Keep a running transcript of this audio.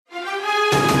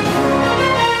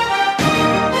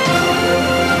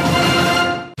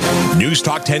News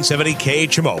Talk 1070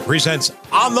 KHMO presents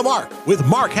On the Mark with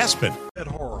Mark Hespin. Ed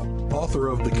Horrell, author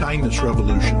of The Kindness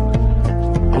Revolution.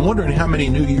 I'm wondering how many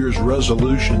New Year's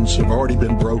resolutions have already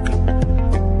been broken.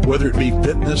 Whether it be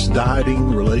fitness,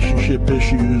 dieting, relationship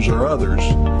issues, or others,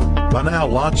 by now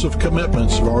lots of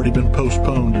commitments have already been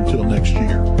postponed until next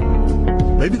year.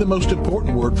 Maybe the most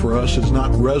important word for us is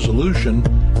not resolution,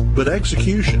 but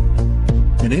execution.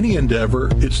 In any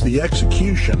endeavor, it's the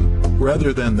execution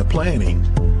rather than the planning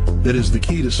that is the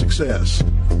key to success.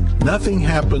 Nothing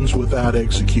happens without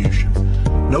execution.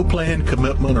 No plan,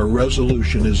 commitment, or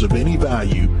resolution is of any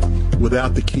value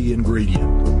without the key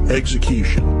ingredient,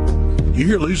 execution. You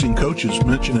hear losing coaches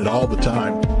mention it all the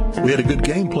time. We had a good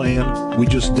game plan, we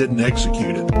just didn't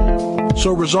execute it.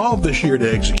 So resolve this year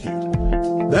to execute.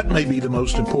 That may be the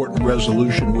most important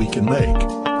resolution we can make.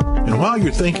 And while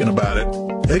you're thinking about it,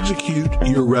 execute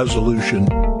your resolution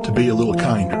to be a little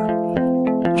kinder.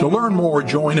 To learn more,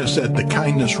 join us at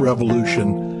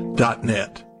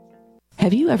thekindnessrevolution.net.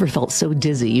 Have you ever felt so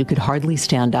dizzy you could hardly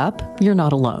stand up? You're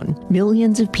not alone.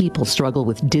 Millions of people struggle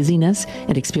with dizziness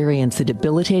and experience the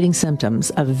debilitating symptoms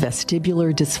of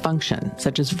vestibular dysfunction,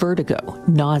 such as vertigo,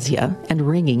 nausea, and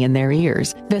ringing in their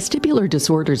ears. Vestibular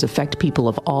disorders affect people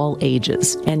of all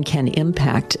ages and can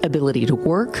impact ability to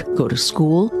work, go to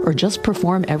school, or just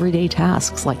perform everyday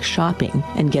tasks like shopping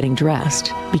and getting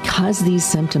dressed. Because these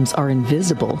symptoms are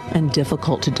invisible and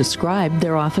difficult to describe,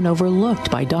 they're often overlooked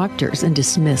by doctors and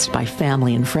dismissed by family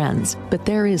and friends. But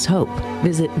there is hope.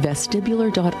 Visit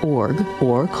vestibular.org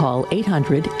or call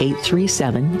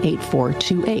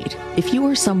 800-837-8428. If you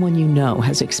or someone you know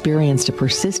has experienced a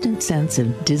persistent sense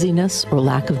of dizziness or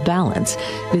lack of balance,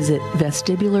 visit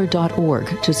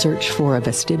vestibular.org to search for a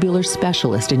vestibular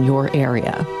specialist in your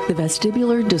area. The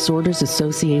Vestibular Disorders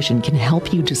Association can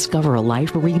help you discover a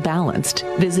life rebalanced.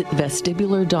 Visit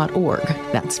vestibular.org.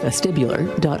 That's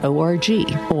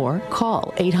vestibular.org. Or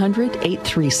call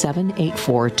 800-837-8428.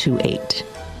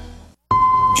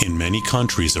 In many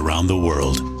countries around the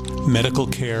world, medical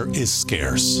care is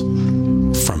scarce.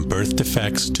 From birth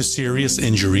defects to serious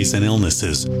injuries and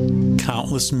illnesses,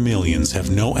 countless millions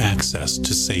have no access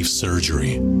to safe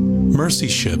surgery. Mercy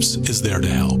Ships is there to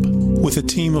help. With a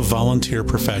team of volunteer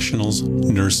professionals,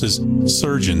 nurses,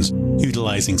 surgeons,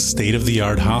 utilizing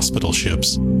state-of-the-art hospital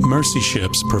ships, Mercy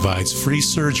Ships provides free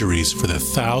surgeries for the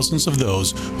thousands of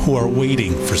those who are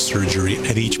waiting for surgery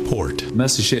at each port.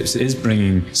 Mercy Ships is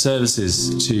bringing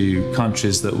services to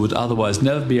countries that would otherwise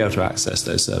never be able to access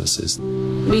those services.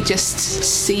 We just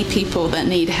see people that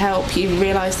need help. You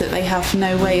realize that they have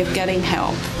no way of getting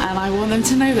help, and I want them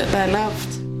to know that they're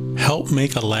loved. Help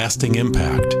make a lasting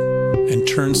impact and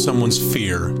turn someone's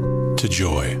fear to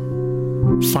joy.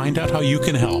 Find out how you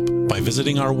can help by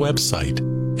visiting our website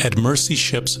at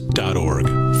mercyships.org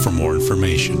for more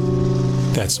information.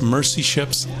 That's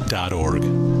mercyships.org.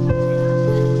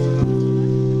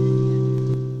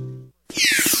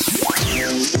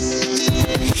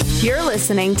 You're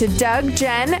listening to Doug,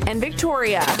 Jen, and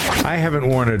Victoria. I haven't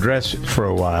worn a dress for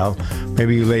a while.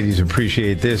 Maybe you ladies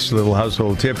appreciate this little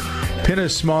household tip. Pin a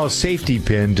small safety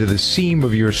pin to the seam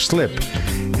of your slip,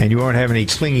 and you won't have any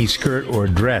clingy skirt or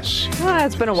dress. Well,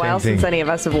 it's been a while since any of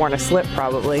us have worn a slip,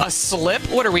 probably. A slip?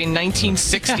 What are we,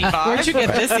 1965? Where'd you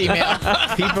get this email?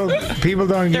 People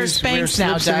don't There's Spanx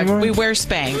now, Doug. Anymore? We wear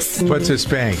Spanx. What's a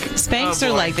Spanx? Spanx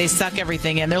are like, they suck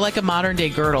everything in. They're like a modern-day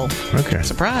girdle. Okay.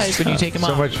 Surprise when you take them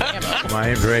so off. Much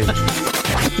my information.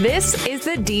 This is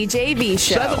the DJV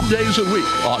Show. 7 days a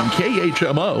week on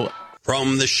KHMO.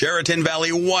 From the Sheraton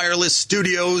Valley Wireless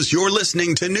Studios, you're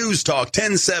listening to News Talk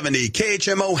 1070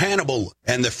 KHMO Hannibal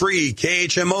and the free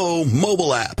KHMO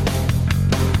mobile app.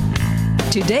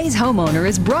 Today's homeowner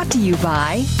is brought to you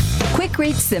by Quick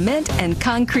Rate Cement and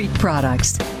Concrete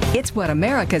Products. It's what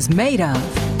America's made of.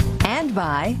 And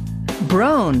by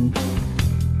Broan.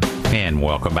 And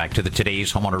welcome back to the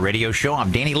Today's Homeowner Radio Show.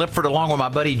 I'm Danny Lipford along with my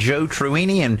buddy Joe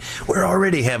Truini, and we're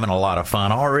already having a lot of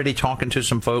fun, already talking to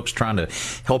some folks, trying to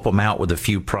help them out with a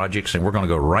few projects, and we're going to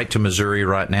go right to Missouri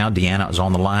right now. Deanna is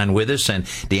on the line with us, and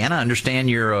Deanna, I understand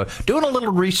you're doing a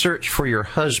little research for your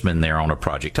husband there on a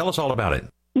project. Tell us all about it.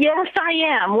 Yes, I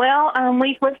am. Well,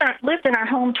 we've lived in our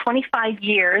home 25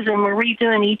 years, and we're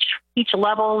redoing each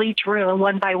level, each room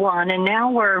one by one, and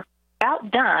now we're about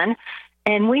done.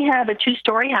 And we have a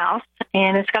 2-story house,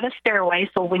 and it's got a stairway.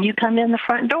 So when you come in the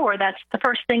front door, that's the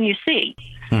first thing you see.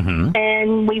 Mm-hmm.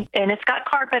 And it's got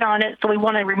carpet on it. So we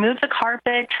want to remove the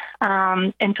carpet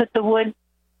and put the wood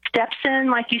steps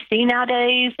in, like you see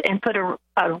nowadays, and put a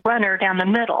runner down the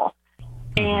middle.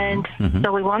 And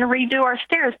so we want to redo our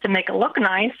stairs to make it look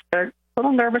nice. We're a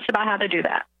little nervous about how to do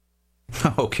that.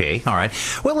 Okay, all right.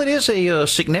 Well, it is a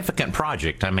significant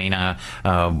project. I mean,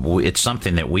 it's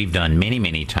something that we've done many,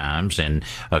 many times, and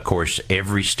of course,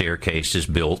 every staircase is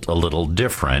built a little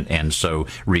different, and so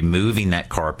removing that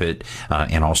carpet,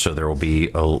 and also there will be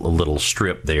a little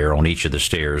strip there on each of the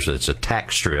stairs. It's a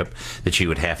tack strip that you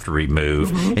would have to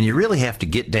remove, and you really have to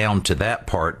get down to that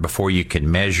part before you can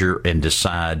measure and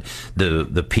decide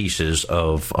the pieces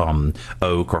of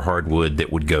oak or hardwood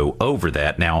that would go over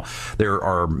that. Now, there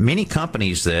are many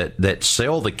companies that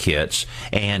sell the kits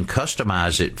and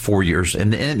customize it for yours,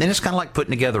 and it's kind of like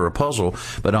putting together a puzzle.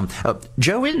 But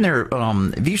Joe, isn't there?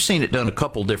 Have you seen it done a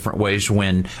couple different ways?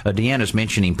 When Deanna's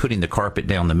mentioning putting the carpet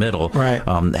down the middle, right?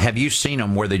 Have you seen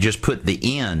them where they just put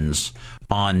the ends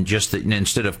on, just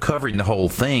instead of covering the whole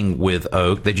thing with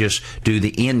oak, they just do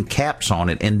the end caps on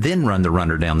it and then run the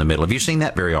runner down the middle? Have you seen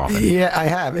that very often? Yeah, I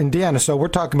have. And Deanna, so we're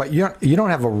talking about you don't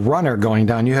have a runner going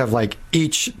down. You have like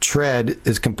each tread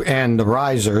is and the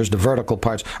risers, the vertical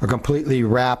parts, are completely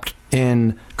wrapped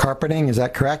in carpeting. Is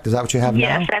that correct? Is that what you have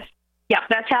now? Yes,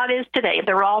 that's how it is today.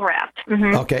 They're all wrapped.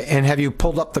 Mm-hmm. Okay, and have you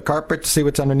pulled up the carpet to see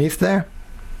what's underneath there?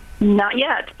 Not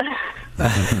yet.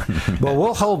 Well,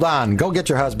 we'll hold on. Go get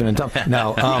your husband and tell him.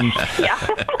 No. Yeah.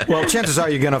 Well, chances are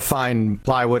you're going to find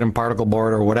plywood and particle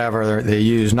board or whatever they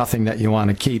use, nothing that you want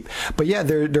to keep. But yeah,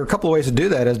 there are a couple of ways to do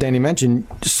that. As Danny mentioned,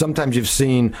 sometimes you've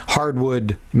seen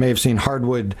hardwood, you may have seen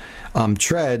hardwood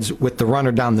treads with the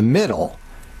runner down the middle.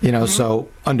 So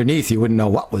underneath you wouldn't know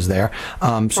what was there.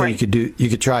 So right. you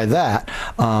could try that.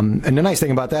 And the nice thing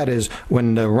about that is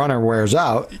when the runner wears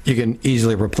out, you can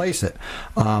easily replace it.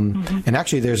 And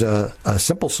actually there's a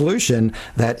simple solution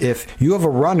that if you have a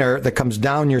runner that comes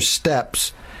down your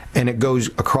steps and it goes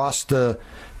across the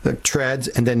treads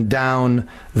and then down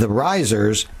the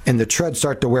risers and the treads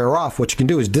start to wear off, what you can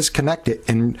do is disconnect it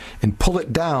and pull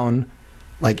it down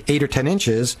like 8 or 10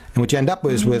 inches, and what you end up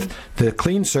with the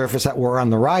clean surface that were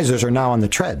on the risers are now on the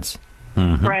treads.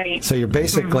 Mm-hmm. Right. So you're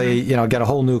basically, get a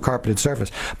whole new carpeted surface.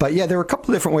 But yeah, there are a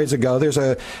couple of different ways to go. There's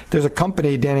a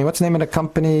company, Danny, what's the name of the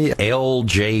company?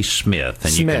 L.J. Smith,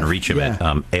 and you can reach them at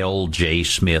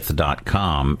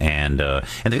ljsmith.com, and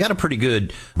they've got a pretty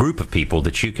good group of people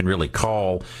that you can really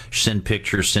call, send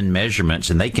pictures, send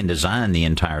measurements, and they can design the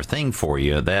entire thing for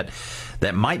you. That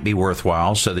might be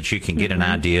worthwhile so that you can get an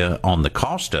idea on the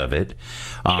cost of it,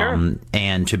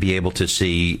 and to be able to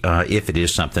see if it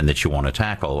is something that you want to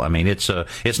tackle. I mean, it's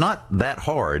not that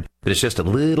hard, but it's just a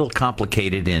little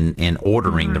complicated in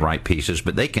ordering the right pieces.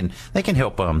 But they can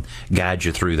help guide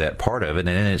you through that part of it. And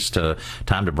then it's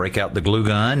time to break out the glue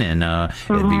gun, and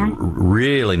it'd be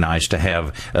really nice to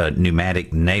have a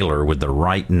pneumatic nailer with the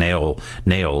right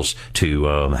nails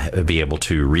to be able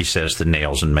to recess the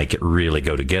nails and make it really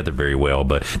go together very well.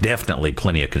 But definitely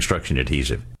plenty of construction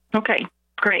adhesive. Okay,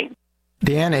 great.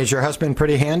 Deanna, is your husband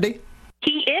pretty handy?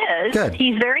 He is. Good.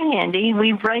 He's very handy.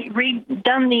 We've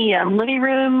redone the living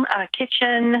room,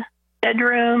 kitchen,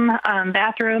 bedroom,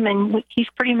 bathroom, and he's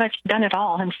pretty much done it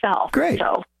all himself. Great.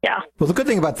 So, yeah. Well, the good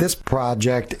thing about this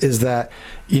project is that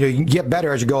you can get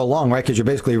better as you go along, right? Because you're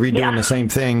basically redoing the same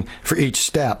thing for each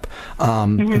step.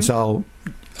 And so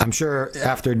I'm sure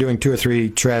after doing 2 or 3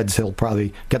 treads, he'll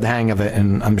probably get the hang of it,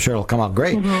 and I'm sure it'll come out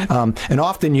great. And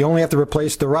often you only have to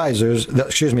replace the risers,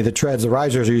 the treads. The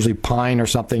risers are usually pine or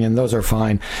something, and those are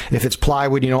fine. If it's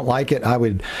plywood, you don't like it, I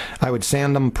would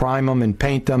sand them, prime them, and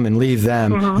paint them, and leave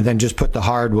them, and then just put the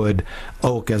hardwood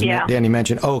oak, as Danny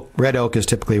mentioned. Red oak is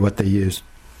typically what they use.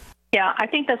 Yeah, I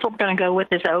think that's what we're going to go with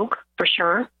is oak for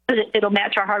sure. It'll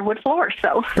match our hardwood floors.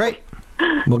 So great.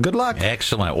 Well, good luck.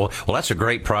 Excellent. Well, that's a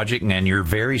great project, and you're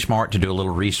very smart to do a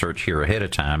little research here ahead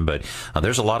of time. But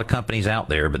there's a lot of companies out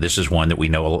there, but this is one that we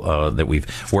know that we've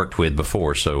worked with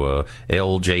before. So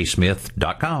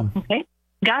ljsmith.com. Okay,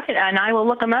 got it. And I will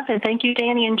look them up. And thank you,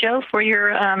 Danny and Joe, for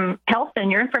your help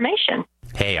and your information.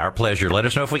 Hey, our pleasure. Let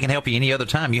us know if we can help you any other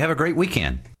time. You have a great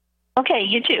weekend. Okay,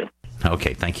 you too.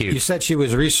 Okay, thank you. You said she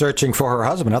was researching for her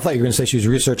husband. I thought you were going to say she was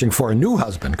researching for a new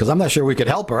husband, because I'm not sure we could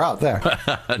help her out there.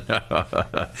 No.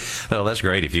 Well, that's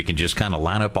great if you can just kind of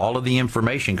line up all of the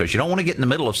information, because you don't want to get in the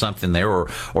middle of something there,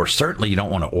 or certainly you don't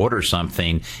want to order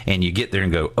something and you get there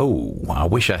and go, oh, I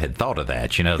wish I had thought of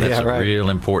that. That's a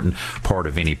real important part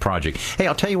of any project. Hey,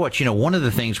 I'll tell you what, one of the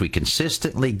things we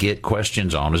consistently get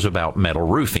questions on is about metal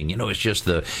roofing. It's just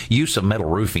the use of metal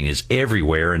roofing is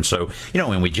everywhere. And so,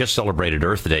 when we just celebrated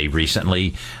Earth Day recently,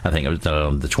 recently. I think it was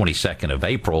the 22nd of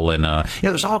April. And,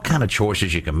 there's all kind of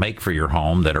choices you can make for your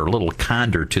home that are a little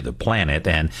kinder to the planet.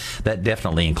 And that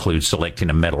definitely includes selecting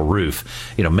a metal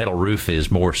roof. Metal roof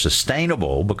is more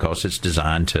sustainable because it's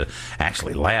designed to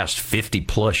actually last 50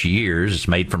 plus years. It's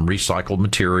made from recycled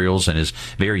materials and is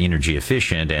very energy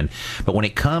efficient. But when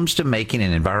it comes to making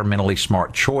an environmentally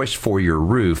smart choice for your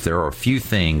roof, there are a few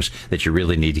things that you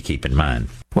really need to keep in mind.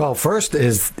 Well, first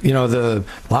is, a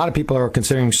lot of people are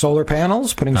considering solar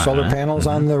panels, putting solar panels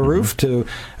on the roof to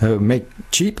make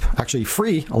cheap, actually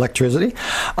free electricity.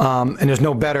 And there's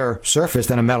no better surface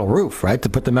than a metal roof, right? To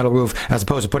put the metal roof, as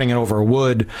opposed to putting it over a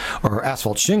wood or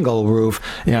asphalt shingle roof,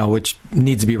 which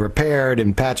needs to be repaired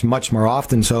and patched much more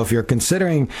often. So if you're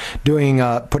considering putting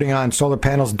on solar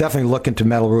panels, definitely look into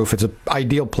metal roof. It's an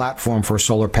ideal platform for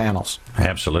solar panels.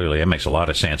 Absolutely. That makes a lot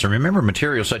of sense. And remember,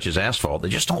 materials such as asphalt, they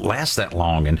just don't last that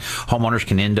long. And homeowners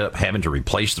can end up having to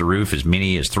replace the roof as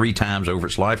many as 3 times over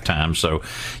its lifetime. So,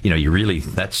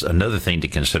 that's another thing to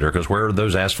consider, because where are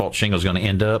those asphalt shingles going to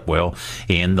end up? Well,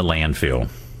 in the landfill.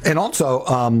 And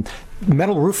also,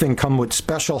 metal roofing come with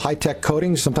special high-tech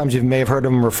coatings. Sometimes you may have heard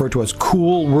them referred to as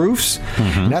cool roofs.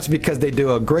 And that's because they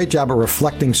do a great job of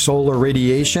reflecting solar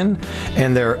radiation,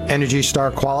 and they're Energy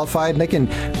Star qualified. And they can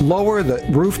lower the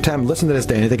roof temp. Listen to this,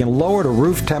 Danny. They can lower the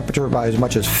roof temperature by as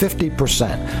much as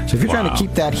 50%. So if you're trying to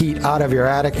keep that heat out of your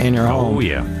attic and your home,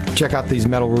 check out these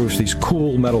metal roofs, these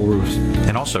cool metal roofs.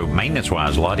 And also,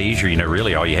 maintenance-wise, a lot easier.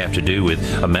 Really all you have to do with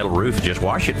a metal roof is just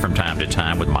wash it from time to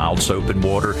time with mild soap and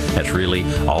water. That's really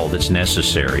all that's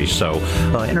necessary. So,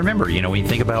 and remember, when you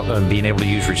think about being able to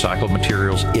use recycled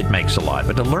materials, it makes a lot.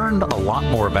 But to learn a lot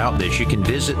more about this, you can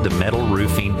visit the Metal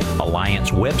Roofing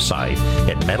Alliance website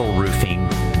at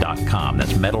metalroofing.com.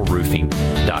 That's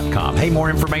metalroofing.com. Hey, more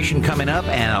information coming up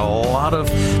and a lot of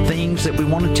things that we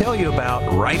want to tell you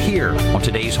about right here on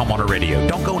today's Homeowner Radio.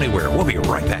 Don't go anywhere. We'll be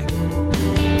right back.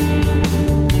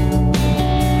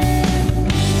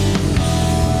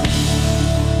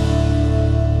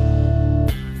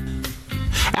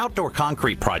 Outdoor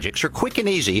concrete projects are quick and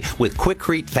easy with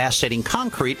Quikrete fast-setting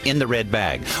concrete in the red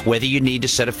bag. Whether you need to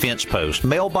set a fence post,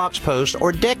 mailbox post,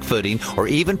 or deck footing, or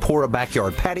even pour a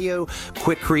backyard patio,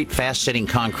 Quikrete fast-setting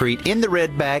concrete in the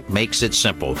red bag makes it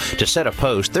simple. To set a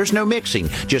post, there's no mixing.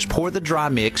 Just pour the dry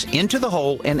mix into the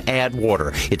hole and add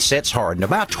water. It sets hard in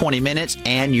about 20 minutes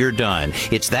and you're done.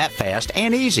 It's that fast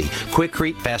and easy.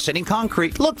 Quikrete fast-setting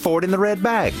concrete. Look for it in the red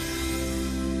bag.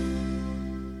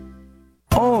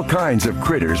 All kinds of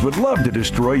critters would love to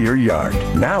destroy your yard.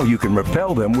 Now you can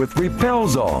repel them with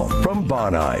Repelzol from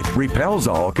Bonide.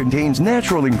 Repelzol contains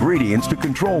natural ingredients to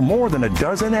control more than a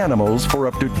dozen animals for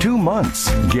up to 2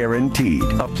 months. Guaranteed.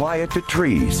 Apply it to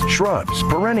trees, shrubs,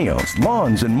 perennials,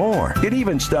 lawns, and more. It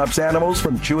even stops animals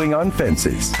from chewing on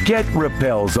fences. Get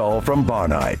Repelzol from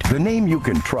Bonide, the name you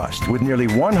can trust with nearly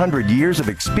 100 years of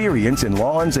experience in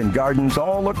lawns and gardens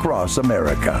all across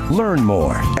America. Learn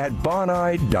more at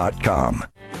bonide.com.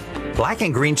 Black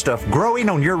and green stuff growing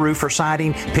on your roof or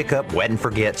siding? Pick up Wet and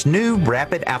Forget's new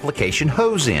rapid application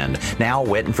hose end. Now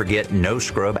Wet and Forget No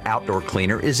Scrub Outdoor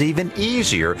Cleaner is even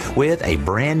easier with a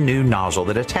brand new nozzle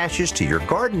that attaches to your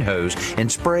garden hose and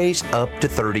sprays up to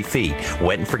 30 feet.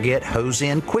 Wet and Forget hose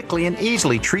end quickly and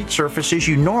easily treats surfaces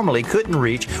you normally couldn't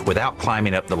reach without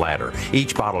climbing up the ladder.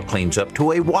 Each bottle cleans up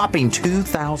to a whopping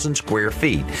 2,000 square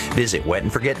feet. Visit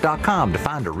wetandforget.com to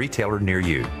find a retailer near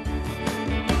you.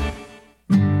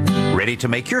 Ready to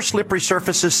make your slippery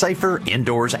surfaces safer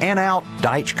indoors and out?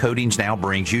 Deitch Coatings now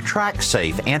brings you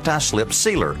TrackSafe Anti-Slip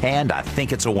Sealer, and I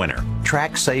think it's a winner.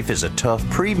 TrackSafe is a tough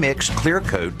pre-mixed clear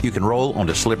coat you can roll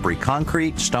onto slippery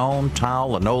concrete, stone,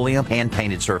 tile, linoleum, and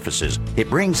painted surfaces. It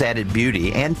brings added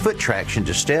beauty and foot traction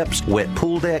to steps, wet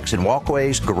pool decks and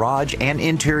walkways, garage and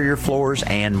interior floors,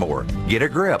 and more. Get a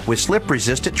grip with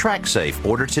slip-resistant TrackSafe.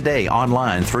 Order today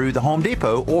online through the Home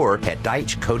Depot or at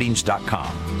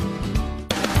DeitchCoatings.com.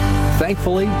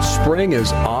 Thankfully, spring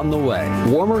is on the way.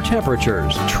 Warmer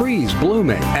temperatures, trees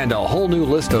blooming, and a whole new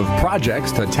list of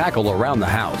projects to tackle around the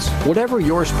house. Whatever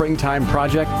your springtime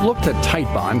project, look to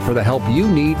Titebond for the help you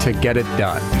need to get it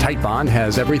done. Titebond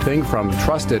has everything from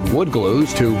trusted wood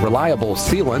glues to reliable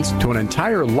sealants to an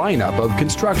entire lineup of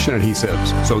construction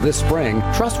adhesives. So this spring,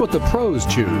 trust what the pros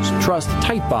choose. Trust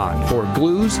Titebond for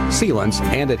glues, sealants,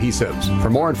 and adhesives. For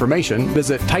more information,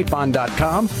 visit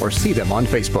Titebond.com or see them on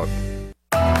Facebook.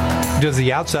 Does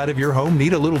the outside of your home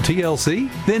need a little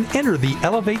TLC? Then enter the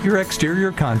Elevate Your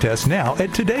Exterior contest now at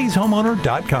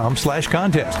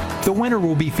todayshomeowner.com/contest. The winner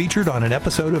will be featured on an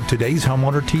episode of Today's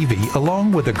Homeowner TV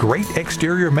along with a great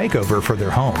exterior makeover for their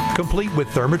home, complete with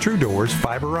Therma-Tru doors,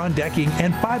 Fiberon decking,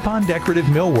 and 5-pond decorative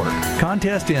millwork.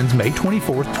 Contest ends May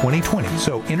 24th, 2020,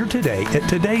 so enter today at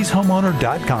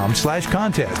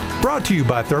todayshomeowner.com/contest. Brought to you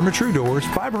by Therma-Tru doors,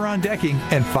 Fiberon decking,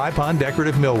 and 5-pond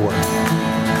decorative millwork.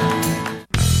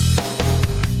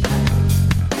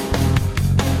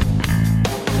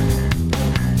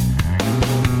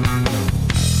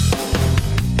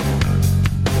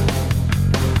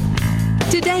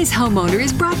 Today's Homeowner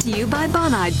is brought to you by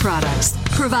Bonide Products,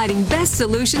 providing best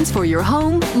solutions for your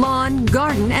home, lawn,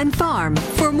 garden, and farm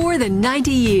for more than 90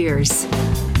 years.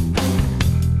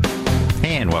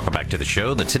 And welcome back to the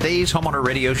show, the Today's Homeowner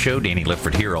Radio Show. Danny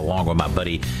Lipford here along with my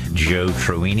buddy Joe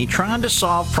Truini, trying to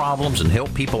solve problems and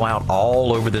help people out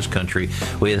all over this country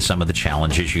with some of the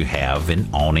challenges you have in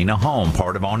owning a home.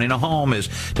 Part of owning a home is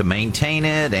to maintain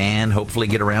it and hopefully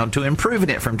get around to improving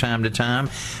it from time to time.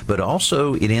 But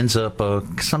also it ends up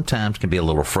sometimes can be a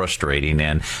little frustrating.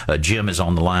 And Jim is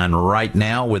on the line right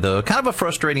now with a kind of a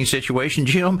frustrating situation.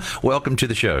 Jim, welcome to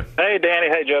the show. Hey, Danny.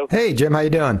 Hey, Joe. Hey, Jim. How you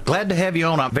doing? Glad to have you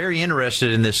on. I'm very interested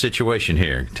in this situation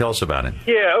here. Tell us about it.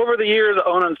 Yeah, over the years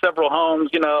owning several homes,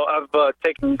 I've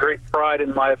taken great pride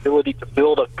in my ability to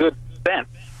build a good fence.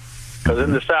 Because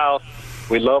in the South,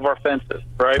 we love our fences,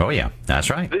 right? Oh, yeah. That's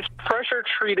right. This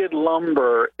pressure-treated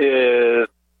lumber is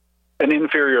an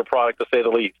inferior product, to say the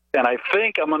least. And I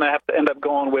think I'm going to have to end up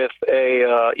going with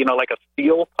like a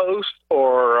steel post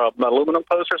or an aluminum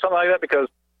post or something like that, because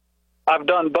I've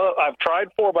done both. I've tried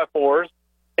 4x4s,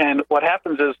 and what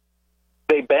happens is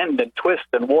they bend and twist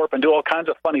and warp and do all kinds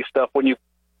of funny stuff when you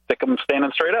stick them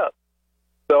standing straight up.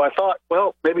 So I thought,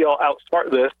 well, maybe I'll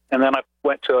outsmart this, and then I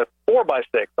went to a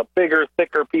 4x6, a bigger,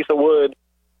 thicker piece of wood.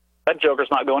 That joker's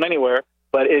not going anywhere,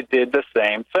 but it did the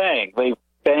same thing. They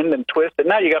bend and twist, and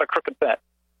now you got a crooked fence.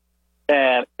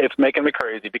 And it's making me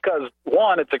crazy because,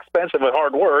 one, it's expensive and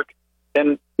hard work,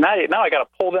 and now I got to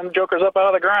pull them jokers up out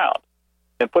of the ground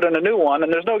and put in a new one,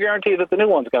 and there's no guarantee that the new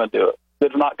one's going to do it.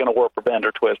 It's not going to warp or bend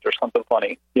or twist or something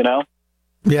funny,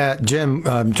 Yeah, Jim,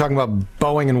 talking about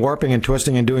bowing and warping and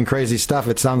twisting and doing crazy stuff,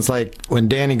 it sounds like when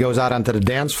Danny goes out onto the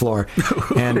dance floor,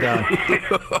 and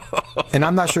and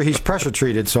I'm not sure he's pressure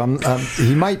treated, so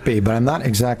he might be, but I'm not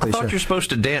exactly sure. I thought you're supposed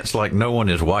to dance like no one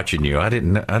is watching you. I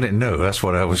didn't know. That's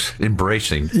what I was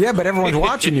embracing. Yeah, but everyone's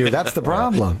watching you. That's the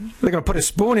problem. They're going to put a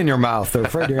spoon in your mouth. They're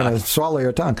afraid you're going to swallow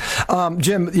your tongue.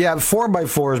 Jim, yeah,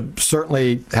 4x4s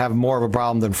certainly have more of a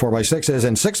problem than 4x6s,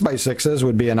 and 6x6s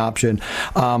would be an option,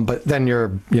 but then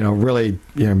you're really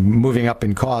moving up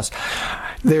in cost.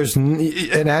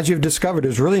 And as you've discovered,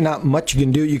 there's really not much you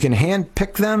can do. You can hand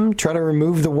pick them, try to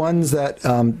remove the ones that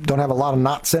don't have a lot of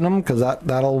knots in them, because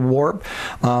that'll warp.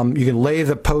 You can lay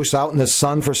the posts out in the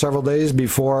sun for several days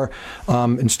before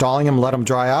installing them, let them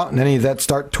dry out, and any of that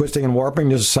start twisting and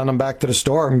warping, just send them back to the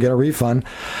store and get a refund.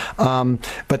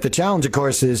 But the challenge, of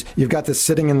course, is you've got this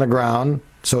sitting in the ground,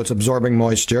 so it's absorbing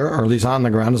moisture, or at least on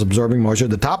the ground it's absorbing moisture.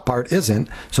 The top part isn't,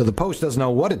 so the post doesn't know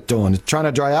what it's doing. It's trying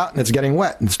to dry out, and it's getting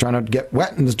wet, and it's trying to get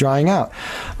wet, and it's drying out.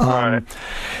 Right.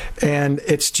 And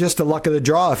it's just the luck of the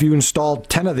draw. If you installed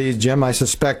 10 of these, Jim, I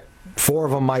suspect 4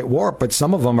 of them might warp, but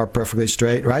some of them are perfectly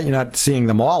straight, right? You're not seeing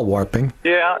them all warping.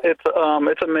 Yeah, it's a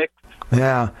mix.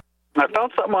 Yeah. I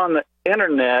found something on the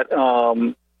internet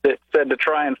that said to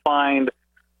try and find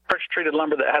pressure-treated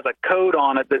lumber that has a code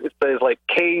on it that says like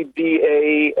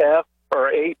KDAF or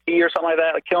AT or something like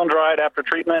that, like kiln dried after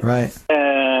treatment. Right.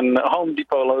 And Home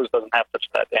Depot Lowe's doesn't have such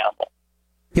that animal.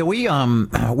 Yeah,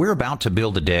 we're about to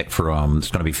build a deck for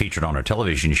it's going to be featured on our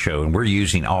television show, and we're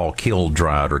using all kiln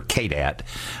dried or KDAT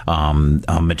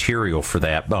material for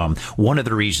that. One of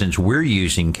the reasons we're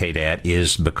using KDAT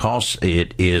is because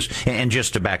it is, and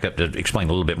just to back up to explain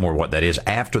a little bit more what that is,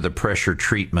 after the pressure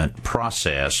treatment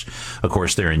process, of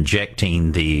course, they're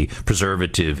injecting the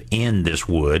preservative in this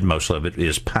wood. Most of it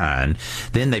is pine.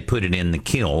 Then they put it in the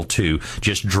kiln to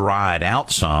just dry it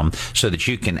out some so that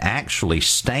you can actually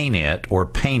stain it or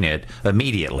paint it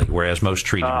immediately, whereas most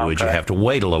treated woods you have to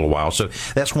wait a little while. So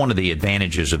that's one of the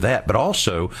advantages of that. But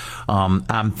also,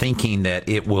 I'm thinking that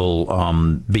it will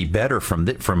be better from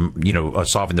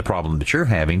solving the problem that you're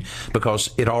having, because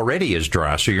it already is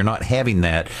dry, so you're not having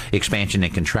that expansion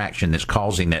and contraction that's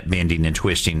causing that bending and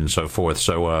twisting and so forth.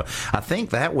 So I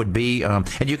think that would be, and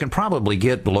you can probably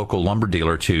get the local lumber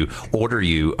dealer to order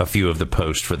you a few of the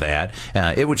posts for that.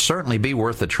 It would certainly be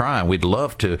worth a try. We'd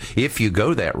love to, if you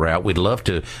go that route, we'd love to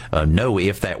to know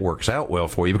if that works out well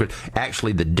for you, because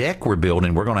actually the deck we're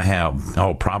building, we're going to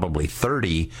have probably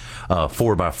 30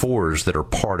 4x4s that are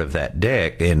part of that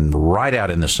deck and right out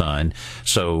in the sun.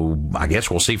 So I guess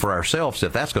we'll see for ourselves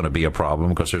if that's going to be a problem,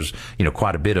 because there's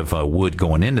quite a bit of wood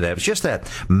going into that. It's just that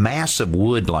massive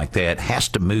wood like that has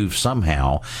to move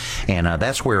somehow, and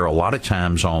that's where a lot of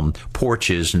times on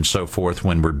porches and so forth,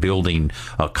 when we're building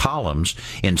columns,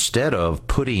 instead of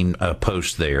putting a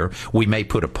post there, we may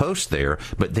put a post there,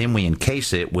 but then we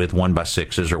encase it with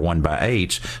 1x6s or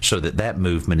 1x8s so that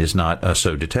movement is not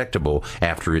so detectable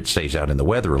after it stays out in the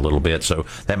weather a little bit. So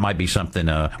that might be something,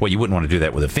 well, you wouldn't want to do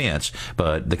that with a fence,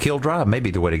 but the kill drive may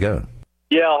be the way to go.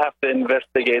 Yeah, I'll have to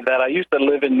investigate that. I used to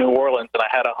live in New Orleans, and I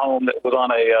had a home that was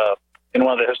on in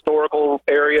one of the historical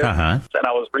areas, and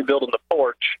I was rebuilding the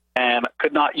porch and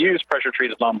could not use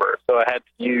pressure-treated lumber, so I had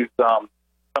to use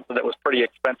something that was pretty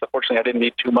expensive. Fortunately, I didn't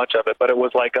need too much of it, but it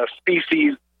was like a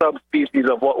subspecies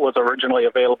of what was originally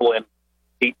available in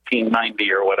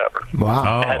 1890 or whatever.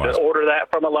 Wow. I had to order that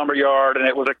from a lumber yard, and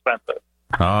it was expensive.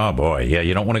 Oh, boy. Yeah,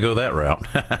 you don't want to go that route.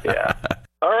 Yeah.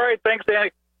 All right. Thanks,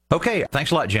 Danny. Okay.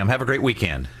 Thanks a lot, Jim. Have a great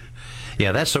weekend.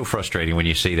 Yeah, that's so frustrating when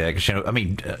you see that. Because,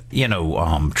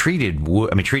 treated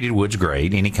wood. Treated wood's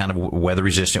great. Any kind of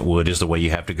weather-resistant wood is the way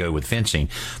you have to go with fencing.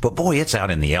 But boy, it's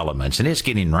out in the elements, and it's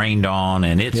getting rained on,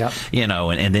 and it's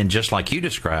and then just like you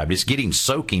described, it's getting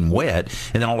soaking wet,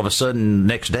 and then all of a sudden,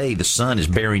 next day, the sun is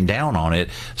bearing down on it.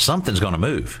 Something's going to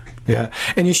move. Yeah,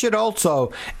 and you should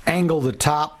also angle the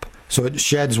top so it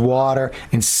sheds water,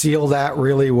 and seal that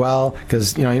really well,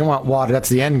 because you don't want water. That's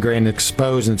the end grain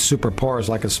exposed and super porous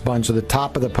like a sponge. So the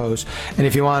top of the post, and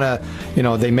if you want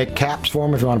to, they make caps for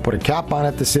them. If you want to put a cap on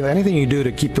it to seal, anything you do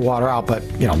to keep the water out, but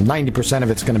 90%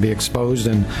 of it's going to be exposed,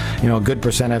 and a good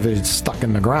percent of it is stuck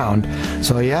in the ground.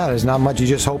 So yeah, there's not much. You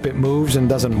just hope it moves and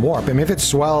doesn't warp. If it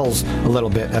swells a little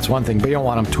bit, that's one thing, but you don't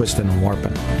want them twisting and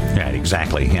warping. Yeah,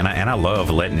 exactly. And I love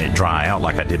letting it dry out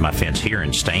like I did my fence here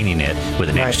and staining it with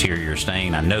an exterior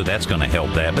stain. I know that's going to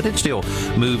help that, but it still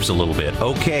moves a little bit.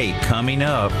 Okay, coming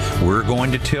up, we're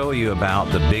going to tell you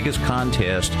about the biggest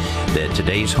contest that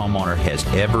today's homeowner has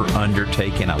ever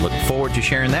undertaken. I look forward to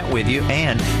sharing that with you,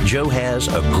 and Joe has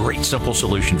a great simple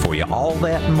solution for you. All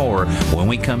that and more when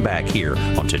we come back here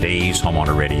on today's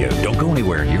Homeowner Radio. Don't go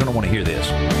anywhere. You're going to want to hear this.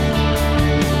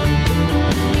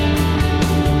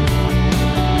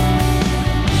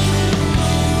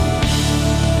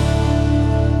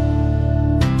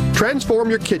 Transform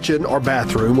your kitchen or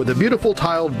bathroom with a beautiful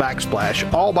tiled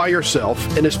backsplash all by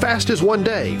yourself in as fast as one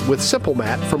day with Simple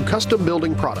Mat from Custom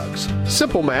Building Products.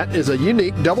 Simple Mat is a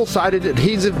unique double-sided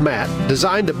adhesive mat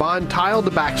designed to bond tile to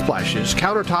backsplashes,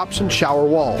 countertops, and shower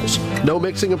walls. No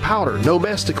mixing of powder, no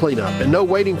mess to clean up, and no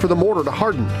waiting for the mortar to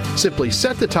harden. Simply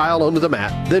set the tile onto the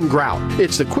mat, then grout.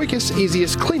 It's the quickest,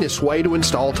 easiest, cleanest way to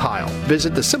install tile.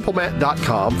 Visit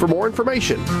thesimplemat.com for more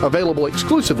information. Available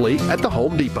exclusively at the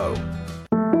Home Depot.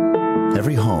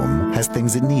 Every home has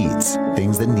things it needs,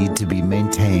 things that need to be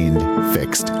maintained,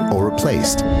 fixed, or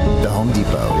replaced. The Home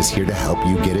Depot is here to help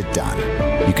you get it done.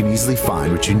 You can easily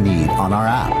find what you need on our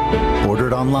app, order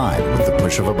it online with the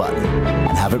push of a button,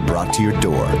 and have it brought to your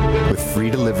door with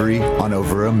free delivery on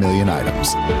over 1 million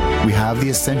items. We have the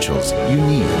essentials you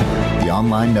need, the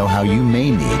online know-how you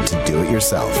may need to do it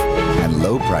yourself, and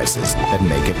low prices that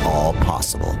make it all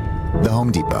possible. The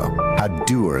Home Depot, how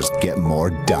doers get more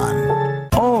done.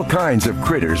 All kinds of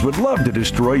critters would love to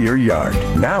destroy your yard.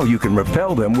 Now you can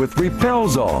repel them with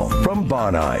Repelzol from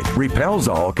Bonide.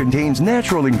 Repelzol contains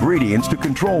natural ingredients to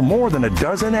control more than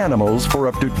 12 animals for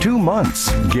up to 2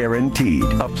 months. Guaranteed.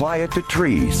 Apply it to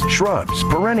trees, shrubs,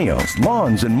 perennials,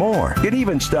 lawns, and more. It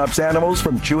even stops animals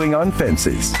from chewing on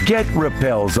fences. Get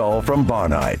Repelzol from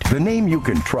Bonide, the name you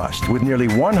can trust with nearly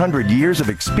 100 years of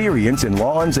experience in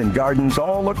lawns and gardens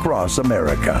all across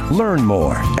America. Learn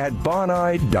more at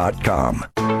Bonide.com.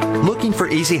 Looking for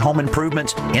easy home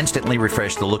improvements? Instantly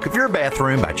refresh the look of your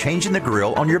bathroom by changing the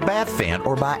grill on your bath fan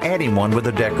or by adding one with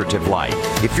a decorative light.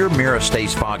 If your mirror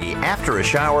stays foggy after a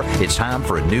shower, it's time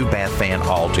for a new bath fan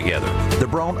altogether. The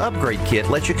Braun Upgrade Kit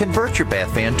lets you convert your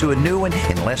bath fan to a new one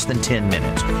in less than 10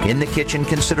 minutes. In the kitchen,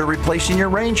 consider replacing your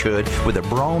range hood with a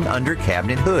Braun under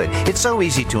cabinet hood. It's so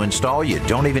easy to install, you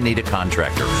don't even need a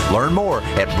contractor. Learn more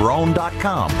at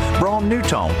Braun.com. Braun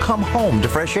NewTone, come home to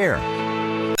fresh air.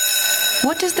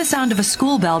 What does the sound of a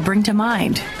school bell bring to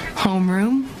mind?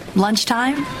 Homeroom?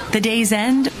 Lunchtime? The day's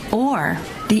end? Or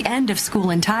the end of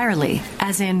school entirely,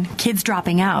 as in kids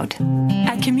dropping out?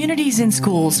 At Communities in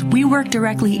Schools, we work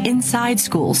directly inside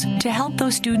schools to help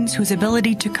those students whose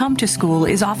ability to come to school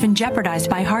is often jeopardized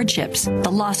by hardships, the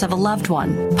loss of a loved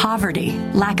one, poverty,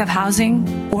 lack of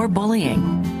housing, or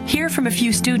bullying. Hear from a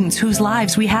few students whose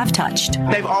lives we have touched.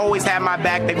 They've always had my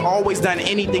back. They've always done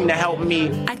anything to help me.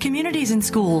 At Communities in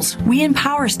Schools, we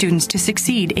empower students to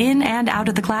succeed in and out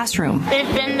of the classroom.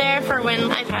 They've been there for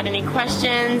when I've had any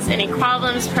questions, any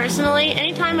problems personally.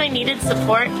 Anytime I needed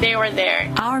support, they were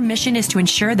there. Our mission is to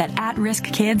ensure that at-risk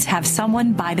kids have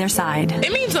someone by their side.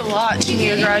 It means a lot to me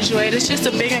to graduate. It's just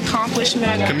a big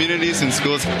accomplishment. Communities in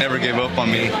Schools never gave up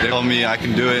on me. They told me I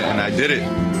can do it, and I did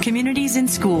it. Communities in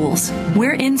Schools.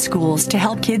 We're in schools to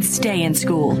help kids stay in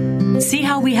school. See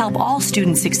how we help all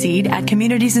students succeed at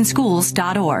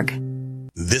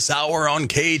communitiesinschools.org. This hour on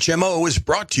KHMO is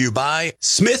brought to you by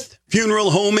Smith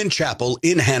Funeral Home and Chapel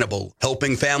in Hannibal,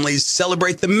 helping families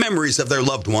celebrate the memories of their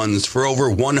loved ones for over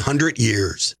 100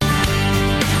 years.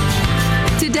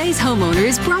 Today's Homeowner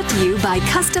is brought to you by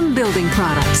Custom Building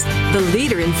Products, the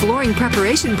leader in flooring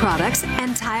preparation products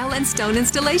and tile and stone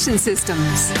installation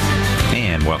systems.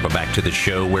 And welcome back to the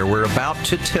show where we're about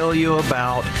to tell you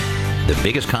about the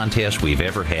biggest contest we've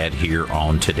ever had here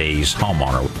on Today's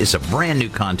Homeowner. It's a brand new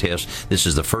contest. This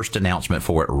is the first announcement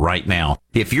for it right now.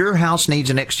 If your house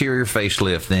needs an exterior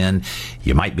facelift, then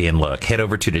you might be in luck. Head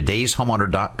over to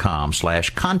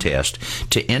todayshomeowner.com/contest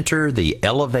to enter the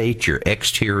Elevate Your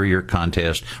Exterior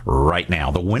contest right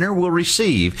now. The winner will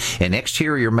receive an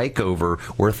exterior makeover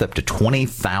worth up to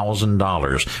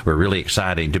 $20,000. We're really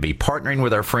excited to be partnering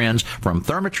with our friends from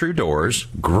Therma-Tru Doors,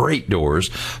 great doors,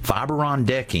 Fiberon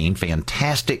Decking,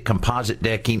 fantastic composite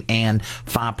decking, and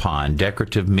FIPON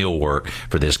decorative millwork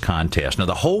for this contest. Now,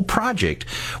 the whole project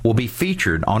will be featured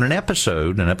on an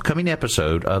upcoming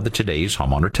episode of the Today's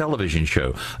Homeowner television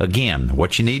show. Again,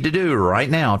 what you need to do right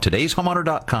now,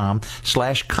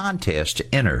 todayshomeowner.com/contest to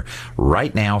enter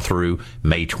right now through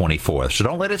May 24th. So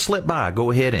don't let it slip by.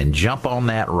 Go ahead and jump on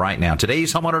that right now.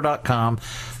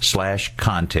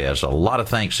 todayshomeowner.com/contest. A lot of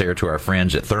thanks there to our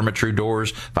friends at Therma-Tru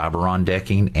Doors, Fiberon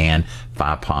Decking, and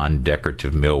FIPON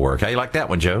decorative millwork. How you like that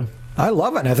one, Joe? I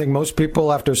love it. And I think most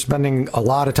people, after spending a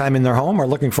lot of time in their home, are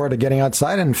looking forward to getting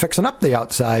outside and fixing up the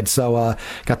outside. So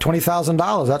got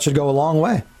 $20,000. That should go a long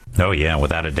way. Oh, yeah,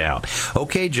 without a doubt.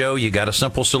 Okay, Joe, you got a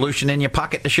simple solution in your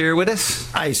pocket to share with us?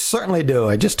 I certainly do.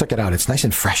 I just took it out. It's nice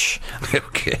and fresh.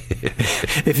 Okay.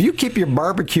 If you keep your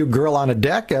barbecue grill on a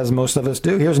deck, as most of us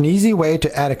do, here's an easy way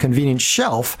to add a convenient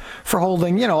shelf for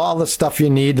holding, all the stuff you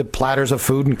need, the platters of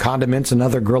food and condiments and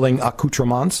other grilling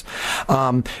accoutrements.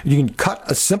 You can cut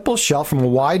a simple shelf from a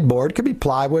wide board. It could be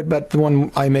plywood, but the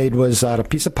one I made was out of a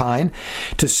piece of pine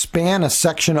to span a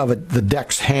section of the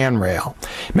deck's handrail.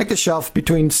 Make the shelf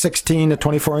between 16 to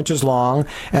 24 inches long,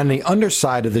 and the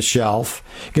underside of the shelf,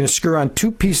 you're going to screw on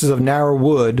 2 pieces of narrow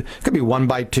wood. It could be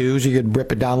 1x2s. You could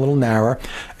rip it down a little narrower.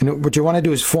 And what you want to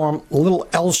do is form a little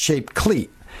L-shaped cleat.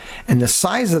 And the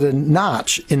size of the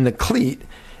notch in the cleat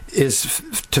is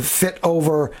to fit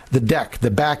over the deck, the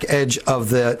back edge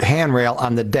of the handrail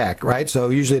on the deck, right? So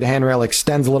usually the handrail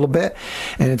extends a little bit,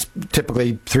 and it's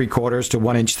typically 3/4 to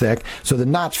 1 inch thick. So the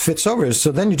notch fits over.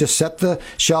 So then you just set the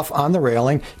shelf on the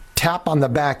railing, tap on the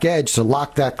back edge to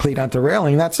lock that cleat onto the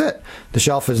railing. That's it. The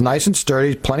shelf is nice and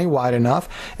sturdy, plenty wide enough,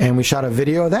 and we shot a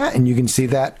video of that, and you can see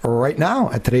that right now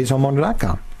at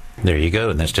todayshomeowner.com. There you go.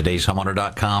 And that's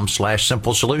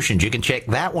todayshomeowner.com/simple solutions. You can check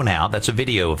that one out. That's a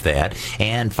video of that,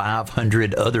 and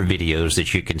 500 other videos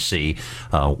that you can see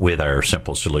with our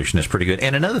simple solution. It's pretty good.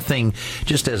 And another thing,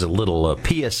 just as a little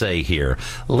PSA here,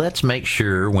 let's make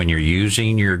sure when you're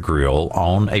using your grill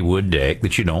on a wood deck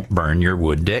that you don't burn your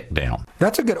wood deck down.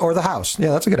 That's a good, or the house. Yeah,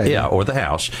 that's a good idea. Yeah, or the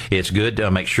house. It's good to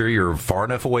make sure you're far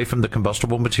enough away from the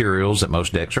combustible materials that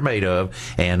most decks are made of,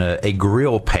 and a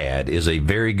grill pad is a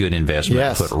very good investment.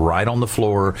 Yes. Put right on the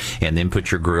floor and then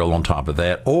put your grill on top of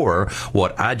that. Or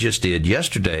what I just did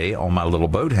yesterday on my little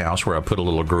boathouse, where I put a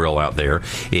little grill out there,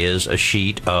 is a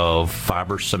sheet of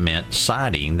fiber cement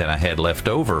siding that I had left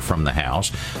over from the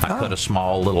house. I cut a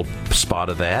small little spot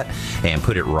of that and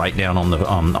put it right down on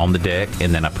the deck,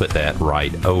 and then I put that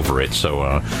right over it. So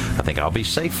I think I'll be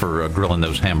safe for grilling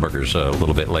those hamburgers a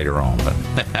little bit later on. But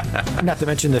not to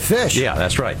mention the fish. Yeah,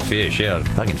 that's right, fish. Yeah,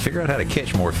 if I can figure out how to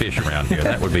catch more fish around here,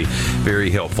 that would be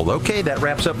very helpful. Okay, that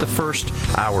wraps up the first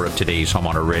hour of Today's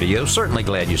Homeowner Radio. Certainly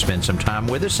glad you spent some time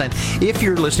with us. And if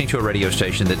you're listening to a radio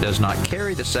station that does not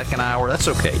carry the second hour, that's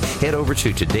okay. Head over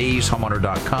to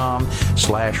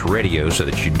todayshomeowner.com/radio so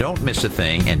that you don't miss a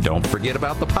thing. And don't forget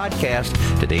about the podcast.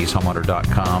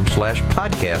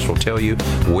 Todayshomeowner.com/podcast will tell you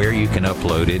where you can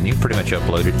upload it. And you can pretty much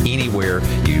upload it anywhere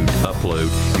you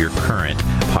upload your current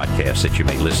podcast that you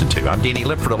may listen to. I'm Danny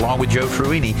Lipford along with Joe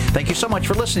Truini. Thank you so much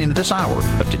for listening to this hour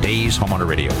of Today's Homeowner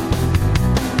Radio.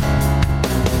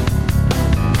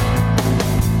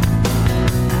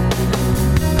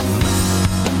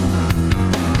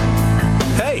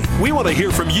 Hey, We want to hear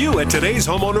from you at Today's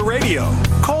Homeowner Radio.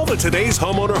 Call the Today's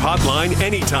Homeowner hotline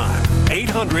anytime,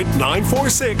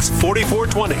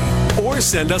 800-946-4420, or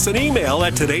send us an email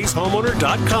at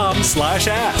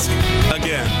todayshomeowner.com/ask.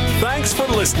 Again, thanks for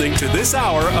listening to this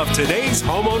hour of Today's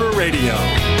Homeowner Radio.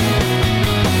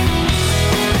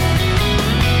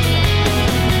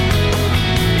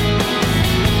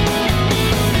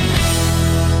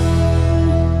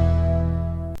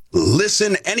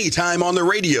 Listen anytime on the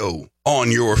radio, on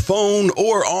your phone,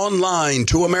 or online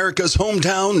to America's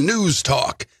hometown news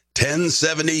talk,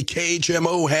 1070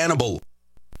 KHMO Hannibal.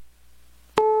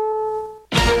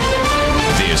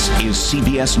 This is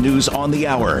CBS News on the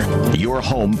Hour, your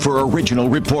home for original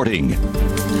reporting.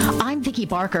 I'm Vicki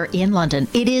Barker in London.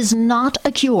 It is not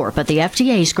a cure, but the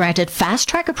FDA's granted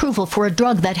fast-track approval for a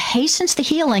drug that hastens the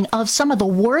healing of some of the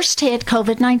worst-hit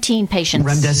COVID-19 patients.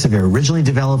 Remdesivir, originally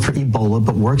developed for Ebola,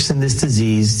 but works in this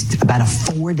disease, about a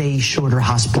 4-day shorter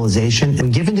hospitalization,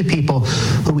 and given to people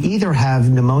who either have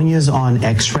pneumonias on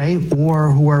X-ray or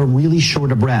who are really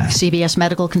short of breath. CBS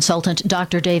medical consultant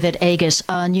Dr. David Agus.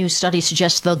 A new study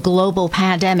suggests the global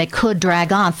pandemic could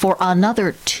drag on for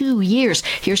another 2 years.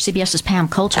 Here's CBS's Pam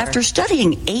Coulter. After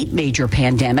studying 8 major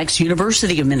pandemics,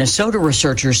 University of Minnesota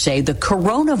researchers say the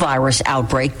coronavirus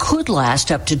outbreak could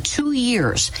last up to 2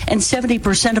 years, and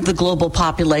 70% of the global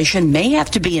population may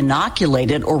have to be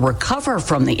inoculated or recover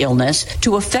from the illness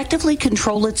to effectively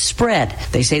control its spread.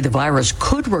 They say the virus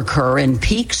could recur in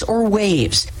peaks or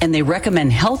waves, and they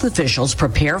recommend health officials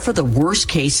prepare for the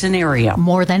worst-case scenario.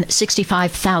 More than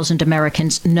 65,000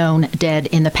 Americans known dead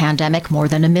in the pandemic, more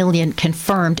than 1 million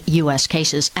confirmed U.S.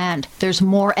 cases, and there's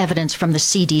more evidence from the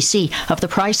CDC of the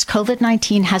price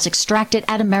COVID-19 has extracted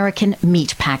at American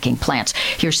meat packing plants.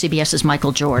 Here's CBS's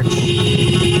Michael George.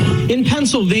 In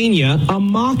Pennsylvania, a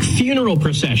mock funeral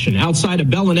procession outside a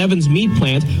Bell & Evans meat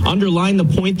plant underlined the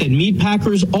point that meat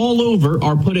packers all over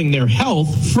are putting their health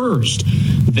first.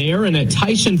 There and at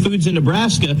Tyson Foods in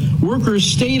Nebraska, workers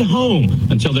stayed home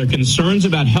until their concerns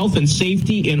about health and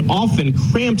safety in often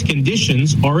cramped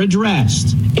conditions are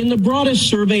addressed. In the broadest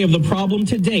survey of the problem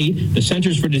to date, the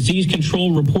Centers for Disease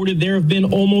Control reported there have been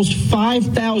almost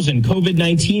 5,000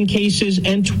 COVID-19 cases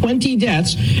and 20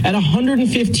 deaths at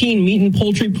 115 meat and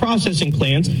poultry processing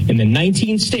plants in the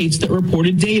 19 states that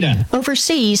reported data.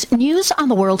 Overseas, news on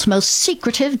the world's most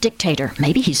secretive dictator.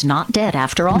 Maybe he's not dead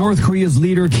after all. North Korea's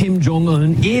leader Kim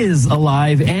Jong-un is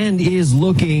alive and is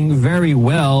looking very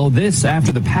well. This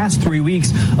after the past 3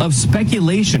 weeks of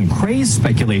speculation, crazed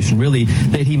speculation really,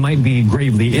 that he might be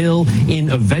gravely ill,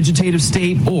 in a vegetative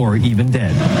state, or even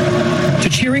dead. To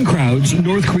cheering crowds,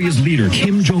 North Korea's leader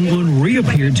Kim Jong-un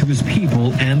reappeared to his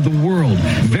people and the world,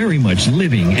 very much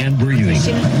living and breathing.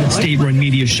 State-run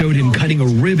media showed him cutting a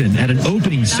ribbon at an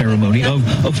opening ceremony of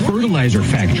a fertilizer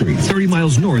factory 30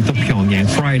 miles north of Pyongyang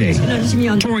Friday,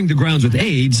 touring the grounds with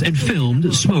aides and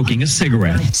filmed smoking a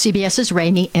cigarette. CBS's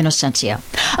Rainey Inocencio.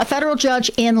 A federal judge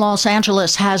in Los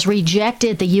Angeles has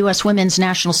rejected the U.S. women's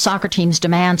national soccer team's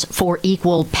demands for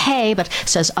equal pay, but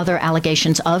says other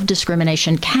allegations of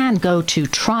discrimination can go to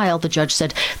trial. The judge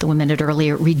said the women had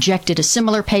earlier rejected a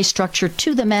similar pay structure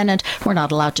to the men and were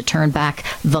not allowed to turn back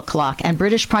the clock. And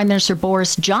British Prime Minister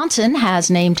Boris Johnson has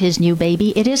named his new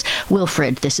baby. It is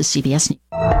Wilfred. This is CBS News.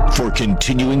 For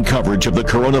continuing coverage of the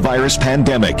coronavirus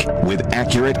pandemic with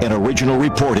accurate and original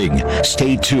reporting,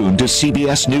 stay tuned to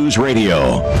CBS News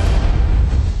Radio.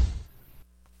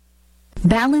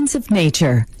 Balance of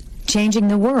Nature, changing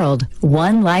the world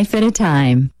one life at a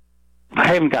time. I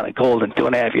haven't gotten a cold in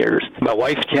 2.5 years. My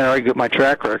wife can't argue with my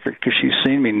track record because she's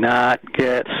seen me not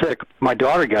get sick. My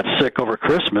daughter got sick over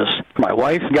Christmas. My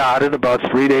wife got it about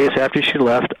 3 days after she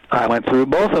left. I went through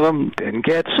both of them, didn't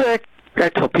get sick. I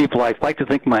tell people I like to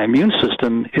think my immune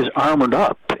system is armored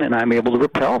up and I'm able to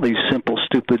repel these simple,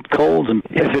 stupid colds. And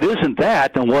if it isn't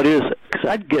that, then what is it? Because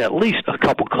I'd get at least a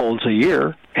couple colds a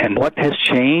year. And what has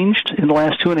changed in the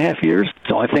last 2.5 years?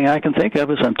 The only thing I can think of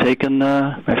is I'm taking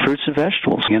my fruits and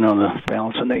vegetables, the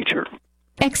balance of nature.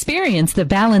 Experience the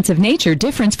Balance of Nature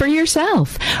difference for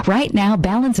yourself. Right now,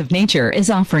 Balance of Nature is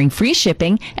offering free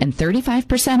shipping and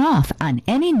 35% off on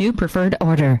any new preferred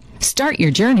order. Start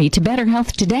your journey to better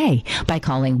health today by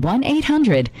calling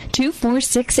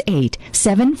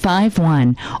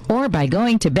 1-800-2468-751 or by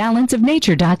going to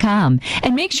balanceofnature.com.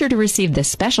 And make sure to receive the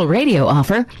special radio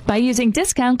offer by using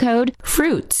discount code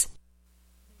FRUITS.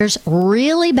 There's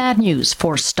really bad news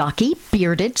for stocky,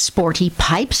 bearded, sporty,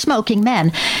 pipe-smoking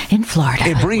men in Florida.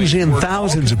 It brings in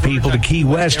thousands of people to Key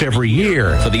West every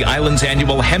year for the island's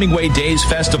annual Hemingway Days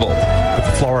Festival. But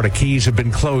the Florida Keys have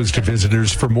been closed to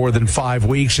visitors for more than 5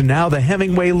 weeks, and now the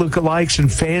Hemingway lookalikes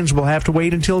and fans will have to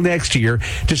wait until next year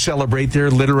to celebrate their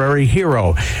literary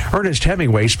hero. Ernest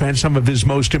Hemingway spent some of his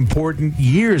most important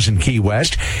years in Key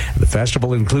West. The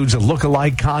festival includes a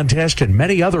lookalike contest and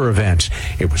many other events.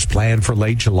 It was planned for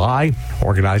late July.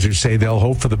 Organizers say they'll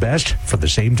hope for the best for the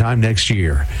same time next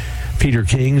year. Peter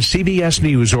King, CBS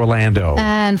News, Orlando.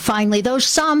 And finally, though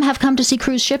some have come to see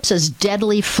cruise ships as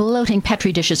deadly floating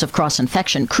Petri dishes of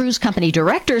cross-infection, cruise company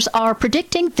directors are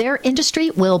predicting their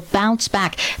industry will bounce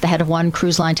back. The head of one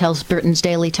cruise line tells Britain's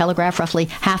Daily Telegraph roughly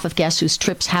half of guests whose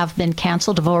trips have been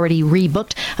canceled have already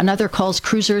rebooked. Another calls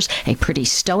cruisers a pretty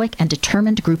stoic and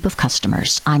determined group of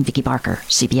customers. I'm Vicki Barker,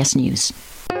 CBS News.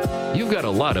 You've got a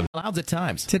lot of clouds at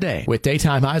times today, with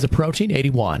daytime highs approaching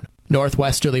 81.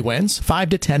 Northwesterly winds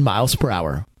 5 to 10 miles per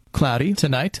hour. Cloudy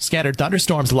tonight. Scattered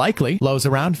thunderstorms likely. Lows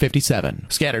around 57.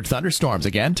 Scattered thunderstorms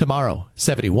again tomorrow.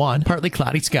 71. Partly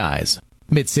cloudy skies.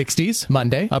 Mid-60s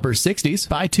Monday. Upper 60s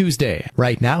by Tuesday.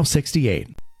 Right now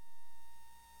 68.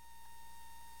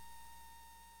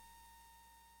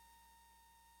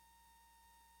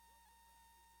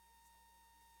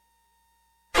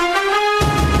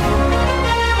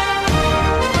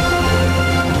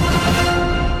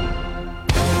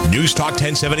 News Talk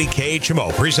 1070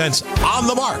 KHMO presents On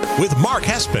the Mark with Mark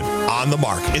Hespin. On the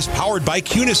Mark is powered by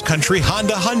Kunis Country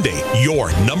Honda Hyundai,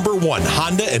 your number one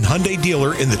Honda and Hyundai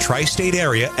dealer in the tri-state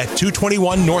area at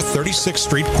 221 North 36th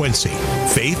Street, Quincy.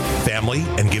 Faith, family,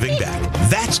 and giving back.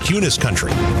 That's Kunis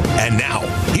Country. And now,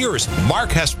 here's Mark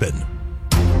Hespin.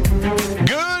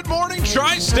 Good morning,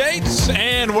 Tri-States,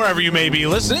 and wherever you may be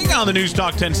listening on the News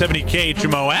Talk 1070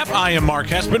 KHMO app. I am Mark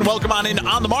Hespin. Welcome on in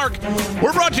On the Mark.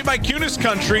 We're brought to you by Kunis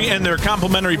Country and their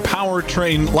complimentary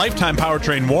powertrain, lifetime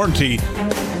powertrain warranty.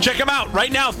 Check them out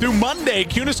right now through Monday,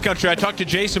 Kunis Country. I talked to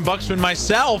Jason Buxman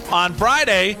myself on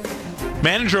Friday,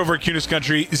 manager over at Kunis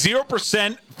Country.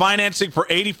 0% financing for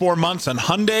 84 months on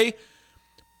Hyundai.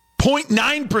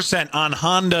 0.9% on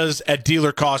Hondas at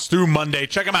dealer cost through Monday.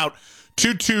 Check them out.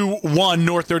 221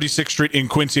 North 36th Street in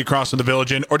Quincy, across from the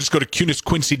Village Inn, or just go to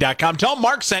CunisQuincy.com. Tell them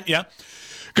Mark sent you.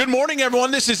 Good morning,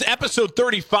 everyone. This is episode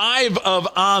 35 of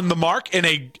On the Mark, and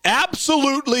a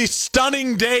absolutely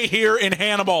stunning day here in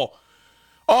Hannibal.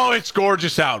 Oh, it's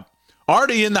gorgeous out.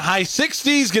 Already in the high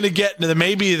 60s, going to get into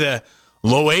maybe the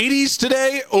low 80s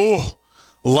today. Oh,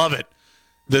 love it.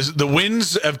 The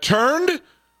winds have turned.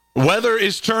 Weather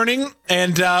is turning,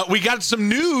 and we got some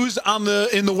news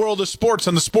in the world of sports,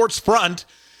 on the sports front.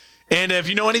 And if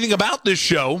you know anything about this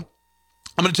show,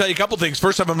 I'm going to tell you a couple things.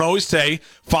 First off, I'm going to always say,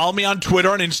 follow me on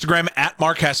Twitter and Instagram at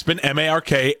Mark Hespen,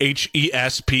 MarkHespen.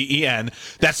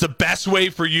 That's the best way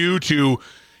for you to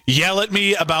yell at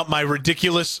me about my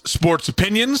ridiculous sports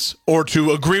opinions, or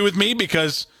to agree with me,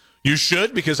 because you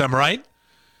should, because I'm right.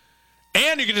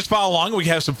 And you can just follow along. We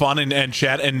can have some fun and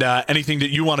chat, and anything that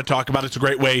you want to talk about. It's a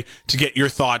great way to get your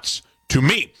thoughts to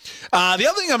me. The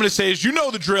other thing I'm going to say is, you know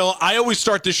the drill. I always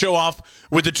start the show off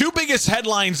with the two biggest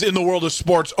headlines in the world of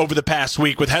sports over the past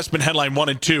week, with Hespen headline 1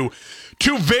 and 2.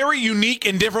 Two very unique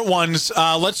and different ones.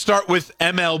 Let's start with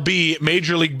MLB,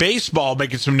 Major League Baseball,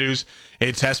 making some news.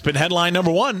 It's Hespen headline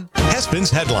number 1.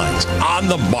 Hespen's headlines on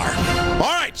the Mark.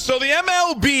 All right, so the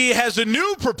MLB has a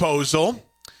new proposal.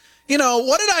 You know,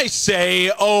 what did I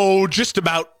say, just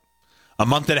about a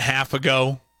month and a half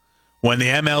ago, when the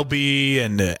MLB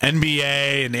and the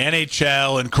NBA and the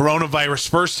NHL and coronavirus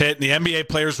first hit and the NBA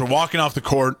players were walking off the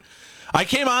court? I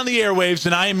came on the airwaves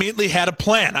and I immediately had a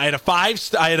plan. I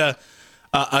had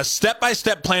a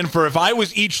step-by-step plan for if I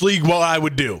was each league, what I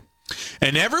would do.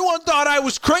 And everyone thought I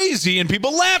was crazy, and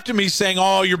people laughed at me saying,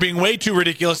 oh, you're being way too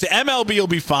ridiculous. The MLB will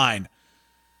be fine.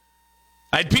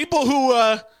 I had people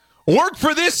who worked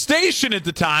for this station at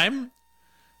the time,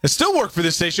 and still work for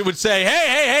this station, would say,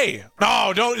 hey,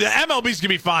 no, don't. The MLB's gonna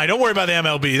be fine. Don't worry about the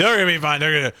MLB. They're gonna be fine.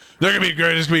 They're gonna be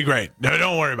great. It's gonna be great. No,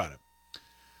 don't worry about it.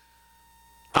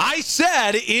 I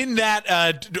said in that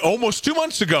almost 2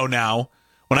 months ago now,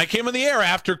 when I came on the air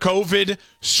after COVID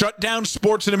shut down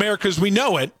sports in America as we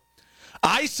know it,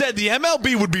 I said the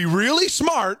MLB would be really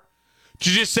smart to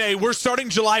just say, we're starting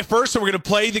July 1st and we're going to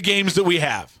play the games that we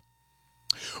have.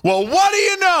 Well, what do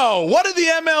you know? What did the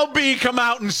MLB come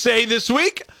out and say this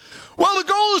week? Well, the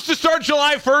goal is to start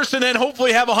July 1st and then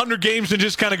hopefully have 100 games and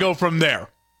just kind of go from there.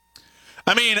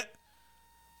 I mean,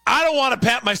 I don't want to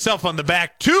pat myself on the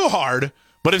back too hard,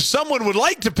 but if someone would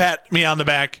like to pat me on the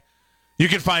back, you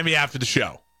can find me after the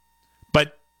show.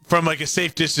 But from like a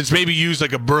safe distance, maybe use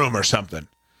like a broom or something.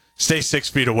 stay 6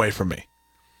 feet away from me.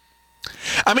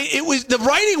 I mean, the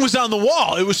writing was on the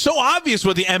wall. It was so obvious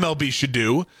what the MLB should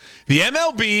do. The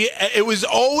MLB, it was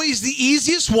always the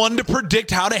easiest one to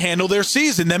predict how to handle their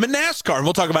season, them and NASCAR. And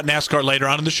we'll talk about NASCAR later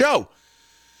on in the show.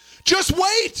 Just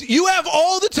wait. You have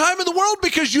all the time in the world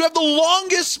because you have the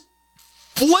longest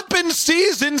flipping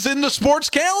seasons in the sports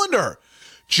calendar.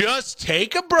 Just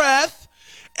take a breath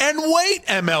and wait,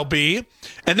 MLB.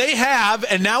 And they have,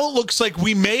 and now it looks like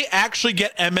we may actually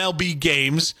get MLB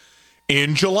games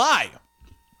in July.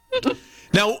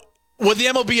 Now, what the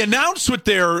MLB announced with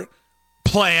their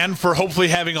plan for hopefully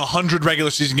having 100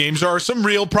 regular season games, there are some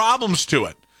real problems to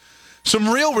it. Some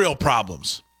real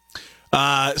problems.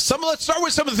 Let's start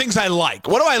with some of the things I like.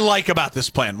 What do I like about this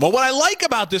plan? Well, what I like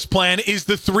about this plan is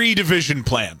the 3-division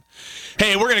plan.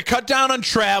 Hey, we're going to cut down on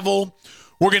travel.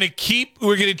 We're going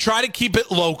to try to keep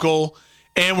it local,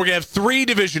 and we're going to have 3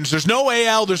 divisions. There's no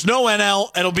AL, there's no NL.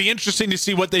 It'll be interesting to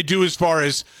see what they do as far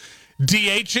as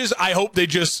DHs. I hope they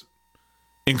just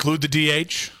include the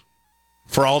DH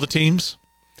for all the teams.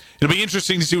 It'll be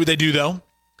interesting to see what they do, though.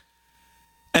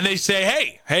 And they say,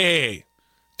 hey,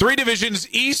 3 divisions,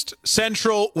 East,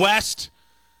 Central, West,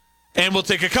 and we'll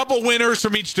take a couple winners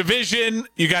from each division.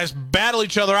 You guys battle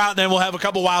each other out, and then we'll have a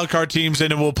couple wild card teams,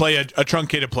 and then we'll play a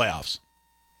truncated playoffs.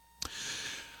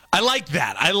 I like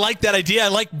that. I like that idea. I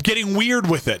like getting weird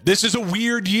with it. This is a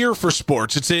weird year for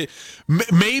sports. It's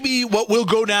maybe what will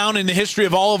go down in the history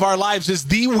of all of our lives is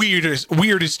the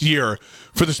weirdest year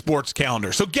for the sports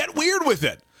calendar. So get weird with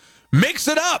it. Mix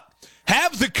it up.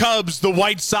 Have the Cubs, the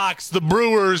White Sox, the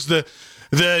Brewers, the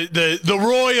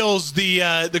Royals,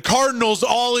 the Cardinals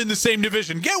all in the same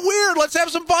division. Get weird. Let's have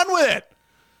some fun with it.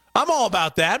 I'm all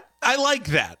about that. I like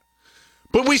that.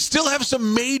 But we still have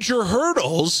some major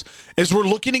hurdles as we're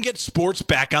looking to get sports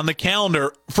back on the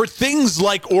calendar for things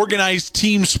like organized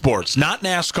team sports, not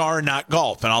NASCAR, not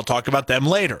golf, and I'll talk about them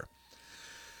later.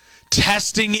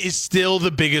 Testing is still the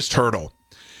biggest hurdle.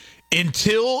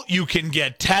 Until you can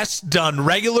get tests done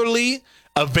regularly,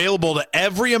 available to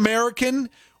every American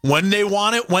when they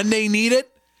want it, when they need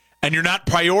it, and you're not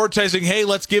prioritizing, hey,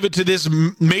 let's give it to this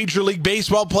Major League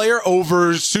Baseball player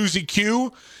over Susie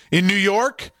Q in New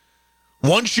York.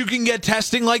 Once you can get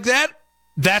testing like that,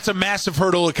 that's a massive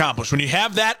hurdle accomplished. When you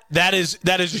have that is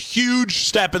a huge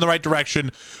step in the right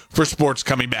direction for sports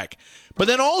coming back. But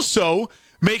then also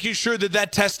making sure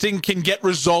that testing can get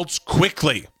results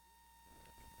quickly.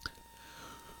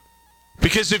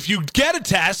 Because if you get a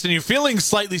test and you're feeling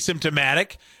slightly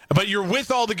symptomatic, but you're with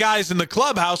all the guys in the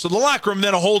clubhouse or the locker room,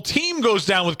 then a whole team goes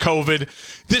down with COVID,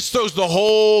 this throws the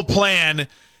whole plan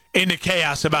into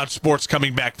chaos about sports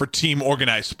coming back for team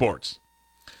organized sports.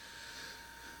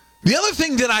 The other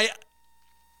thing that I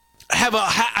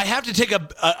have to take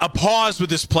a pause with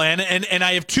this plan, and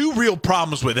I have 2 real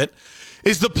problems with it,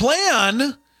 is the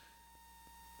plan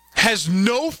has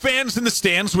no fans in the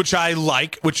stands, which I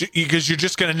like, because you're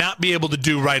just going to not be able to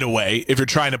do right away if you're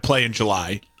trying to play in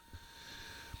July.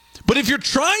 But if you're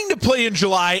trying to play in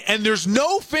July and there's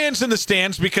no fans in the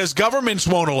stands because governments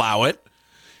won't allow it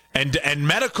and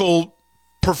medical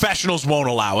professionals won't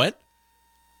allow it,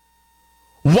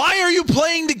 why are you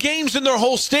playing the games in their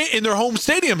home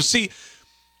stadiums? See,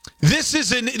 this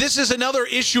is another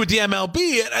issue with the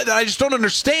MLB that I just don't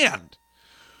understand.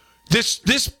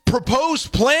 This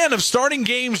proposed plan of starting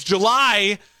games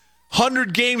July,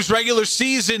 100 games regular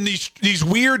season, these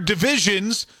weird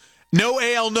divisions, no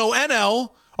AL, no NL.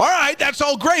 All right, that's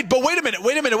all great, but wait a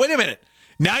minute.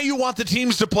 Now you want the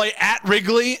teams to play at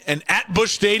Wrigley and at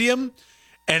Busch Stadium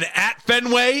and at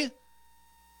Fenway?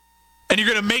 And you're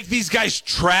going to make these guys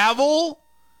travel,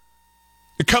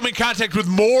 come in contact with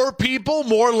more people,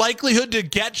 more likelihood to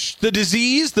get the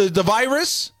disease, the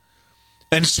virus,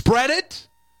 and spread it?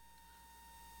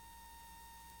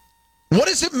 What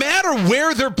does it matter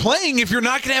where they're playing if you're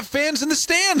not going to have fans in the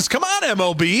stands? Come on,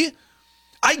 MLB.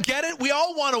 I get it. We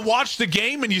all want to watch the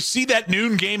game, and you see that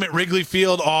noon game at Wrigley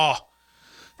Field. Oh,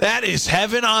 that is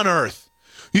heaven on earth.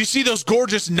 You see those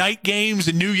gorgeous night games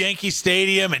in New Yankee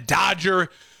Stadium and Dodger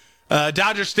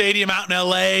Stadium out in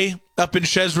L.A., up in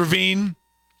Chez Ravine.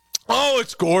 Oh,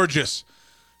 it's gorgeous.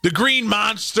 The Green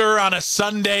Monster on a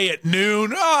Sunday at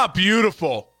noon. Oh,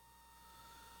 beautiful.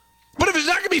 But if there's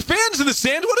not going to be fans in the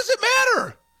stands, what does it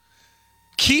matter?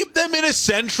 Keep them in a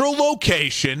central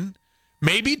location,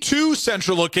 maybe 2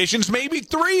 central locations, maybe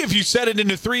 3 if you set it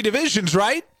into 3 divisions,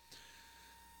 right?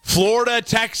 Florida,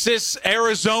 Texas,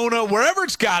 Arizona, wherever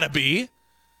it's got to be.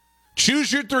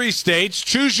 Choose your 3 states,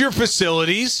 choose your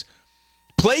facilities.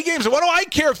 Play games. What do I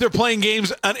care if they're playing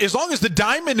games? As long as the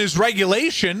diamond is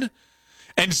regulation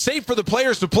and safe for the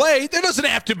players to play, there doesn't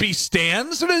have to be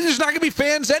stands. There's not going to be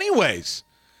fans anyways.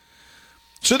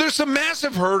 So there's some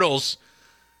massive hurdles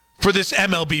for this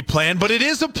MLB plan, but it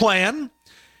is a plan.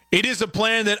 It is a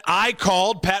plan that I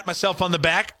called, pat myself on the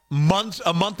back, a month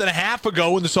and a half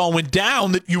ago when this all went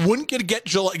down, that you wouldn't get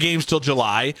games till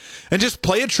July and just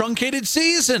play a truncated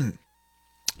season.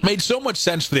 Made so much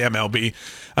sense for the MLB.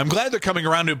 I'm glad they're coming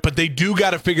around to it, but they do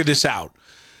got to figure this out.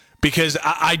 Because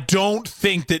I don't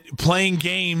think that playing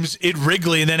games at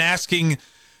Wrigley and then asking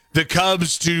the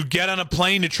Cubs to get on a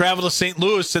plane to travel to St.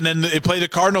 Louis and then they play the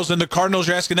Cardinals, and the Cardinals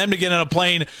are asking them to get on a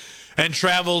plane and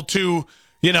travel to,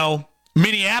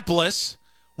 Minneapolis.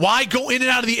 Why go in and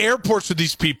out of the airports with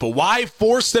these people? Why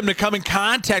force them to come in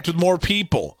contact with more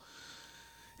people?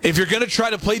 If you're going to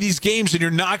try to play these games and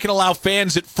you're not going to allow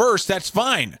fans at first, that's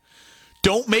fine.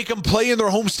 Don't make them play in their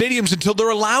home stadiums until they're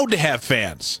allowed to have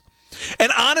fans.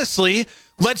 And honestly,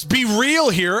 let's be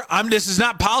real here. This is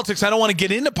not politics. I don't want to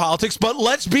get into politics, but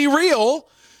let's be real.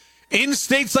 In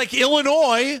states like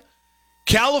Illinois,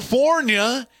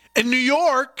 California, and New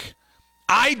York,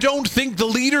 I don't think the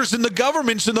leaders in the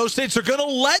governments in those states are going to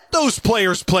let those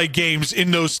players play games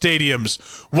in those stadiums,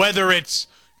 whether it's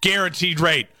guaranteed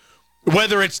rate,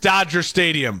 whether it's Dodger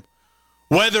Stadium,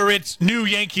 whether it's New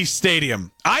Yankee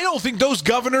Stadium. I don't think those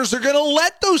governors are going to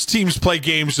let those teams play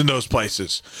games in those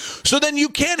places. So then you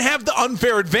can't have the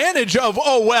unfair advantage of,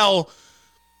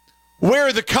 where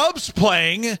are the Cubs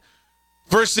playing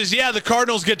versus, the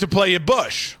Cardinals get to play at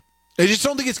Busch. I just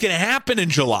don't think it's going to happen in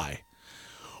July.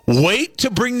 Wait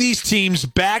to bring these teams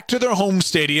back to their home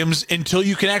stadiums until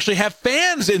you can actually have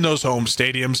fans in those home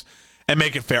stadiums and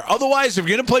make it fair. Otherwise, if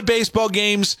you're going to play baseball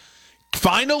games,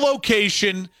 find a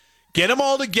location, get them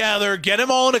all together, get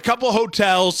them all in a couple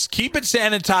hotels, keep it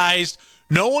sanitized,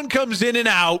 no one comes in and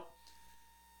out,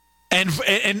 and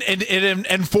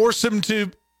force them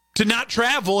to not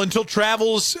travel until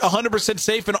travel's 100%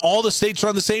 safe and all the states are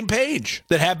on the same page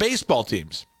that have baseball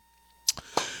teams.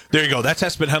 There you go. That's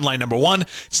Hespin headline number one.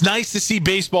 It's nice to see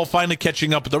baseball finally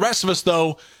catching up with the rest of us,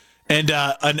 though, and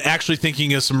actually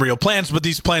thinking of some real plans, but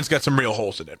these plans got some real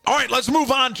holes in it. All right, let's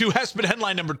move on to Hespin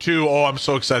headline number two. Oh, I'm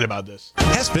so excited about this.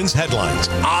 Hespin's headlines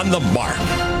on the mark.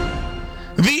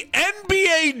 The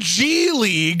NBA G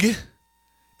League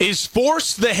is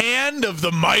forced the hand of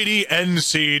the mighty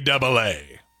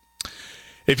NCAA.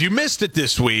 If you missed it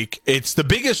this week, it's the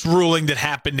biggest ruling that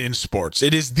happened in sports.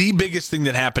 It is the biggest thing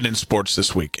that happened in sports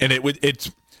this week, and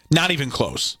it's not even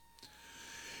close.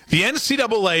 The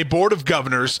NCAA Board of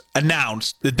Governors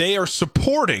announced that they are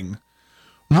supporting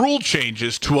rule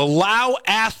changes to allow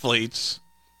athletes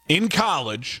in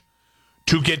college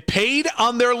to get paid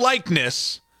on their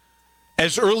likeness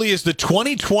as early as the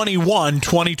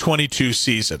 2021-2022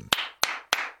 season.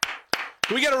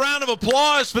 Can we get a round of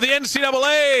applause for the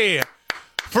NCAA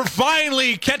for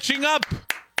finally catching up?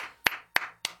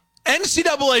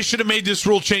 NCAA should have made this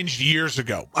rule change years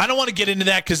ago. I don't want to get into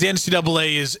that because the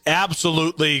NCAA is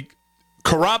absolutely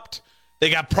corrupt. They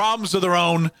got problems of their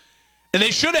own, and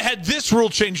they should have had this rule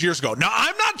change years ago. Now,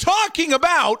 I'm not talking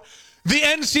about the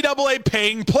NCAA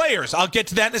paying players. I'll get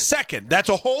to that in a second. That's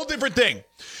a whole different thing.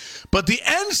 But the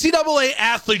NCAA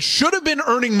athletes should have been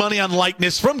earning money on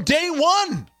likeness from day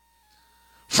one.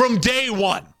 From day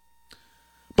one.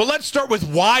 But let's start with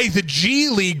why the G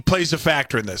League plays a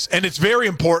factor in this. And it's very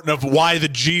important of why the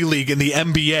G League and the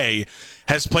NBA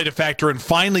has played a factor in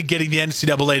finally getting the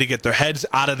NCAA to get their heads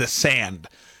out of the sand.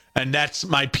 And that's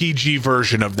my PG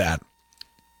version of that.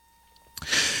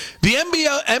 The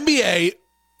NBA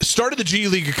started the G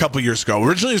League a couple years ago.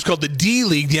 Originally it was called the D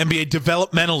League, the NBA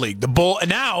Developmental League. And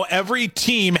now every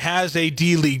team has a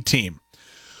D League team.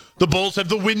 The Bulls have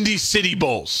the Windy City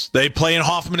Bulls. They play in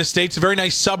Hoffman Estates, a very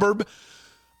nice suburb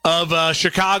of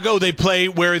Chicago. They play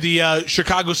where the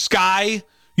Chicago Sky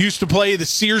used to play, the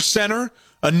Sears Center,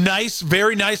 a nice,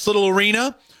 very nice little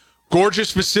arena,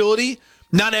 gorgeous facility.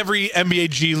 Not every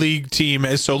NBA G League team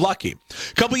is so lucky.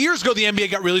 A couple years ago, the NBA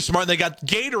got really smart, and they got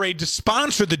Gatorade to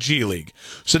sponsor the G League.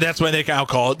 So that's why they now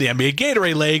call it the NBA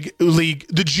Gatorade League,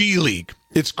 the G League.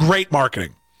 It's great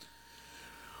marketing.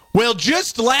 Well,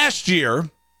 just last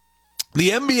year, the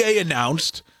NBA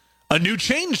announced a new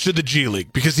change to the G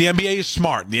League because the NBA is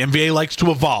smart. The NBA likes to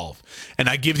evolve. And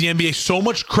I give the NBA so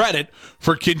much credit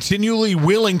for continually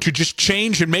willing to just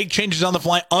change and make changes on the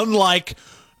fly, unlike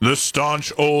the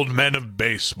staunch old men of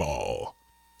baseball.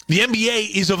 The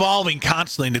NBA is evolving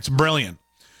constantly, and it's brilliant.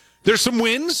 There's some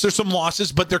wins, there's some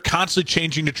losses, but they're constantly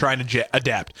changing to try and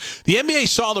adapt. The NBA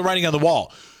saw the writing on the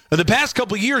wall. In the past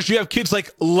couple of years, you have kids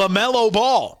like LaMelo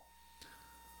Ball,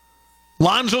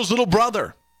 Lonzo's little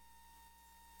brother.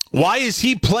 Why is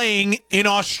he playing in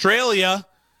Australia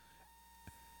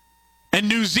and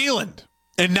New Zealand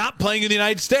and not playing in the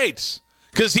United States?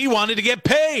 Because he wanted to get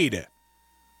paid.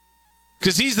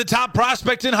 because he's the top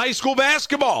prospect in high school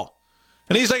basketball.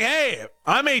 And he's like, hey,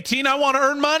 I'm 18. I want to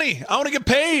earn money. I want to get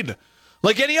paid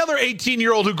like any other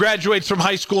 18-year-old who graduates from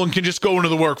high school and can just go into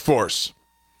the workforce.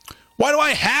 Why do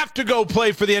I have to go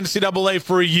play for the NCAA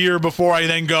for a year before I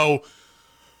then go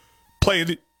play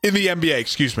in the NBA?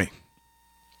 Excuse me.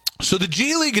 So the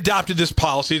G League adopted this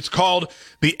policy. It's called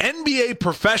the NBA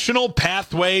Professional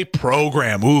Pathway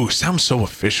Program. Ooh, sounds so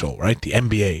official, right? The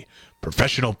NBA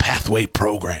Professional Pathway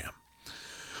Program.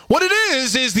 What it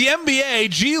is the NBA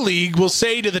G League will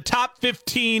say to the top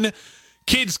 15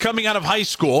 kids coming out of high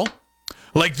school,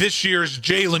 like this year's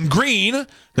Jalen Green,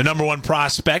 the number one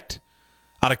prospect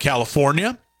out of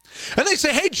California. And they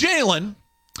say, hey, Jalen,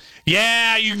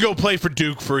 yeah, you can go play for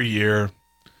Duke for a year.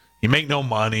 You make no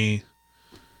money.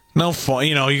 No fun.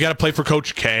 You got to play for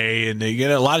Coach K, and you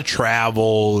get a lot of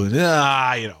travel.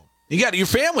 You got your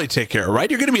family to take care of, right?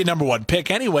 You're going to be a number one pick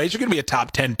anyways. You're going to be a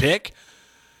top 10 pick.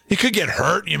 You could get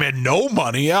hurt. You made no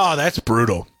money. Oh, that's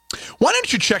brutal. Why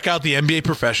don't you check out the NBA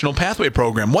Professional Pathway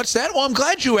Program? What's that? Well, I'm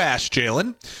glad you asked,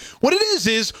 Jalen. What it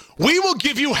is we will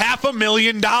give you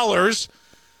 $500,000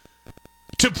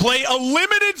 to play a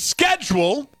limited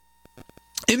schedule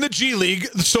in the G League.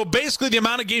 So basically the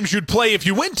amount of games you'd play if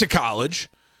you went to college.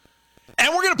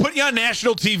 And we're going to put you on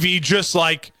national TV just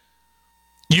like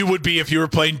you would be if you were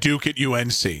playing Duke at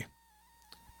UNC.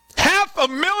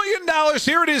 $500,000.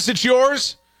 Here it is. It's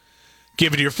yours.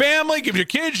 Give it to your family. Give it to your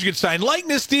kids. You can sign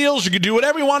likeness deals. You can do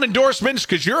whatever you want, endorsements,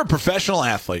 because you're a professional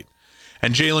athlete.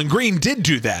 And Jalen Green did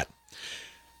do that.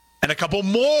 And a couple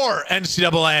more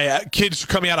NCAA kids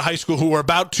coming out of high school who are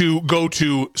about to go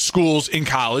to schools in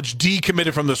college,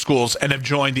 decommitted from the schools, and have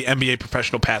joined the NBA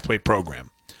Professional Pathway Program.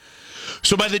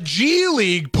 So by the G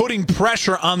League putting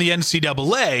pressure on the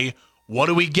NCAA, what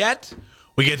do we get?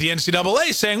 We get the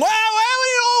NCAA saying, wait a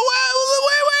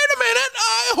minute.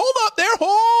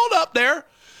 Hold up there.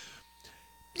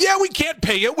 Yeah, we can't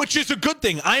pay you, which is a good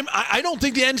thing. I don't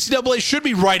think the NCAA should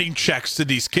be writing checks to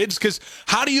these kids, because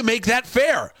how do you make that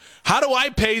fair? How do I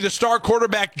pay the star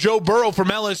quarterback Joe Burrow from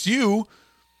LSU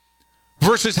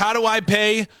versus how do I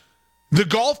pay the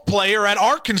golf player at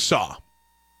Arkansas?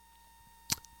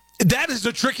 That is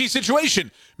a tricky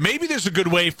situation. Maybe there's a good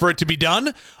way for it to be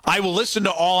done. I will listen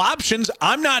to all options.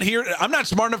 I'm not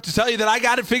smart enough to tell you that I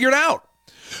got it figured out.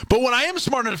 But what I am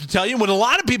smart enough to tell you, what a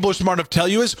lot of people are smart enough to tell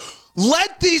you, is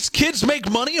let these kids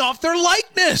make money off their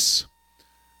likeness.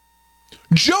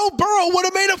 Joe Burrow would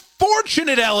have made a fortune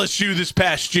at LSU this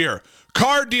past year.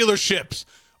 Car dealerships,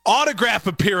 autograph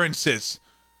appearances.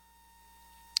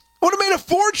 Would have made a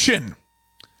fortune.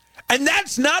 And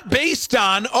that's not based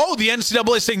on, the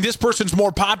NCAA saying this person's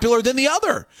more popular than the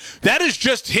other. That is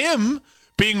just him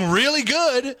being really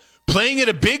good, playing at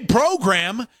a big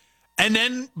program, and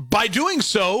then by doing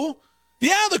so,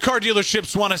 the car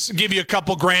dealerships want to give you a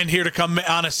couple grand here to come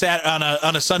on a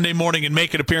Sunday morning and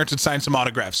make an appearance and sign some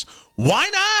autographs. Why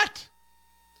not?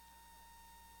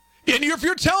 And if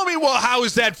you're telling me, well, how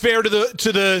is that fair to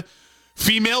the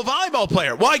female volleyball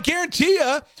player? Well, I guarantee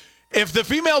you, if the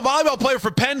female volleyball player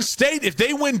for Penn State, if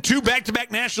they win 2 back-to-back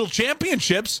national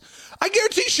championships, I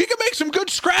guarantee she can make some good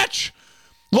scratch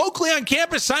locally on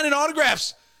campus, signing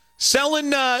autographs,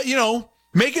 selling,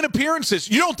 making appearances.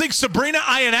 You don't think Sabrina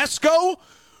Ionesco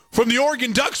from the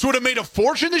Oregon Ducks would have made a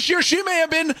fortune this year? She may have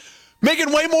been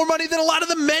making way more money than a lot of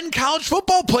the men college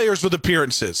football players with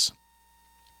appearances.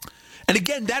 And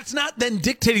again, that's not then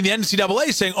dictating the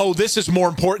NCAA saying, this is more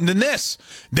important than this.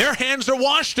 Their hands are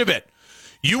washed of it.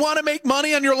 You want to make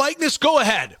money on your likeness? Go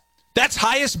ahead. That's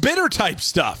highest bidder type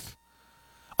stuff.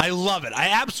 I love it. I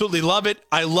absolutely love it.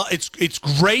 It's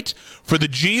great for the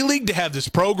G League to have this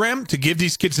program to give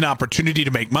these kids an opportunity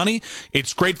to make money.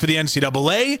 It's great for the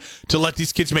NCAA to let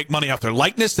these kids make money off their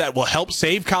likeness. That will help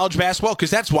save college basketball,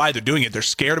 because that's why they're doing it. They're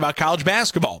scared about college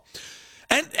basketball.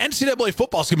 And NCAA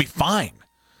football is going to be fine.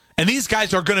 And these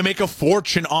guys are going to make a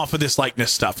fortune off of this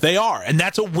likeness stuff. They are. And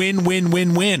that's a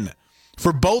win-win-win-win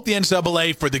for both the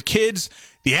NCAA, for the kids,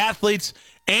 the athletes,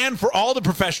 and for all the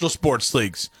professional sports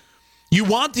leagues. You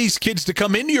want these kids to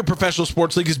come into your professional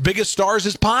sports league as big as stars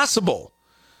as possible.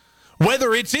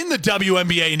 Whether it's in the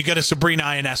WNBA and you got a Sabrina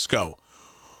Ionesco,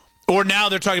 or now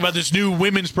they're talking about this new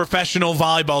women's professional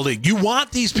volleyball league. You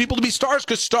want these people to be stars,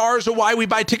 because stars are why we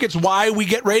buy tickets, why we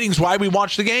get ratings, why we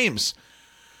watch the games.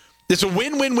 It's a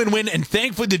win-win-win-win, and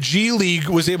thankfully the G League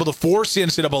was able to force the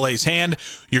NCAA's hand.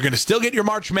 You're going to still get your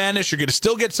March Madness. You're going to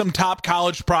still get some top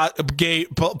college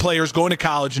players going to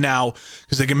college now,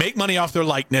 because they can make money off their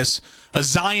likeness. A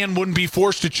Zion wouldn't be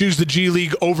forced to choose the G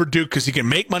League over Duke because he can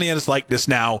make money on his likeness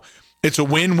now. It's a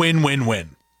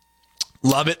win-win-win-win.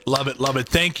 Love it, love it, love it.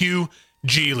 Thank you,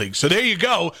 G League. So there you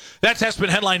go. That's Hespin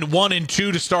headline 1 and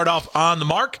 2 to start off on the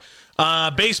mark.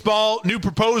 Baseball, new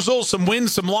proposal, some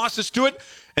wins, some losses to it.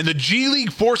 And the G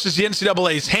League forces the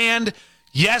NCAA's hand.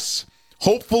 Yes,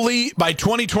 hopefully by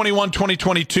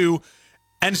 2021-2022,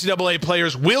 NCAA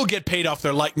players will get paid off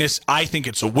their likeness. I think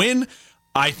it's a win.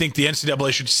 I think the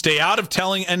NCAA should stay out of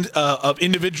telling of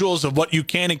individuals of what you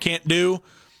can and can't do.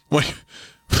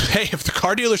 Hey, if the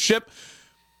car dealership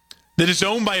that is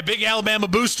owned by a big Alabama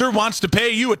booster wants to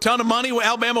pay you a ton of money,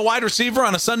 Alabama wide receiver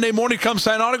on a Sunday morning come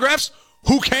sign autographs,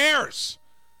 who cares?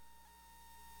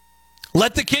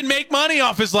 Let the kid make money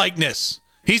off his likeness.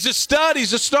 He's a stud.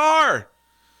 He's a star.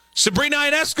 Sabrina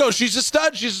Ionesco, she's a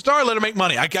stud. She's a star. Let her make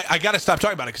money. I got to stop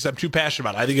talking about it because I'm too passionate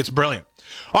about it. I think it's brilliant.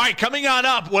 All right, coming on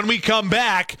up, when we come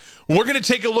back, we're going to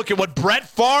take a look at what Brett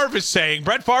Favre is saying.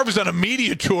 Brett Favre is on a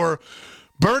media tour,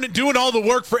 doing all the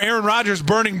work for Aaron Rodgers,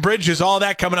 burning bridges, all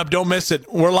that coming up. Don't miss it.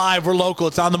 We're live. We're local.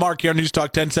 It's on the mark here on News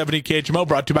Talk 1070 KHMO,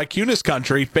 brought to you by Kunis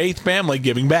Country, faith, family,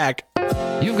 giving back.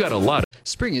 You've got a lot.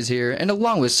 Spring is here, and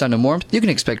along with sun and warmth, you can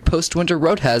expect post-winter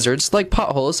road hazards like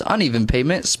potholes, uneven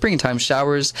pavement, springtime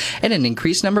showers, and an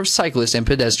increased number of cyclists and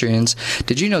pedestrians.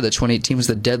 Did you know that 2018 was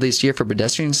the deadliest year for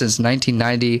pedestrians since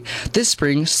 1990? This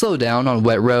spring, slow down on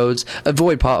wet roads,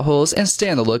 avoid potholes, and stay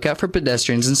on the lookout for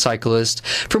pedestrians and cyclists.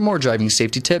 For more driving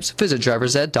safety tips, visit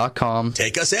driversed.com.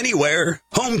 Take us anywhere.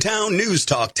 Hometown News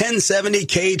Talk 1070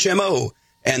 KHMO.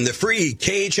 And the free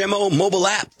KHMO mobile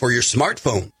app for your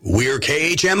smartphone. We're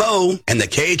KHMO and the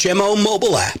KHMO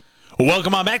mobile app.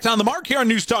 Welcome on back to On the Mark here on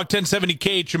News Talk 1070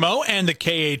 KHMO and the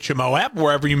KHMO app,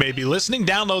 wherever you may be listening.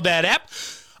 Download that app.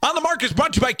 On the Mark is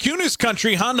brought to you by Kunis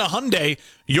Country Honda Hyundai,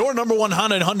 your number one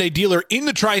Honda and Hyundai dealer in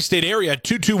the tri-state area,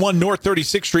 221 North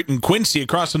 36th Street in Quincy,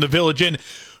 across from the Village Inn.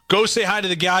 Go say hi to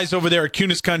the guys over there at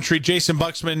Kunis Country. Jason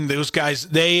Buxman, those guys,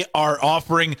 they are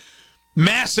offering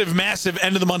massive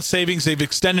end of the month savings. They've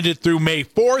extended it through May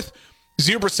 4th.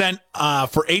 0%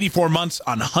 for 84 months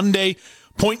on Hyundai.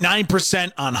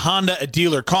 0.9% on Honda at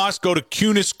dealer cost. Go to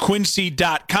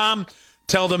CunisQuincy.com.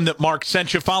 Tell them that Mark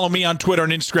sent you. Follow me on Twitter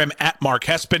and Instagram at Mark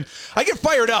Hespin. I get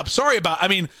fired up. Sorry about,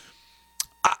 I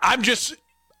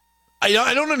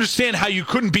don't understand how you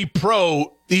couldn't be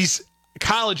pro these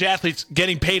college athletes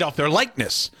getting paid off their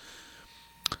likeness.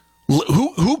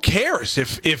 Who cares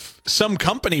if some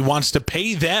company wants to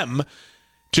pay them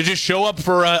to just show up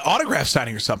for an autograph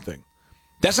signing or something?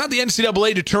 That's not the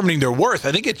NCAA determining their worth.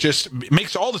 I think it just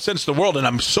makes all the sense in the world, and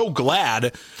I'm so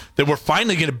glad that we're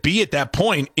finally going to be at that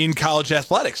point in college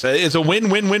athletics. It's a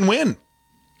win-win-win-win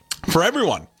for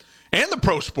everyone and the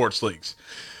pro sports leagues.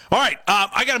 All right,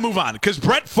 I got to move on because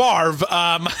Brett Favre,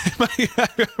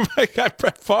 my guy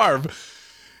Brett Favre,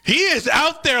 he is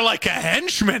out there like a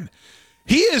henchman.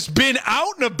 He has been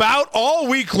out and about all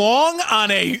week long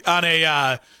on a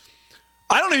I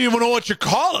don't even know what you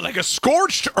call it, like a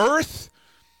scorched earth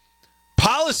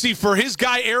policy for his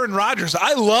guy Aaron Rodgers.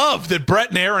 I love that Brett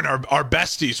and Aaron are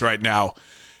besties right now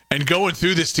and going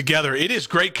through this together. It is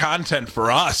great content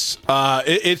for us.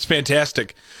 It's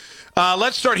fantastic.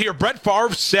 Let's start here. Brett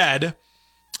Favre said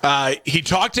he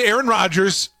talked to Aaron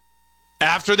Rodgers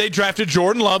after they drafted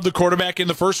Jordan Love, the quarterback in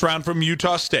the first round from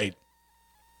Utah State.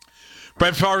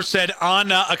 Brett Favre said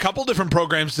on a couple different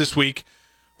programs this week,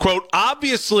 quote,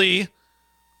 obviously,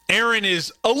 Aaron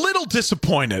is a little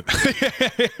disappointed.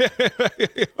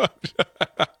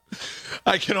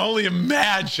 I can only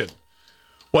imagine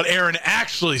what Aaron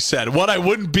actually said, what I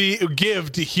wouldn't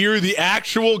give to hear the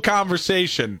actual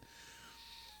conversation.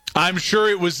 I'm sure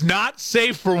it was not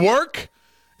safe for work,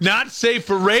 not safe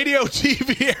for radio,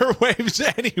 TV, airwaves,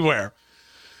 anywhere.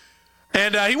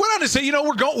 And he went on to say,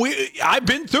 I've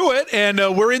been through it, and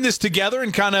we're in this together,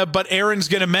 and but Aaron's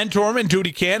going to mentor him and do what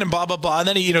he can, and blah, blah, blah. And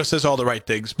then he, says all the right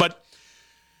things. But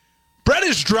Brett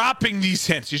is dropping these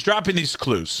hints. He's dropping these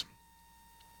clues.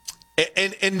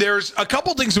 And there's a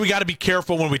couple things that we got to be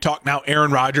careful when we talk now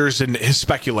Aaron Rodgers and his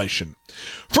speculation.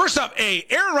 First off,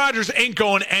 Aaron Rodgers ain't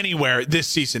going anywhere this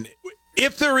season.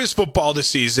 If there is football this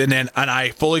season, and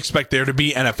I fully expect there to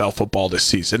be NFL football this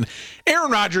season,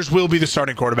 Aaron Rodgers will be the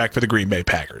starting quarterback for the Green Bay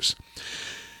Packers.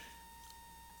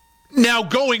 Now,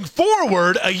 going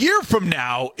forward, a year from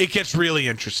now, it gets really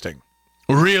interesting.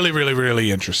 Really, really,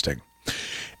 really interesting.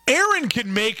 Aaron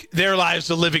can make their lives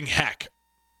a living heck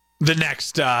the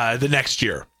next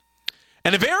year.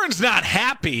 And if Aaron's not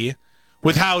happy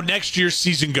with how next year's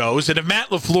season goes, and if Matt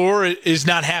LaFleur is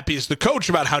not happy as the coach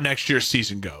about how next year's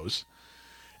season goes,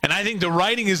 and I think the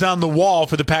writing is on the wall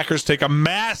for the Packers to take a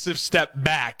massive step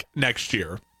back next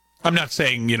year. I'm not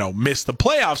saying, miss the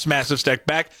playoffs, massive step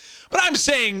back, but I'm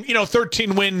saying,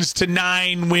 13 wins to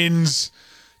 9 wins,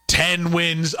 10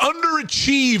 wins,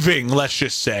 underachieving, let's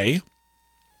just say.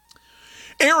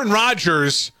 Aaron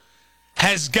Rodgers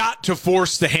has got to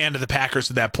force the hand of the Packers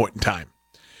at that point in time.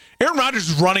 Aaron Rodgers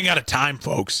is running out of time,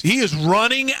 folks. He is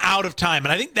running out of time,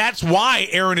 and I think that's why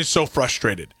Aaron is so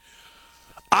frustrated.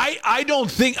 I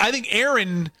think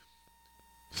Aaron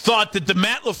thought that the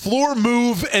Matt LaFleur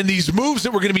move and these moves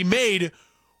that were going to be made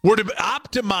were to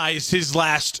optimize his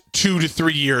last 2 to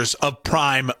 3 years of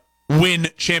prime win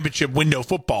championship window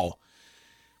football.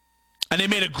 And they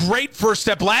made a great first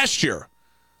step last year.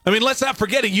 I mean, let's not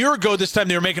forget, a year ago this time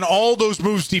they were making all those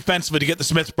moves defensively to get the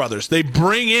Smith brothers. They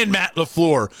bring in Matt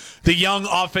LaFleur, the young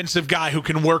offensive guy who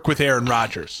can work with Aaron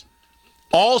Rodgers.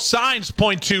 All signs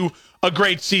point to a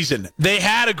great season. They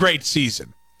had a great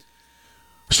season.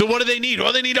 So what do they need?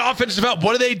 Well, they need offensive help.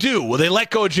 What do? Well, they let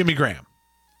go of Jimmy Graham,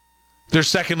 their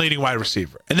second leading wide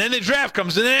receiver. And then the draft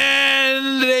comes, and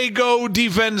then they go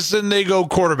defense and they go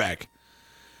quarterback.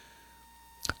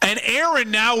 And Aaron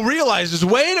now realizes,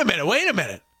 wait a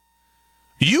minute.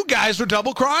 You guys were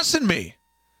double-crossing me.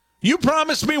 You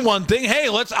promised me one thing. Hey,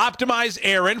 let's optimize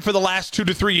Aaron for the last 2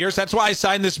 to 3 years. That's why I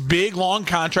signed this big, long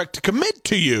contract to commit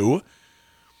to you.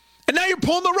 And now you're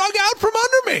pulling the rug out from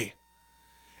under me.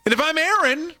 And if I'm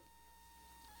Aaron,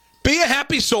 be a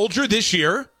happy soldier this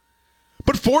year,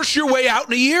 but force your way out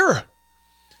in a year.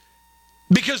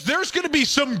 Because there's going to be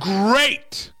some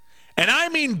great, and I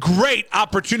mean great,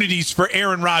 opportunities for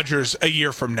Aaron Rodgers a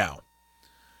year from now.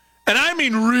 And I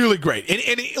mean really great.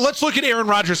 And let's look at Aaron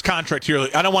Rodgers' contract here.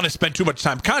 I don't want to spend too much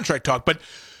time contract talk, but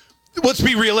let's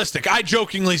be realistic. I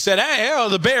jokingly said, hey,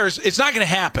 the Bears, it's not going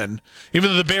to happen, even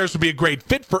though the Bears would be a great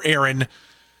fit for Aaron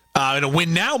in a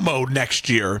win-now mode next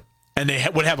year, and they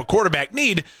would have a quarterback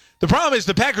need. The problem is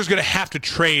the Packers are going to have to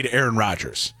trade Aaron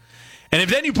Rodgers. And if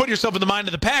then you put yourself in the mind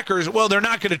of the Packers, well, they're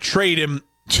not going to trade him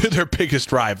to their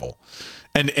biggest rival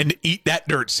and eat that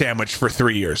dirt sandwich for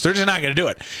 3 years. They're just not going to do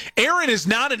it. Aaron is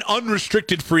not an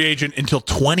unrestricted free agent until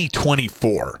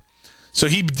 2024. So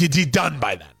he's done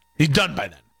by then. He's done by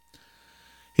then.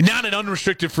 He's not an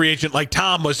unrestricted free agent like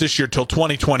Tom was this year till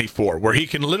 2024, where he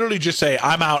can literally just say,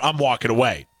 I'm out, I'm walking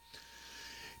away.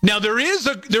 Now, there is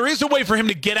a way for him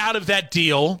to get out of that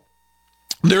deal.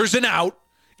 There's an out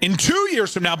in 2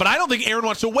 years from now, but I don't think Aaron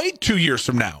wants to wait 2 years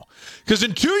from now. Because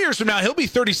in 2 years from now, he'll be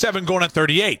 37 going on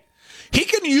 38. He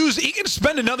can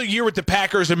spend another year with the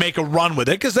Packers and make a run with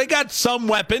it because they got some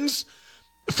weapons,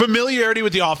 familiarity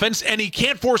with the offense, and he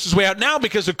can't force his way out now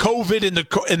because of COVID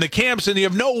and the camps, and you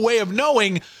have no way of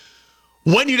knowing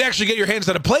when you'd actually get your hands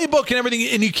on a playbook and everything,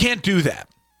 and you can't do that.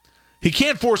 He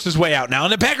can't force his way out now.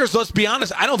 And the Packers, let's be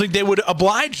honest, I don't think they would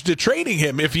oblige to trading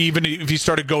him if he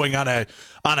started going on a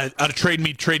trade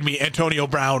me Antonio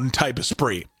Brown type of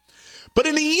spree. But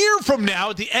in a year from now,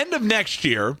 at the end of next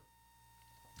year,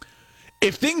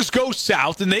 if things go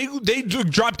south and they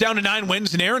drop down to 9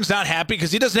 wins and Aaron's not happy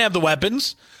because he doesn't have the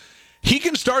weapons, he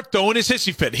can start throwing his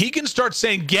hissy fit. He can start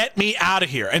saying, get me out of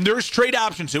here. And there's trade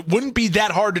options. It wouldn't be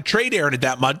that hard to trade Aaron at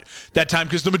that time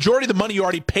because the majority of the money you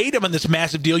already paid him on this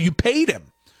massive deal, you paid him.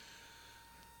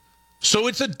 So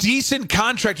it's a decent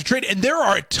contract to trade. And there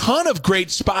are a ton of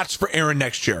great spots for Aaron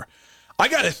next year. I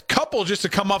got a couple just to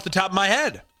come off the top of my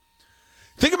head.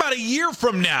 Think about a year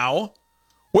from now.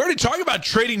 We're already talking about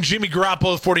trading Jimmy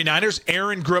Garoppolo to the 49ers.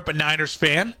 Aaron grew up a Niners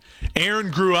fan.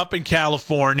 Aaron grew up in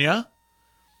California.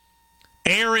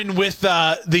 Aaron with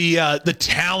the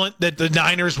talent that the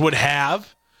Niners would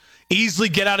have. Easily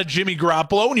get out of Jimmy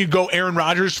Garoppolo and you go Aaron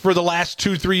Rodgers for the last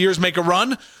 2-3 years, make a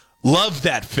run. Love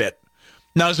that fit.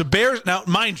 Now, as a Bears,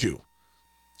 mind you,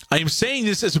 I am saying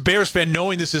this as a Bears fan,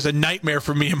 knowing this is a nightmare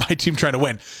for me and my team trying to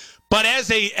win. But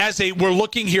as a we're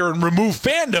looking here and remove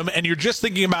fandom, and you're just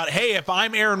thinking about, hey, if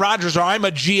I'm Aaron Rodgers or I'm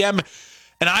a GM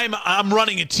and I'm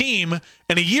running a team,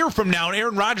 and a year from now and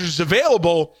Aaron Rodgers is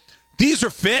available, these are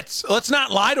fits. Let's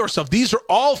not lie to ourselves. These are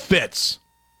all fits.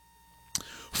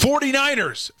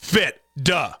 49ers fit,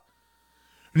 duh.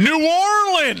 New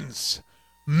Orleans,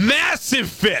 massive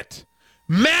fit.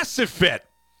 Massive fit.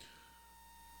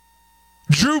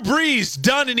 Drew Brees,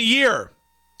 done in a year.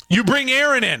 You bring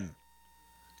Aaron in.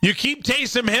 You keep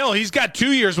Taysom Hill. He's got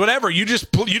 2 years, whatever. You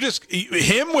just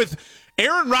him with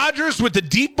Aaron Rodgers with the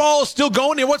deep ball still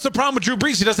going. And what's the problem with Drew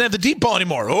Brees? He doesn't have the deep ball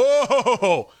anymore.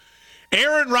 Oh,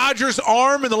 Aaron Rodgers'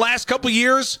 arm in the last couple of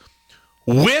years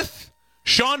with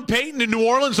Sean Payton in New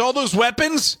Orleans, all those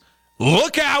weapons.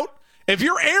 Look out. If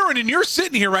you're Aaron and you're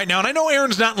sitting here right now, and I know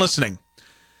Aaron's not listening,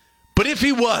 but if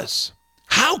he was,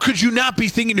 how could you not be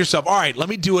thinking to yourself, all right, let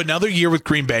me do another year with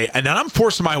Green Bay, and then I'm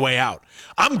forcing my way out.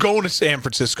 I'm going to San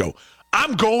Francisco.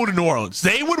 I'm going to New Orleans.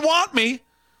 They would want me.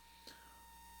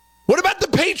 What about the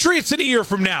Patriots in a year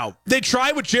from now? They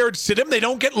try with Jared Stidham. They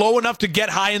don't get low enough to get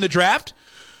high in the draft.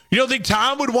 You don't think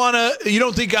Tom would want to, you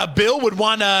don't think Bill would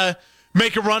want to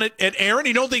make a run at Aaron?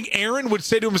 You don't think Aaron would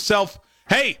say to himself,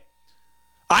 hey,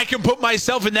 I can put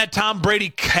myself in that Tom Brady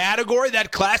category,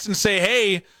 that class, and say,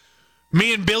 hey,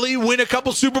 me and Billy win a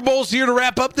couple Super Bowls here to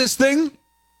wrap up this thing?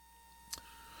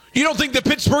 You don't think the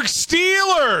Pittsburgh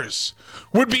Steelers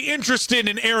would be interested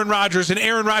in Aaron Rodgers and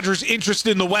Aaron Rodgers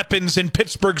interested in the weapons and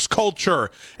Pittsburgh's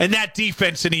culture and that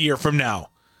defense in a year from now?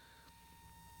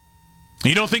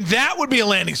 You don't think that would be a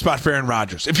landing spot for Aaron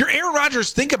Rodgers? If you're Aaron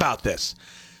Rodgers, think about this.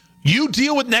 You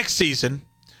deal with next season.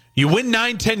 You win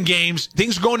 9-10 games.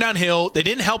 Things are going downhill. They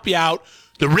didn't help you out.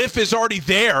 The riff is already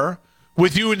there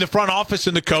with you in the front office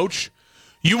and the coach.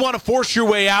 You want to force your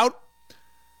way out,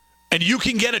 and you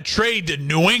can get a trade to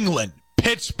New England,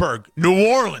 Pittsburgh, New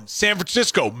Orleans, San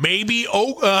Francisco, maybe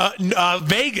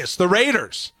Vegas, the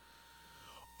Raiders.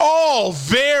 All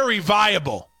very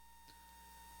viable,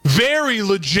 very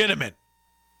legitimate.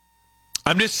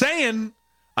 I'm just saying,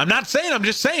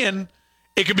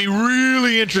 it could be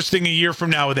really interesting a year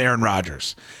from now with Aaron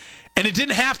Rodgers. And it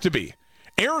didn't have to be.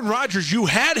 Aaron Rodgers, you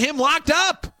had him locked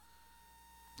up.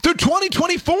 Through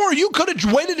 2024, you could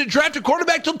have waited to draft a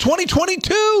quarterback till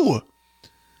 2022.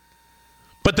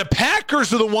 But the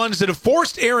Packers are the ones that have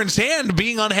forced Aaron's hand,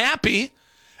 being unhappy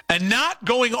and not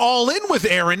going all in with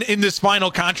Aaron in this final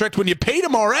contract when you paid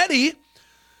him already.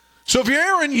 So if you're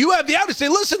Aaron, you have the out to say,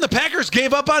 listen, the Packers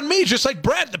gave up on me, just like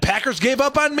Brett. The Packers gave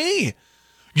up on me.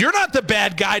 You're not the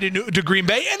bad guy to Green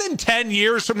Bay. And in 10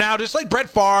 years from now, just like Brett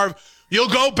Favre, you'll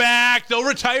go back. They'll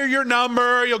retire your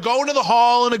number. You'll go into the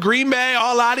hall in a Green Bay,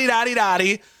 all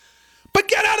la-di-da-di-da-di. But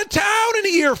get out of town in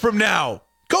a year from now.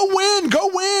 Go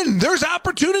win. There's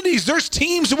opportunities. There's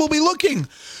teams that will be looking.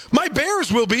 My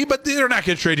Bears will be, but they're not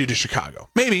going to trade you to Chicago.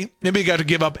 Maybe you got to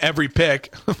give up every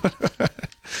pick.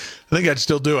 I think I'd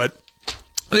still do it.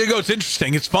 There you go. It's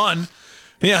interesting. It's fun.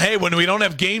 You know, hey, when we don't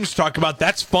have games to talk about,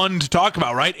 that's fun to talk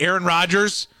about, right? Aaron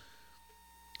Rodgers.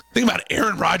 Think about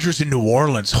Aaron Rodgers in New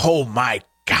Orleans. Oh, my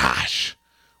gosh.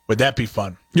 Would that be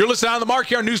fun? You're listening on The Mark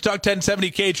here on News Talk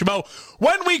 1070 KHMO.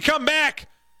 When we come back,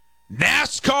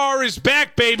 NASCAR is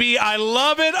back, baby. I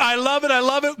love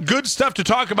it. Good stuff to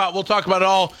talk about. We'll talk about it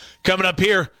all coming up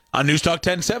here on News Talk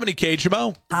 1070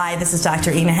 KHMO. Hi, this is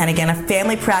Dr. Ina Hennigan, a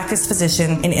family practice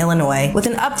physician in Illinois, with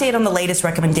an update on the latest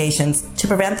recommendations to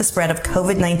prevent the spread of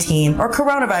COVID-19 or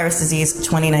coronavirus disease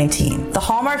 2019. The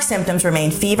hallmark symptoms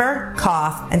remain fever,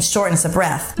 cough, and shortness of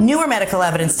breath. Newer medical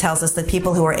evidence tells us that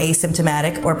people who are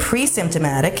asymptomatic or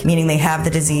pre-symptomatic, meaning they have the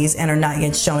disease and are not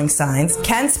yet showing signs,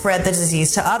 can spread the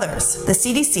disease to others. The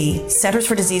CDC, Centers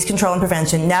for Disease Control and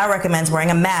Prevention, now recommends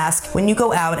wearing a mask when you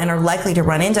go out and are likely to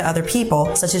run into other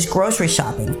people, such as grocery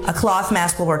shopping. A cloth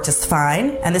mask will work just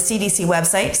fine, and the CDC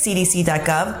website,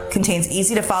 cdc.gov, contains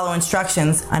easy-to-follow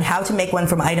instructions on how to make one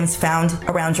from items found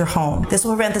around your home. This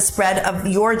will prevent the spread of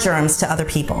your germs to other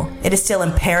people. It is still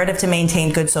imperative to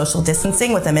maintain good social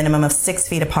distancing with a minimum of 6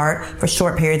 feet apart for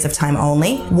short periods of time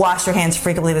only. Wash your hands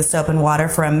frequently with soap and water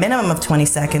for a minimum of 20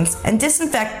 seconds, and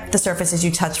disinfect the surfaces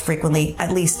you touch frequently,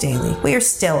 at least daily. We are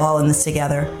still all in this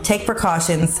together. Take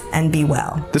precautions and be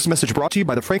well. This message brought to you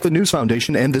by the Franklin News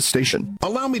Foundation and this station.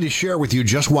 Allow me to share with you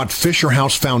just what Fisher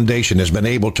House Foundation has been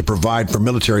able to provide for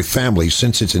military families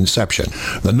since its inception.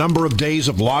 The number of days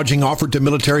of lodging offered to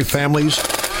military families,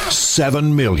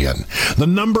 7 million. The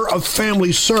number of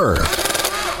families served,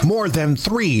 more than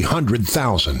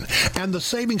 300,000. And the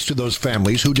savings to those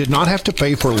families who did not have to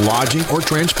pay for lodging or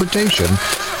transportation,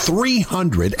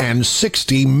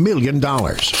 $360 million.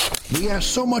 We ask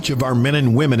so much of our men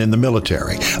and women in the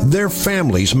military. Their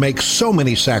families make so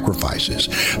many sacrifices.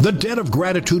 The debt of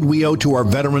gratitude we owe to our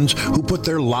veterans who put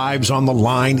their lives on the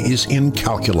line is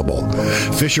incalculable.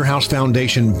 Fisher House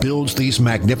Foundation builds these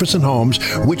magnificent homes,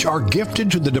 which are gifted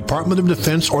to the Department of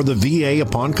Defense or the VA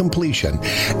upon completion,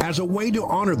 as a way to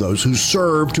honor those who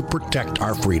serve to protect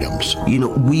our freedoms. You know,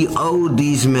 we owe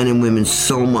these men and women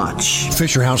so much.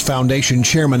 Fisher House Foundation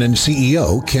Chairman and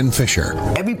CEO Ken Fisher.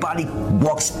 Everybody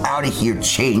walks out of here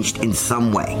changed in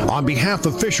some way. On behalf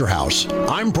of Fisher House,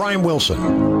 I'm Brian Wilson.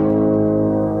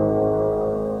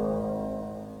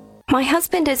 My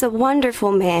husband is a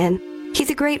wonderful man. He's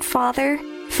a great father,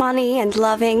 funny and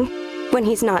loving when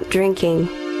he's not drinking.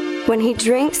 When he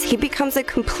drinks, he becomes a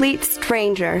complete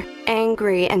stranger,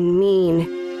 angry and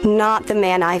mean, not the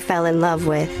man I fell in love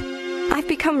with. I've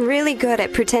become really good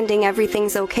at pretending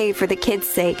everything's okay for the kids'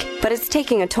 sake, but it's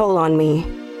taking a toll on me.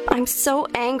 I'm so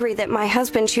angry that my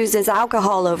husband chooses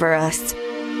alcohol over us.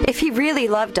 If he really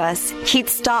loved us, he'd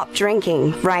stop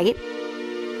drinking, right?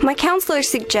 My counselor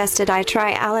suggested I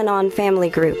try Al-Anon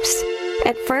family groups.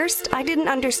 At first, I didn't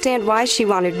understand why she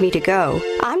wanted me to go.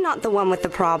 I'm not the one with the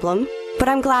problem, but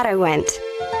I'm glad I went.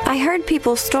 I heard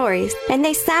people's stories, and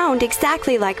they sound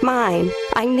exactly like mine.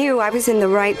 I knew I was in the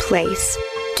right place.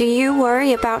 Do you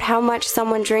worry about how much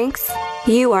someone drinks?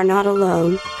 You are not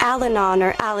alone. Al-Anon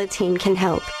or Alateen can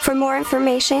help. For more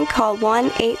information, call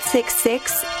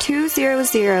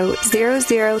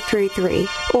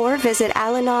 1-866-200-0033 or visit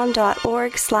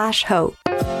alanon.org/hope.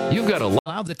 You've got a lot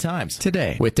of the times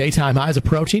today with daytime highs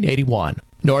approaching 81.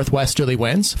 Northwesterly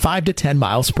winds 5 to 10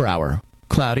 miles per hour.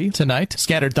 Cloudy tonight.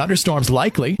 Scattered thunderstorms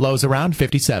likely. Lows around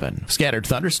 57. Scattered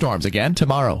thunderstorms again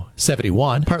tomorrow.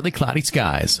 71. Partly cloudy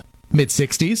skies.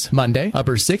 Mid-60s Monday.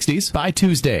 Upper 60s by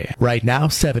Tuesday. Right now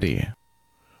 70.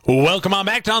 Welcome on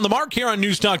back to On the Mark here on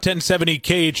News Talk 1070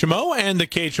 KHMO and the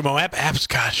KHMO app.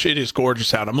 Gosh, it is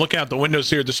gorgeous out. I'm looking out the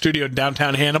windows here at the studio in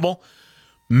downtown Hannibal.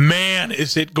 Man,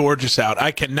 is it gorgeous out.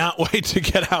 I cannot wait to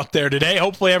get out there today.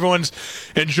 Hopefully everyone's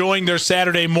enjoying their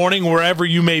Saturday morning wherever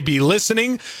you may be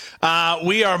listening.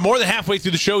 We are more than halfway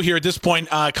through the show here at this point.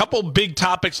 A couple big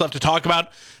topics left to talk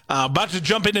about. About to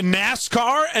jump into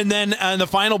NASCAR, and then in the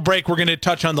final break, we're going to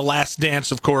touch on The Last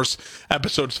Dance, of course,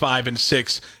 episodes 5 and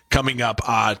 6 coming up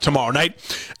tomorrow night.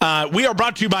 We are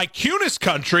brought to you by Kunes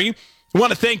Country. We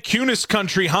want to thank Kunes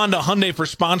Country Honda Hyundai for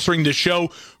sponsoring the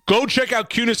show. Go check out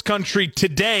Kunes Country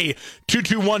today,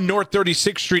 221 North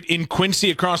 36th Street in Quincy,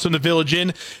 across from the Village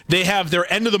Inn. They have their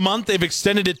end of the month. They've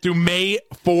extended it through May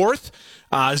 4th.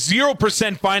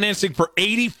 0% financing for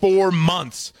 84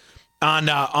 months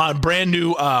on brand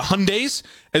new Hyundais,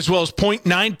 as well as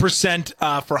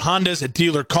 0.9% for Hondas at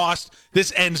dealer cost.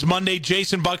 This ends Monday.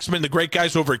 Jason Buxman, the great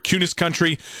guys over at Kunes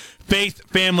Country, faith,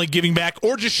 family, giving back,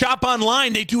 or just shop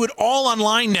online. They do it all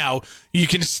online now. You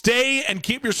can stay and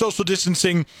keep your social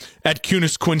distancing at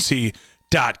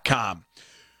CunesQuincy.com.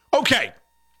 Okay.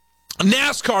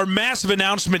 NASCAR, massive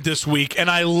announcement this week, and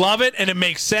I love it, and it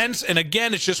makes sense. And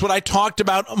again, it's just what I talked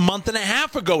about a month and a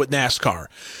half ago with NASCAR.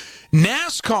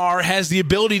 NASCAR has the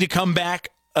ability to come back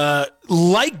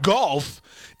like golf.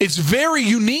 It's very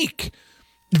unique.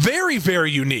 Very,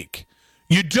 very unique.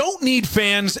 You don't need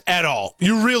fans at all.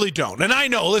 You really don't. And I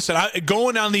know, listen,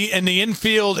 going on in the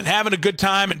infield and having a good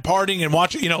time and partying and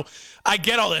watching, I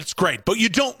get all that's great. But you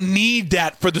don't need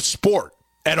that for the sport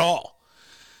at all.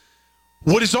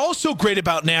 What is also great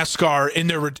about NASCAR in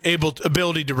their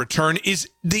ability to return is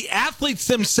the athletes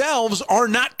themselves are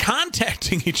not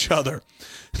contacting each other.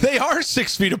 They are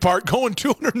 6 feet apart going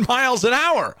 200 miles an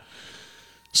hour.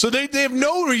 So they have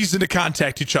no reason to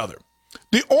contact each other.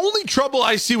 The only trouble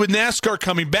I see with NASCAR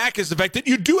coming back is the fact that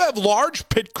you do have large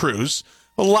pit crews,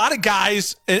 a lot of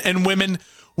guys and women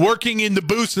working in the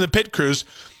booths and the pit crews.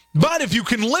 But if you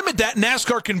can limit that,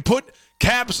 NASCAR can put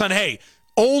caps on, hey,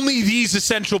 only these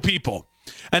essential people.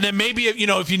 And then maybe,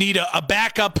 if you need a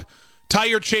backup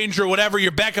tire changer or whatever,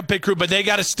 your backup pit crew, but they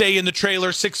got to stay in the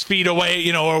trailer 6 feet away,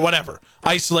 or whatever,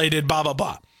 isolated, blah, blah,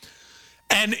 blah.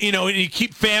 And, you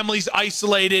keep families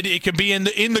isolated. It can be in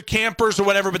the campers or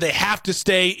whatever, but they have to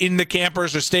stay in the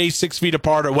campers or stay 6 feet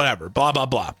apart or whatever, blah, blah,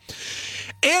 blah.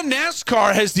 And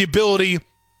NASCAR has the ability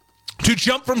to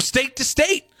jump from state to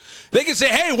state. They can say,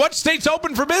 hey, what state's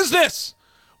open for business?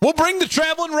 We'll bring the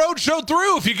traveling road show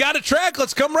through. If you got a track,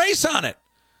 let's come race on it.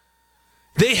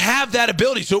 They have that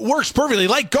ability, so it works perfectly.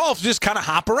 Like golf, just kind of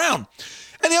hop around.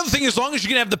 And the other thing, as long as you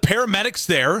can have the paramedics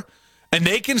there and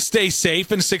they can stay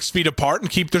safe and 6 feet apart and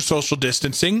keep their social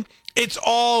distancing, it's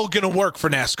all going to work for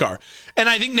NASCAR. And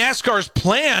I think NASCAR's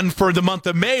plan for the month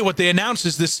of May, what they announced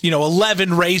is this,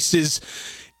 11 races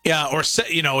or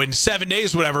in 7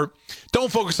 days, whatever.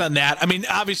 Don't focus on that. I mean,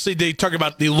 obviously, they talk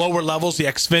about the lower levels, the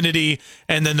Xfinity,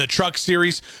 and then the Truck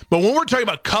Series. But when we're talking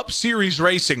about Cup Series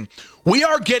racing, we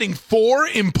are getting 4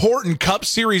 important Cup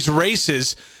Series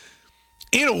races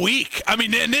in a week. I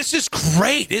mean, and this is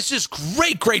great. It's just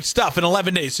great stuff in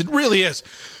 11 days. It really is.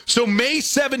 So May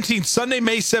 17th, Sunday,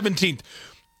 May 17th,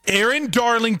 Aaron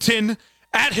Darlington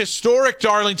at historic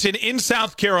Darlington in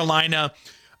South Carolina.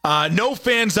 No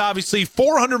fans, obviously.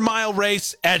 400-mile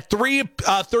race at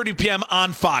 3:30 p.m.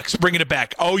 on Fox. Bringing it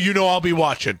back. Oh, I'll be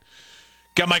watching.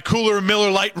 Got my cooler and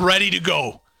Miller Lite ready to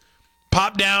go.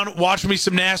 Pop down, watch me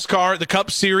some NASCAR, the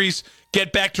Cup Series,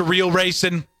 get back to real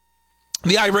racing.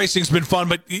 The iRacing's been fun,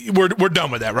 but we're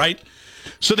done with that, right?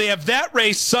 So they have that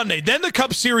race Sunday. Then the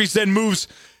Cup Series then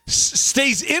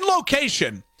stays in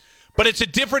location, but it's a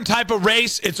different type of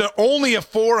race. It's only a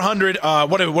 400.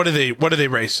 What are they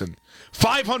racing?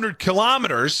 500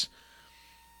 kilometers.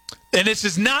 And this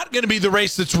is not going to be the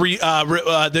race that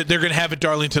they're going to have at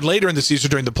Darlington later in the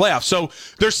season during the playoffs. So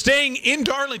they're staying in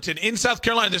Darlington, in South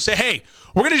Carolina. They say, hey,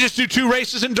 we're going to just do 2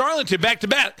 races in Darlington back to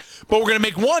back, but we're going to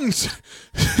make one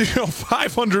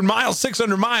 500 miles,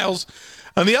 600 miles,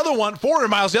 and the other one 400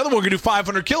 miles. The other one we're going to do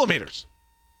 500 kilometers.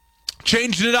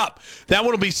 Changing it up. That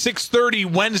one will be 6:30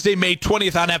 Wednesday, May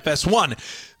 20th on FS1.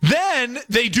 Then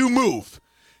they do move.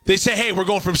 They say, hey, we're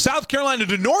going from South Carolina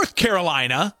to North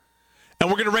Carolina, and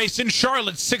we're going to race in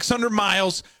Charlotte, 600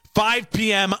 miles, 5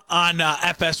 p.m. on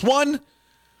FS1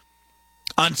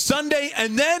 on Sunday.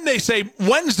 And then they say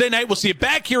Wednesday night, we'll see it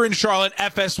back here in Charlotte,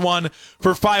 FS1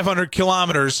 for 500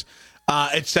 kilometers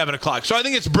at 7 o'clock. So I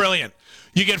think it's brilliant.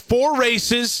 You get 4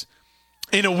 races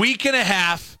in a week and a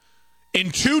half in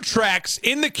 2 tracks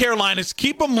in the Carolinas.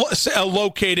 Keep them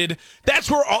located. That's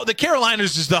where all the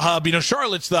Carolinas is the hub. You know,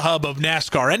 Charlotte's the hub of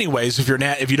NASCAR anyways,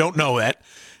 if you don't know that,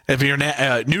 if you're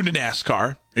new to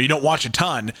NASCAR or you don't watch a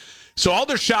ton. So all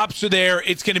their shops are there.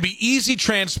 It's going to be easy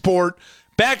transport,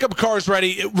 backup cars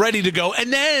ready to go.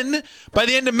 And then by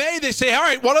the end of May, they say, all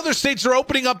right, what other states are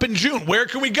opening up in June? Where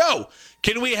can we go?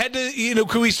 Can we head to,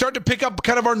 can we start to pick up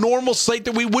kind of our normal slate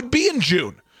that we would be in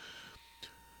June?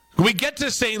 Can we get to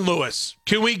St. Louis?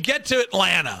 Can we get to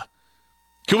Atlanta?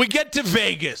 Can we get to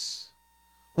Vegas?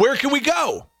 Where can we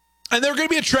go? And they're going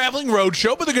to be a traveling road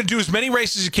show, but they're going to do as many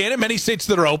races as you can in many states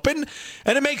that are open.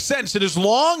 And it makes sense. And as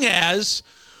long as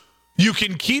you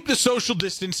can keep the social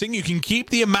distancing, you can keep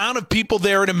the amount of people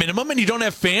there at a minimum, and you don't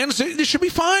have fans, it should be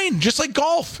fine. Just like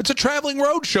golf. It's a traveling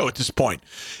road show at this point.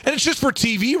 And it's just for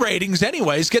TV ratings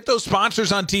anyways. Get those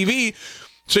sponsors on TV.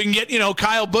 So you can get,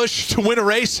 Kyle Busch to win a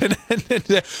race. And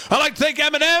I like to thank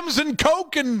M&M's and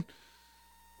Coke and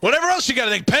whatever else you got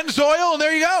to think. Pennzoil, and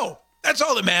there you go. That's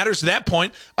all that matters at that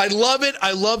point. I love it.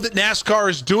 I love that NASCAR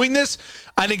is doing this.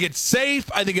 I think it's safe.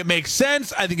 I think it makes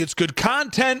sense. I think it's good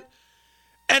content.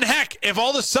 And heck, if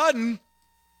all of a sudden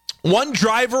one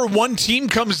driver, one team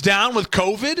comes down with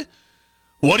COVID,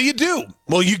 what do?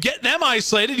 Well, you get them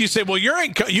isolated. You say, well, you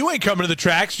ain't coming to the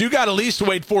tracks. You got at least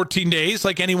wait 14 days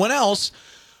like anyone else.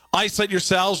 Isolate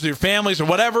yourselves with your families or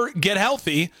whatever. Get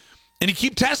healthy. And you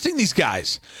keep testing these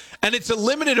guys. And it's a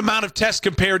limited amount of tests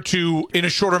compared to in a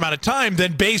shorter amount of time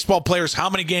than baseball players. How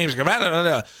many games?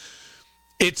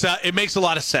 It makes a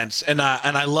lot of sense. And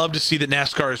I love to see that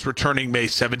NASCAR is returning May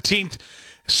 17th.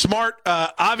 Smart.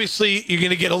 Obviously, you're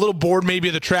going to get a little bored maybe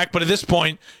of the track, but at this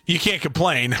point, you can't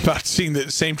complain about seeing the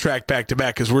same track back to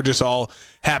back because we're just all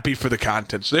happy for the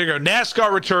content. So there you go.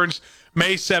 NASCAR returns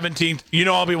May 17th.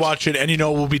 I'll be watching, and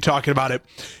we'll be talking about it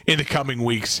in the coming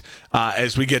weeks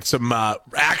as we get some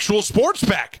actual sports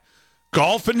back.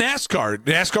 Golf and NASCAR.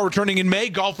 NASCAR returning in May,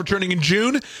 golf returning in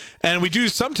June, and we do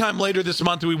sometime later this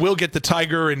month, we will get the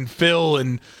Tiger and Phil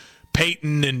and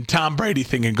Peyton and Tom Brady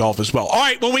thing in golf as well. All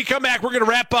right, when we come back, we're going to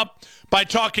wrap up by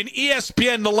talking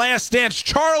ESPN The Last Dance.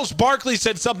 Charles Barkley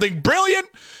said something brilliant.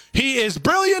 He is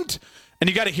brilliant, and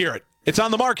you got to hear it. It's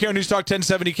On the Mark here on News Talk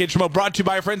 1070 KHMO, brought to you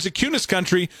by our friends at Kunis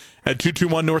Country at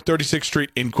 221 North 36th Street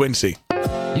in Quincy.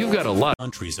 You've got a lot of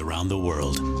countries around the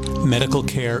world. Medical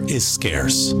care is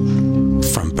scarce.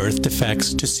 From birth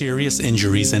defects to serious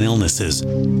injuries and illnesses,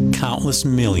 countless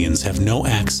millions have no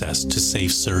access to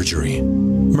safe surgery.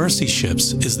 Mercy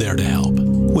Ships is there to help.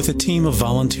 With a team of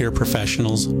volunteer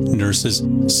professionals, nurses,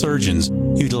 surgeons,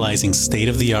 utilizing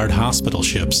state-of-the-art hospital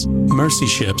ships, Mercy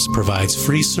Ships provides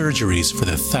free surgeries for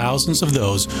the thousands of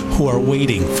those who are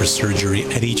waiting for surgery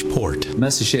at each port.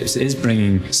 Mercy Ships is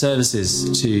bringing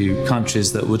services to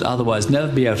countries that would otherwise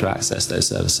never be able to access those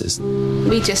services.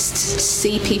 We just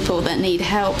see people that need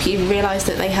help. You realise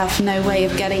that they have no way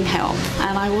of getting help,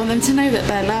 and I want them to know that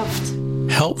they're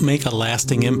loved. Help make a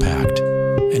lasting impact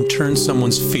and turn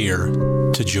someone's fear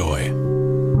to joy.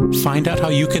 Find out how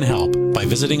you can help by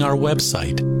visiting our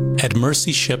website at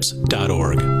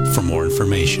mercyships.org for more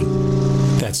information.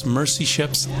 That's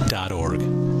mercyships.org.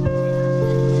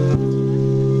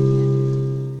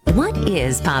 What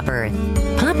is Pop Earth?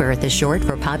 Pop Earth is short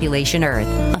for Population Earth,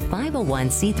 a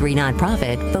 501c3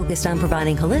 nonprofit focused on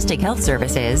providing holistic health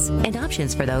services and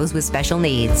options for those with special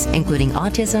needs, including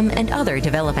autism and other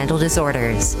developmental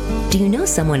disorders. Do you know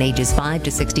someone ages 5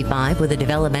 to 65 with a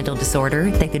developmental disorder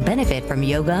that could benefit from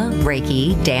yoga,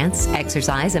 Reiki, dance,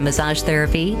 exercise, and massage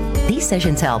therapy? These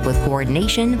sessions help with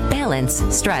coordination, balance,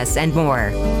 stress, and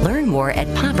more. Learn more at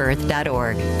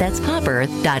popearth.org. That's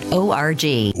popearth.org.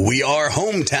 We are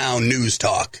Hometown News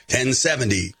Talk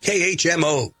 1070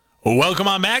 KHMO. Welcome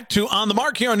on back to On the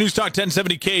Mark here on News Talk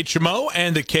 1070 KHMO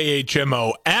and the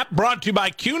KHMO app, brought to you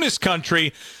by Kunis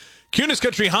Country. Kunis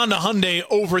Country Honda Hyundai,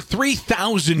 over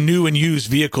 3,000 new and used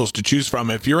vehicles to choose from.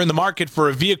 If you're in the market for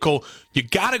a vehicle, you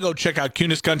got to go check out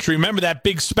Kunis Country. Remember that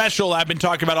big special I've been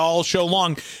talking about all show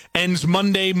long ends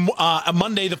Monday the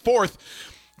 4th.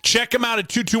 Check them out at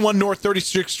 221 North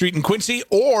 36th Street in Quincy,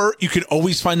 or you can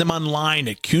always find them online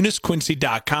at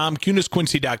CunisQuincy.com,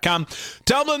 CunisQuincy.com.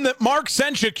 Tell them that Mark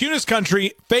sent you. Kunis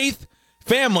Country, faith,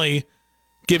 family,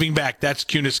 giving back. That's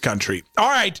Kunis country. All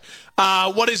right.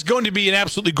 What is going to be an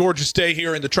absolutely gorgeous day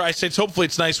here in the Tri-States. Hopefully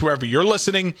it's nice wherever you're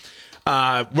listening.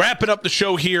 Wrapping up the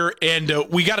show here, and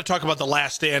we got to talk about The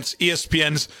Last Dance,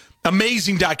 ESPN's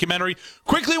amazing documentary.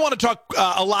 Quickly want to talk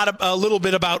a little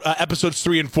bit about episodes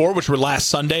 3 and 4, which were last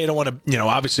Sunday. I don't want to,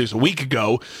 obviously it was a week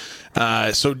ago,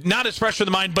 so not as fresh in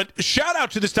the mind, but shout out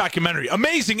to this documentary.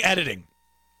 Amazing editing.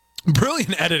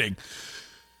 Brilliant editing.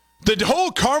 The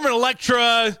whole Carmen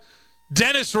Electra,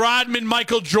 Dennis Rodman,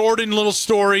 Michael Jordan little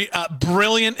story,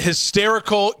 brilliant,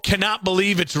 hysterical, cannot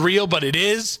believe it's real, but it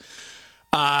is.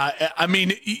 I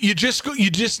mean, you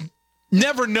just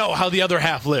never know how the other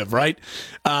half live, right?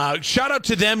 Shout out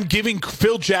to them giving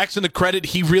Phil Jackson the credit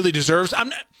he really deserves.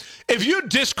 If you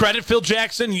discredit Phil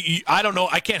Jackson, I don't know.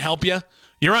 I can't help you.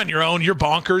 You're on your own. You're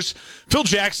bonkers. Phil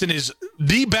Jackson is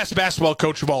the best basketball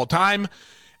coach of all time,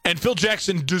 and Phil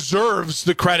Jackson deserves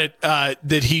the credit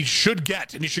that he should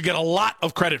get, and he should get a lot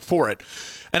of credit for it.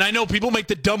 And I know people make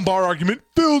the dumb bar argument,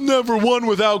 Phil never won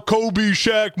without Kobe,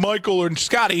 Shaq, Michael, and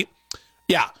Scotty.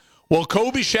 Yeah. Well,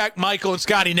 Kobe, Shaq, Michael, and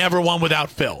Scotty never won without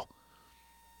Phil.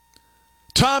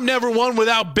 Tom never won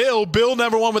without Bill. Bill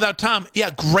never won without Tom. Yeah,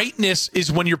 greatness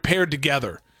is when you're paired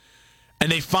together.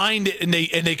 And they find it and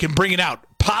they can bring it out.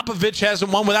 Popovich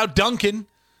hasn't won without Duncan.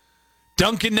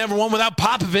 Duncan never won without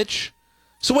Popovich.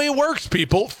 It's the way it works,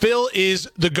 people. Phil is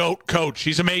the GOAT coach.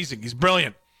 He's amazing. He's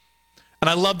brilliant. And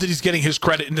I love that he's getting his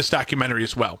credit in this documentary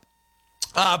as well.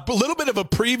 A little bit of a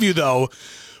preview, though,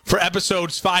 for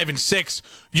episodes 5 and 6.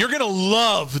 You're going to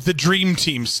love the Dream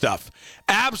Team stuff.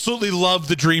 Absolutely love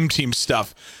the Dream Team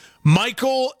stuff.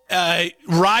 Michael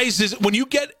rises when you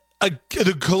get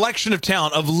the collection of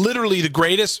talent of literally the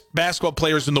greatest basketball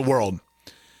players in the world.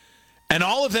 And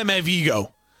all of them have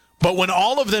ego. But when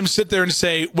all of them sit there and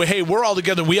say, well, hey, we're all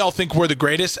together, we all think we're the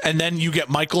greatest, and then you get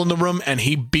Michael in the room and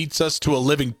he beats us to a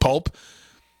living pulp,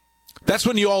 that's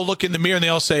when you all look in the mirror and they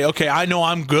all say, okay, I know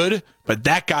I'm good, but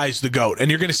that guy's the GOAT. And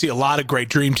you're going to see a lot of great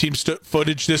Dream Team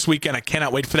footage this weekend. I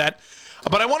cannot wait for that.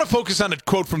 But I want to focus on a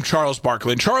quote from Charles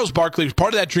Barkley. And Charles Barkley was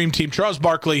part of that Dream Team. Charles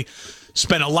Barkley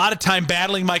spent a lot of time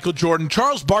battling Michael Jordan.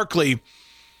 Charles Barkley,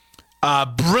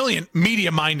 brilliant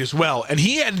media mind as well. And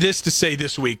he had this to say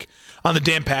this week on the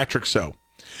Dan Patrick Show.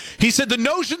 He said the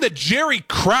notion that Jerry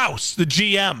Krause, the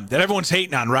GM, that everyone's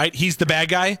hating on, right? He's the bad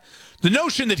guy. The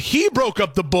notion that he broke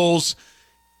up the Bulls,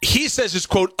 he says is,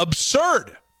 quote,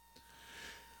 absurd.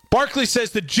 Barkley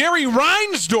says that Jerry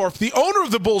Reinsdorf, the owner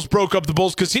of the Bulls, broke up the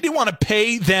Bulls because he didn't want to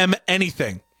pay them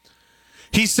anything.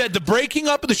 He said the breaking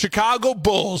up of the Chicago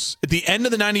Bulls at the end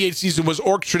of the 98 season was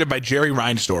orchestrated by Jerry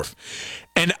Reinsdorf.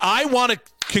 And I want to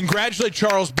congratulate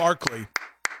Charles Barkley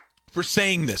for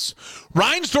saying this.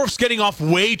 Reinsdorf's getting off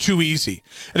way too easy.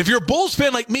 And if you're a Bulls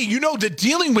fan like me, you know that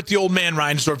dealing with the old man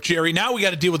Reinsdorf, Jerry, now we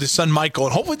got to deal with his son Michael,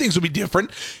 and hopefully things will be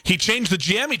different. He changed the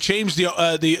GM, he changed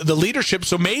the leadership,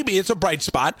 so maybe it's a bright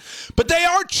spot. But they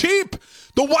are cheap.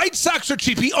 The White Sox are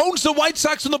cheap. He owns the White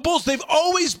Sox and the Bulls. They've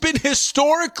always been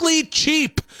historically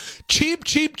cheap. Cheap,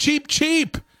 cheap, cheap,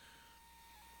 cheap.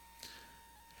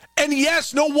 And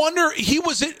yes, no wonder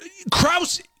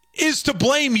Krause is to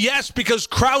blame, yes, because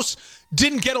Krause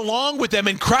didn't get along with them,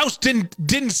 and Krause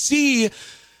didn't see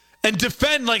and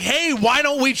defend like, hey, why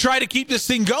don't we try to keep this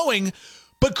thing going?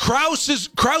 But Krause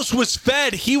was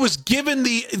fed. He was given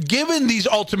these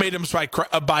ultimatums by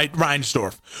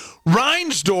Reinsdorf.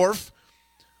 Reinsdorf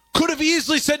could have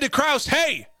easily said to Krause,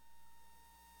 hey,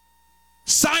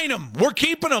 sign him. We're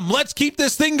keeping him. Let's keep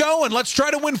this thing going. Let's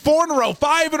try to win 4 in a row,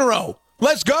 5 in a row.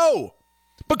 Let's go.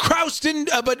 But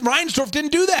but Reinsdorf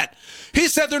didn't do that. He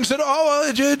sat there and said,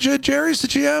 "Oh, Jerry's the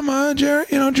GM.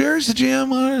 Jerry's the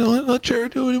GM. Let Jerry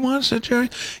do what he wants." Jerry,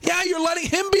 yeah, you're letting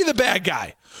him be the bad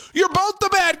guy. You're both the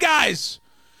bad guys.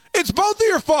 It's both of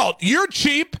your fault. You're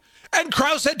cheap, and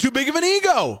Krause had too big of an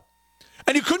ego,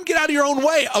 and you couldn't get out of your own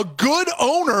way. A good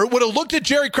owner would have looked at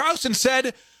Jerry Krause and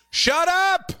said, "Shut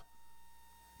up,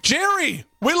 Jerry.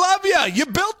 We love you. You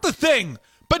built the thing,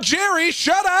 but Jerry,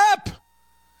 shut up."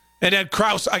 And then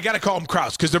Krause, I got to call him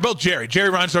Krause because they're both Jerry. Jerry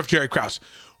Reinsdorf, Jerry Krause.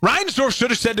 Reinsdorf should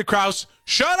have said to Krause,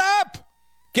 shut up.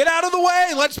 Get out of the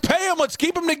way. Let's pay him. Let's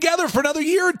keep him together for another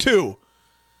year or two.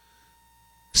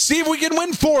 See if we can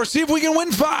win 4. See if we can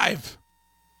win 5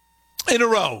 in a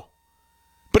row.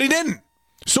 But he didn't.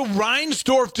 So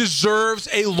Reinsdorf deserves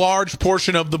a large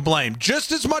portion of the blame.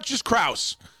 Just as much as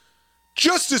Krause.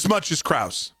 Just as much as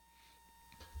Krause.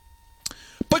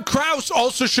 But Krause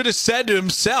also should have said to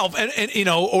himself,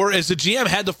 or as a GM,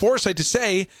 had the foresight to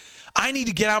say, I need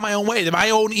to get out of my own way. That my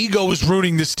own ego is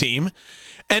ruining this team.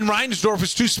 And Reinsdorf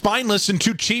is too spineless and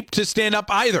too cheap to stand up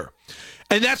either.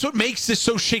 And that's what makes this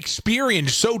so Shakespearean,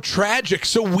 so tragic,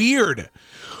 so weird.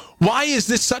 Why is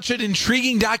this such an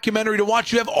intriguing documentary to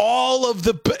watch? You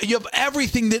have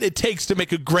everything that it takes to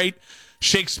make a great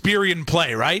Shakespearean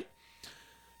play, right?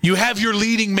 You have your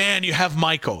leading man, you have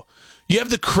Michael. You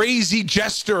have the crazy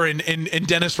jester in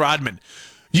Dennis Rodman.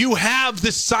 You have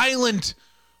the silent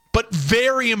but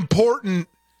very important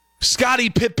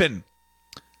Scottie Pippen.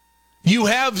 You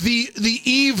have the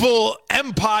evil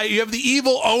empire. You have the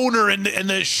evil owner and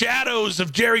the shadows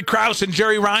of Jerry Krause and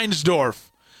Jerry Reinsdorf.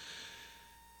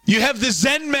 You have the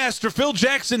Zen master, Phil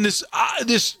Jackson, this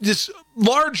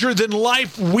larger than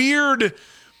life, weird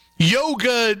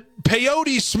yoga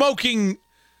peyote smoking,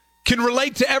 can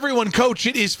relate to everyone coach.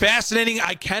 It is fascinating.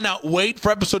 I cannot wait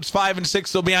for episodes 5 and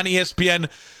 6. They'll be on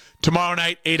ESPN tomorrow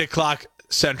night, 8 o'clock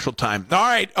Central Time. All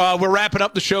right, we're wrapping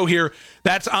up the show here.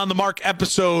 That's On the Mark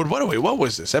episode. What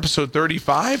was this? Episode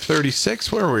 35,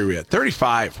 36? Where were we at?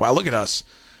 35. Wow, look at us.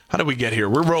 How did we get here?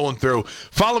 We're rolling through.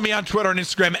 Follow me on Twitter and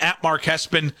Instagram at Mark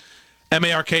Hespen,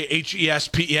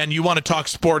 MarkHespen. You want to talk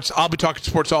sports? I'll be talking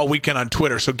sports all weekend on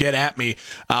Twitter, so get at me.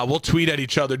 We'll tweet at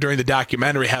each other during the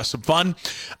documentary. Have some fun.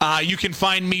 You can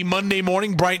find me Monday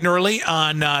morning, bright and early,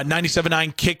 on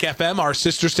 97.9 Kick FM, our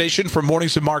sister station for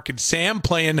Mornings with Mark and Sam,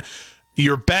 playing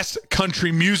your best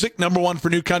country music, number one for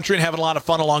new country, and having a lot of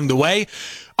fun along the way.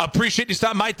 Appreciate you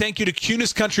stopping by. Thank you to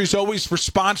Kunis Country, as always, for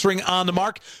sponsoring On the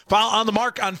Mark. Follow On the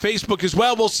Mark on Facebook as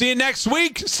well. We'll see you next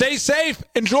week. Stay safe.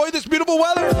 Enjoy this beautiful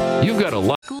weather. You've got a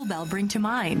lot. School bell bring to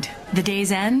mind the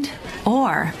day's end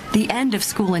or the end of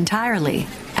school entirely,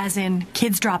 as in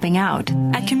kids dropping out.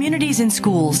 At Communities in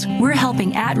Schools, we're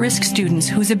helping at-risk students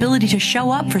whose ability to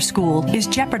show up for school is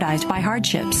jeopardized by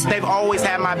hardships. They've always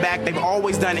had my back. They've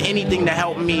always done anything to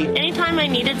help me. Anytime I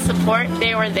needed support,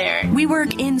 they were there. We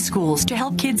work in schools to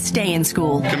help kids stay in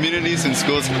school. Communities in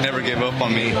Schools never gave up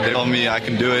on me. They told me I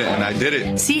can do it, and I did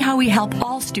it. See how we help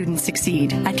all students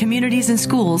succeed at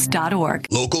communitiesinschools.org.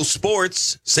 Local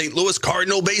sports, St. Louis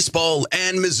Cardinal baseball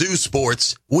and Mizzou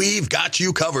sports. We've got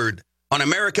you covered on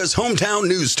America's hometown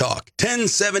news talk,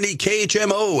 1070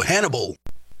 KHMO Hannibal.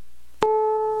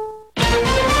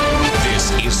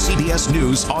 This is CBS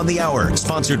News on the Hour,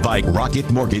 sponsored by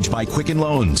Rocket Mortgage by Quicken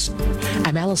Loans.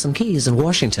 I'm Allison Keyes in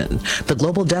Washington. The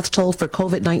global death toll for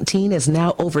COVID-19 is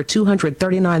now over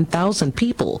 239,000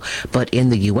 people. But in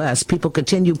the U.S., people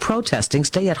continue protesting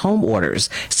stay-at-home orders.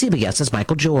 CBS's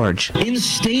Michael George. In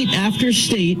state after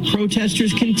state,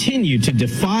 protesters continue to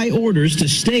defy orders to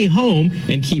stay home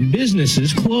and keep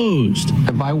businesses closed.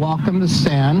 If I walk in the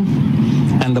sand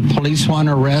and the police want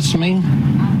to arrest me,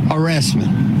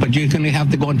 but you're going to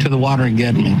have to go into the water and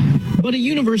get me. But a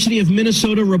University of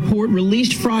Minnesota report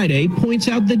released Friday points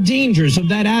out the dangers of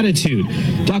that attitude.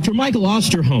 Dr. Michael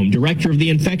Osterholm, director of the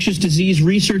Infectious Disease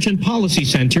Research and Policy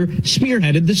Center,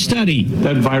 spearheaded the study.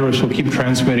 That virus will keep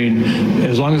transmitting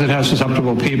as long as it has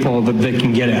susceptible people that they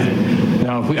can get at.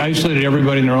 Now, if we isolated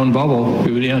everybody in their own bubble,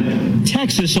 we would end.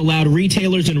 Texas allowed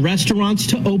retailers and restaurants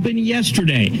to open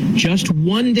yesterday, just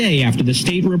one day after the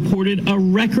state reported a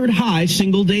record-high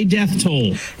single-day death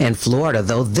toll. In Florida,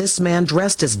 though, this man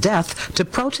dressed as death to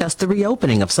protest the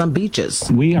reopening of some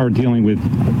beaches. We are dealing with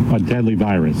a deadly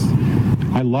virus.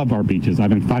 I love our beaches. I've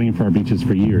been fighting for our beaches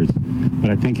for years, but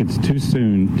I think it's too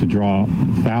soon to draw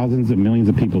thousands of millions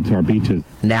of people to our beaches.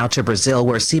 Now to Brazil,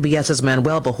 where CBS's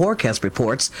Manuel Bajorquez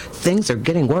reports things are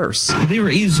getting worse. There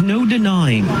is no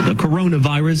denying the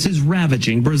coronavirus is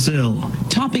ravaging Brazil,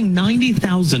 topping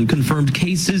 90,000 confirmed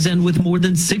cases and with more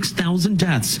than 6,000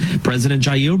 deaths. President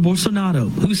Jair Bolsonaro,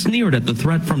 who sneered at the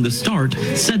threat from the start,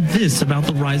 said this about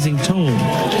the rising toll.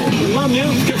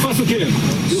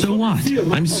 So what?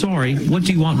 I'm sorry. What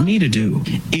do you want me to do?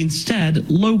 Instead,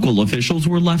 local officials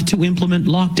were left to implement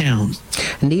lockdowns.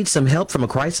 Need some help from a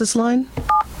crisis line?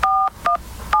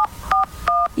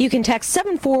 You can text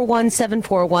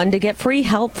 741-741 to get free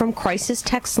help from Crisis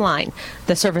Text Line.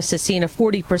 The service has seen a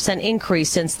 40% increase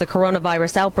since the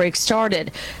coronavirus outbreak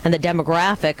started, and the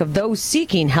demographic of those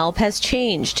seeking help has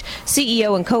changed.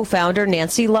 CEO and co-founder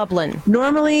Nancy Lublin.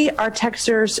 Normally, our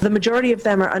texters, the majority of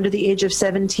them are under the age of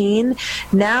 17.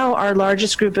 Now, our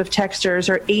largest group of texters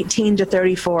are 18 to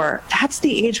 34. That's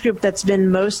the age group that's been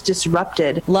most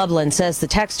disrupted. Lublin says the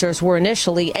texters were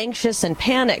initially anxious and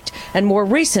panicked, and more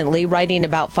recently writing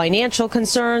about financial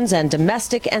concerns and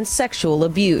domestic and sexual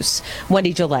abuse.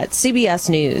 Wendy Gillette, CBS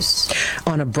News.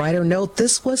 On a brighter note,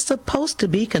 this was supposed to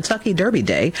be Kentucky Derby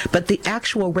Day, but the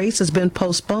actual race has been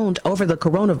postponed over the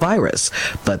coronavirus.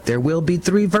 But there will be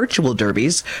 3 virtual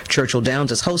derbies. Churchill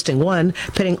Downs is hosting one,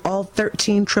 pitting all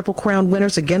 13 Triple Crown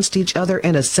winners against each other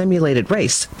in a simulated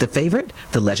race. The favorite,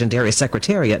 the legendary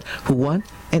Secretariat, who won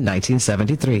in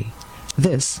 1973.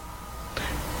 This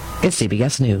is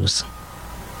CBS News.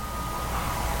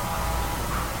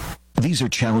 These are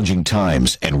challenging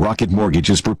times, and Rocket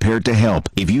Mortgage is prepared to help.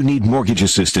 If you need mortgage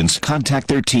assistance, contact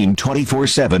their team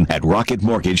 24/7 at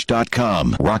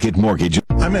rocketmortgage.com. Rocket Mortgage.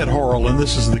 I'm Ed Horrell, and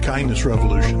this is the Kindness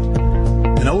Revolution.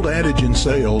 An old adage in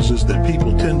sales is that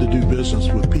people tend to do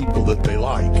business with people that they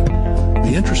like.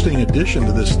 The interesting addition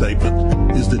to this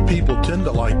statement is that people tend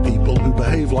to like people who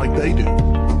behave like they do.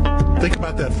 Think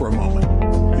about that for a moment.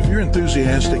 If you're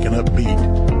enthusiastic and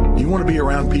upbeat, do you want to be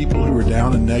around people who are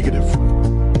down and negative?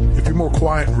 If you're more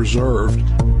quiet and reserved,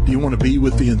 do you want to be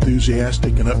with the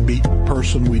enthusiastic and upbeat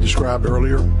person we described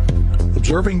earlier?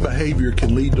 Observing behavior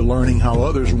can lead to learning how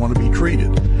others want to be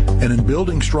treated. And in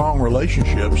building strong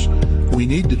relationships, we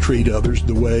need to treat others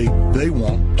the way they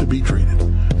want to be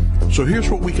treated. So here's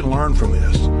what we can learn from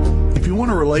this. If you want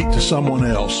to relate to someone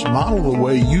else, model the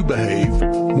way you behave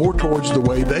more towards the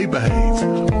way they behave.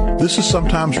 This is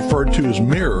sometimes referred to as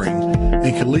mirroring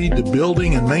and can lead to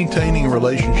building and maintaining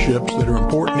relationships that are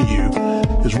important to you,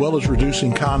 as well as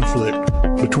reducing conflict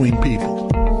between people.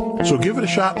 So give it a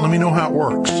shot and let me know how it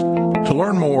works. To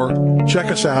learn more,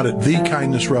 check us out at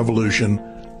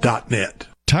thekindnessrevolution.net.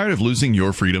 Tired of losing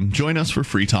your freedom? Join us for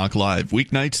Free Talk Live,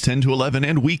 weeknights 10 to 11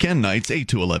 and weekend nights 8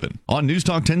 to 11 on News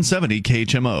Talk 1070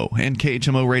 KHMO and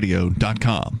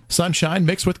KHMOradio.com. Sunshine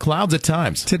mixed with clouds at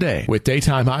times today, with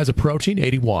daytime highs approaching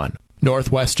 81.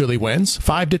 Northwesterly winds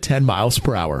 5 to 10 miles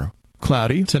per hour.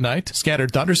 Cloudy tonight,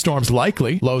 scattered thunderstorms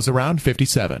likely, lows around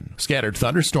 57. Scattered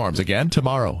thunderstorms again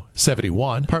tomorrow,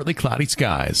 71, partly cloudy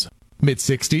skies.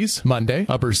 Mid-60s Monday,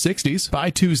 upper 60s by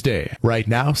Tuesday. Right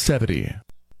now, 70.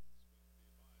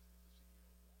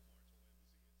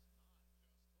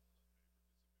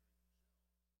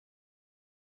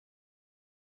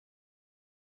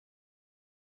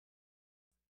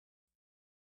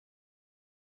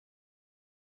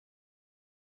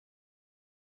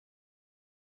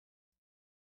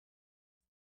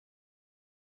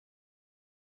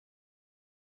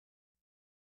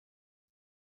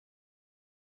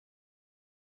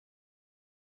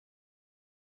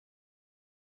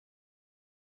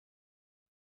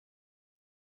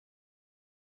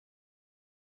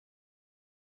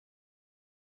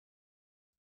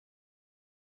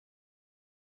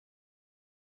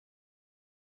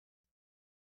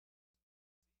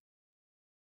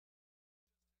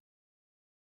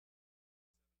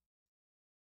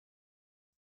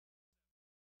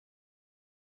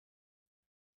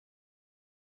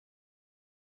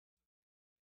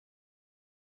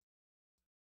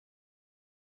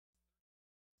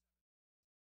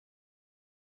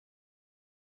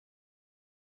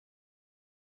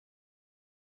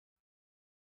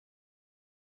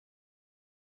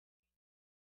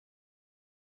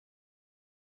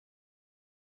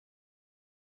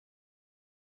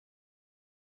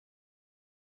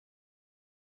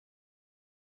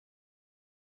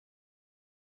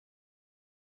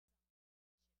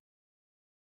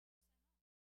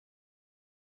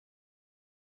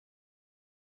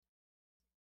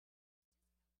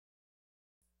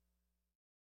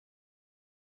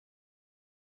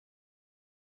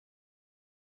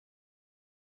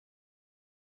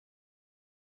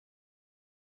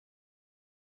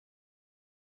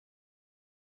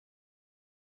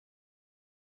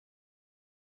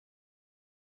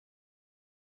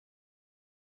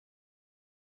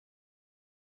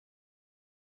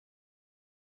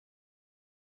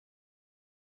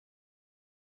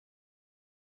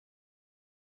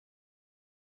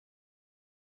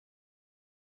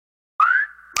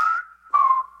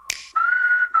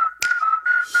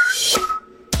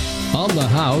 On the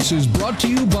House is brought to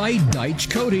you by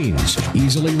Deitch Coatings.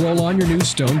 Easily roll on your new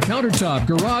stone countertop,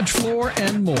 garage floor,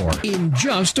 and more in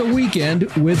just a weekend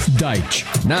with Deitch.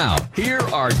 Now, here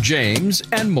are James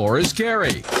and Morris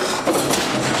Carey.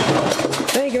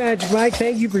 Thank you, Magic Mike.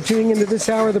 Thank you for tuning into this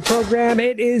hour of the program.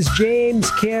 It is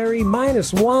James Carey,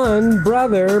 -1,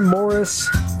 brother Morris.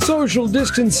 Social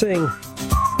distancing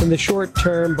in the short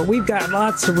term, but we've got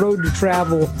lots of road to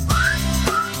travel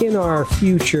in our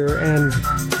future, and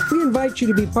we invite you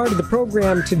to be part of the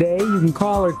program today. You can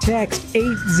call or text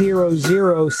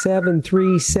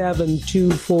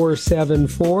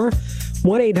 800-737-2474,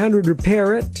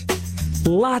 1-800-REPAIR-IT.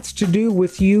 Lots to do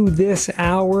with you this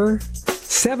hour.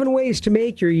 7 ways to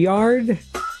make your yard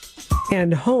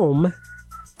and home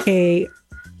a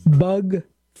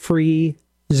bug-free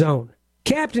zone.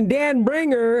 Captain Dan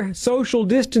Bringer, social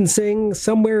distancing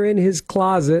somewhere in his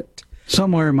closet.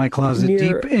 Somewhere in my closet,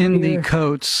 deep in the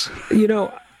coats. You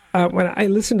know, when I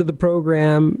listen to the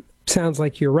program, sounds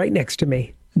like you're right next to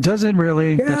me. Does it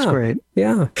really? Yeah. That's great.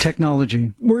 Yeah.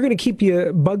 Technology. We're going to keep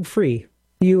you bug-free,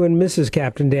 you and Mrs.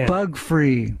 Captain Dan.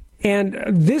 Bug-free. And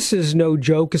this is no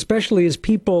joke, especially as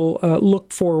people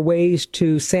look for ways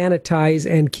to sanitize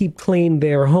and keep clean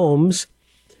their homes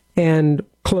and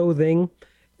clothing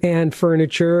and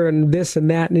furniture and this and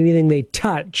that and anything they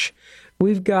touch.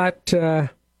 We've got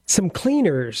some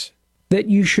cleaners that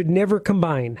you should never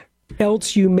combine,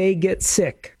 else you may get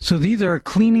sick. So these are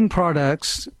cleaning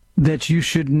products that you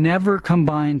should never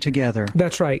combine together.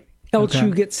 That's right. Else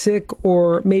you get sick,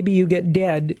 or maybe you get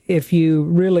dead if you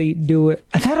really do it.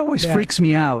 That always freaks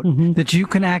me out, that you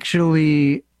can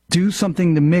actually do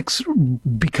something to mix,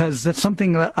 because that's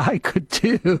something that I could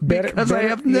do because I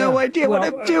have no idea what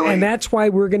I'm doing. And that's why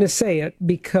we're going to say it,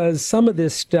 because some of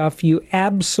this stuff you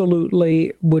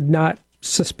absolutely would not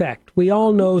suspect. We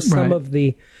all know some of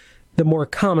the more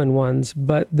common ones,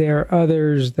 but there are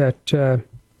others that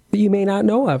you may not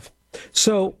know of.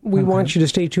 So we want you to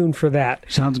stay tuned for that.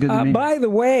 Sounds good to me. By the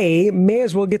way, may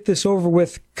as well get this over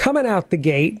with. Coming out the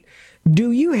gate,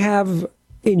 do you have,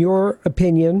 in your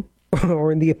opinion,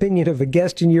 or in the opinion of a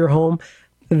guest in your home,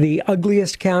 the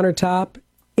ugliest countertop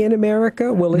in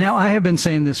America? Now, I have been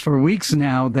saying this for weeks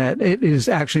now, that it is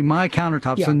actually my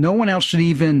countertop, so no one else should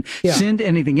even send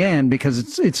anything in,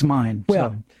 because it's mine.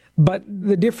 Well, but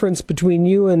the difference between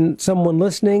you and someone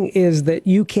listening is that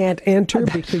you can't enter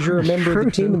because you're a member of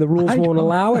the team and the rules won't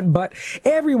allow it. But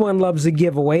everyone loves a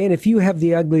giveaway. And if you have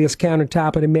the ugliest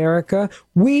countertop in America,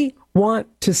 we want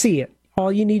to see it.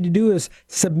 All you need to do is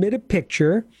submit a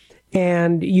picture.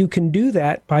 And you can do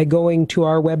that by going to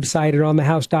our website at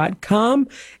onthehouse.com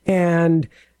and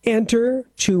enter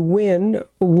to win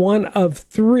one of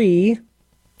three,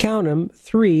 count them,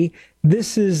 three.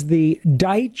 This is the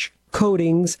Deitch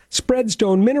Coatings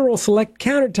Spreadstone Mineral Select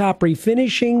Countertop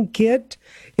Refinishing Kit.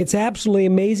 It's absolutely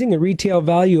amazing, a retail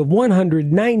value of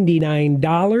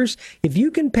 $199. If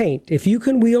you can paint, if you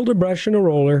can wield a brush and a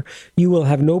roller, you will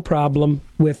have no problem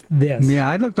with this. Yeah,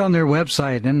 I looked on their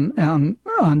website and on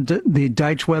the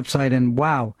Deitch website, and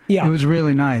wow, it was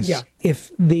really nice. Yeah,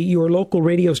 if your local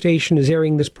radio station is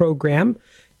airing this program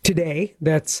today,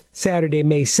 that's Saturday,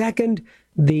 May 2nd,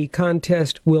 the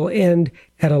contest will end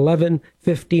at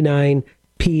 11:59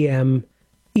 p.m.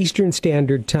 Eastern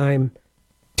Standard Time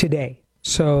today.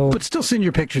 So, but still send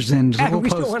your pictures in. So we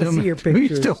still want to see your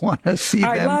pictures. We still want to see them.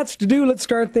 All right, lots to do. Let's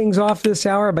start things off this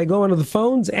hour by going to the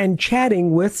phones and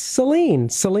chatting with Celine.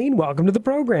 Celine, welcome to the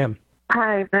program.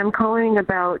 Hi, I'm calling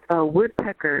about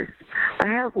woodpeckers. I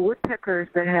have woodpeckers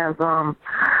that have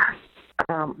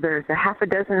there's a half a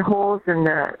dozen holes in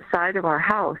the side of our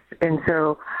house, and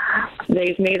so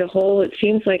they've made a hole. It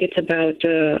seems like it's about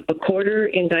a quarter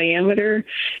in diameter,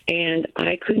 and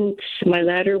my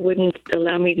ladder wouldn't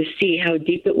allow me to see how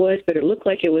deep it was, but it looked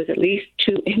like it was at least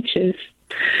 2 inches.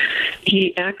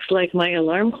 He acts like my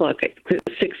alarm clock at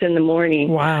 6 in the morning.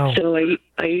 Wow. So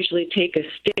I usually take a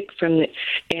stick and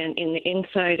in the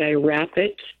inside I wrap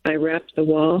it. I wrap the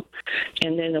wall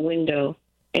and then the window,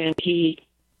 and he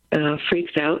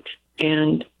freaks out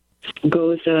and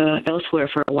goes elsewhere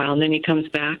for a while, and then he comes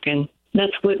back, and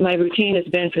that's what my routine has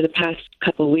been for the past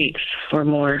couple of weeks or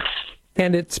more.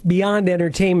 And it's beyond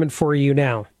entertainment for you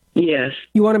now. Yes.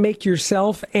 You want to make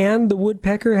yourself and the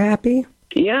woodpecker happy?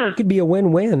 Yeah. It could be a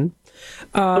win-win.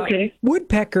 Okay.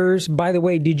 Woodpeckers, by the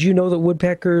way, did you know that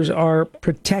woodpeckers are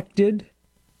protected?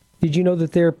 Did you know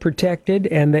that they're protected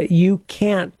and that you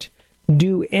can't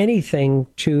do anything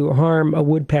to harm a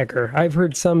woodpecker? I've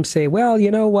heard some say, well, you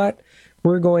know what?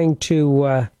 We're going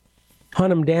to hunt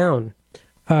them down.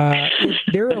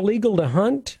 They're illegal to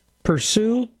hunt,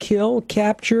 pursue, kill,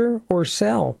 capture, or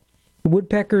sell.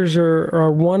 Woodpeckers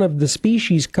are one of the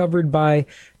species covered by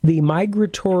the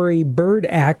Migratory Bird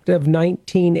Act of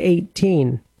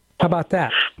 1918. How about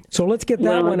that? So let's get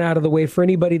that one out of the way for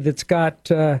anybody that's got,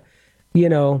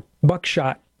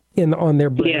 buckshot on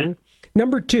their brain. Yeah.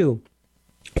 Number 2,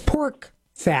 pork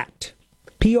fat.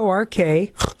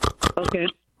 P-O-R-K. Okay.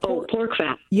 Oh, pork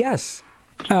fat. Yes.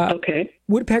 Okay.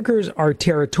 Woodpeckers are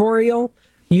territorial.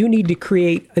 You need to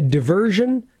create a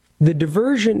diversion. The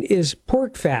diversion is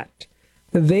pork fat.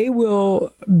 They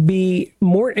will be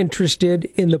more interested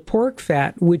in the pork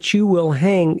fat, which you will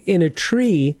hang in a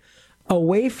tree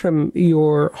away from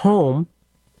your home.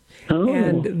 Oh.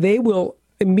 And they will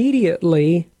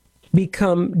immediately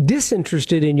become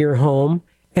disinterested in your home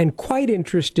and quite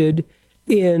interested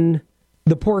in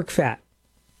the pork fat,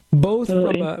 both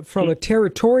from a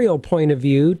territorial point of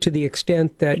view, to the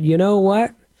extent that, you know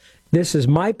what, this is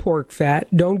my pork fat,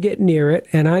 don't get near it,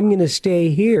 and I'm going to stay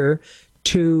here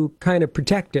to kind of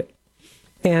protect it.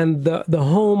 And the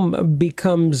home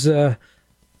becomes a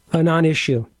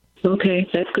non-issue. Okay,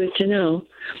 that's good to know.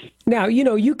 Now,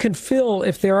 you can fill,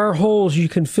 if there are holes, you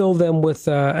can fill them with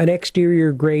an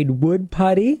exterior grade wood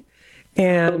putty.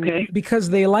 And because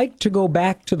they like to go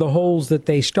back to the holes that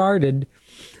they started,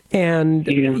 and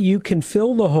you can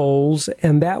fill the holes,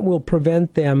 and that will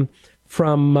prevent them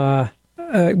from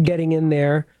getting in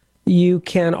there. You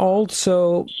can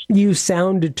also use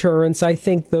sound deterrents. I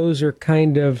think those are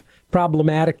kind of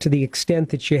problematic to the extent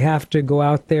that you have to go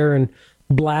out there and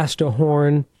blast a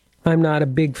horn. I'm not a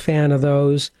big fan of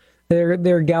those.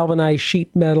 They're galvanized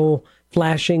sheet metal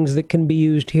flashings that can be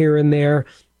used here and there,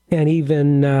 and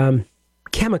even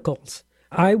chemicals.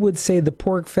 I would say the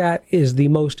pork fat is the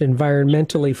most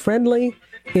environmentally friendly.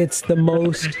 It's the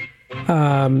most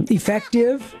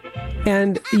effective,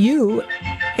 and you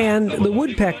and the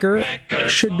woodpecker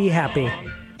should be happy.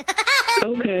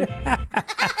 Okay.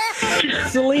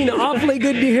 Celine, awfully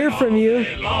good to hear from you.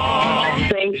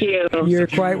 Thank you. You're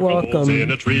quite welcome.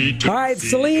 All right,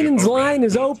 Celine's line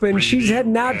is open. She's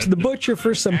heading out to the butcher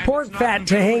for some pork fat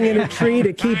to hang in a tree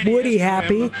to keep Woody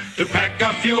happy.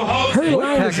 Her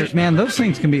line Woodpeckers, man, those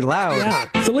things can be loud.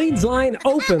 Yeah. Celine's line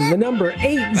open. The number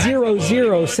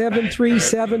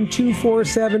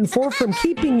 800-737-2474 from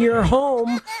keeping your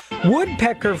home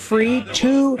woodpecker-free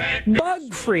to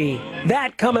bug-free.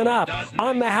 That coming up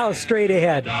on the house straight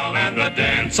ahead. And the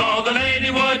dance all the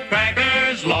lady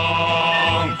woodpeckers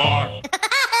long for.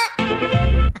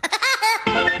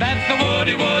 That's the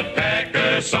Woody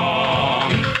Woodpecker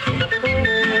song.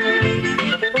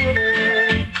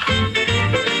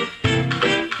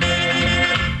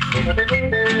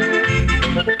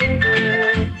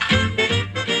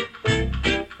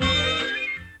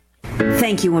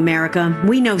 Thank you, America.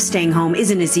 We know staying home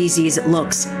isn't as easy as it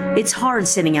looks. It's hard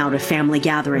sitting out at family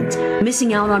gatherings,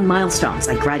 missing out on milestones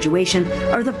like graduation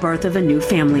or the birth of a new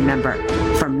family member.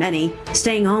 For many,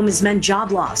 staying home has meant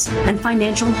job loss and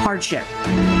financial hardship.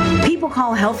 People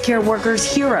call healthcare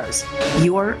workers heroes.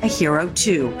 You're a hero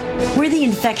too. We're the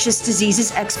infectious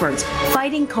diseases experts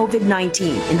fighting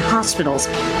COVID-19 in hospitals,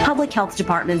 public health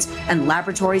departments, and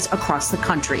laboratories across the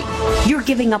country. You're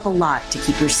giving up a lot to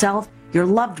keep yourself, your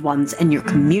loved ones, and your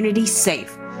community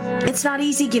safe. It's not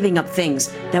easy giving up things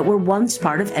that were once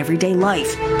part of everyday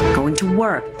life. Going to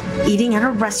work, eating at a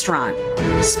restaurant,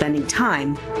 spending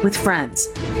time with friends.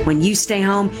 When you stay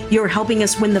home, you're helping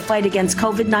us win the fight against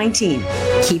COVID-19.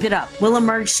 Keep it up. We'll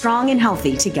emerge strong and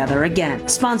healthy together again.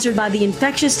 Sponsored by the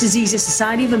Infectious Diseases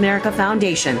Society of America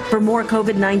Foundation. For more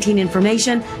COVID-19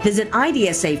 information, visit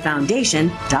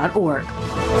idsafoundation.org.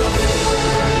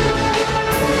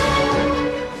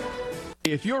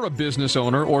 If you're a business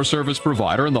owner or service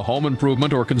provider in the home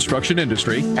improvement or construction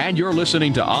industry, and you're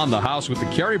listening to On the House with the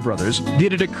Carey Brothers,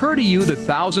 did it occur to you that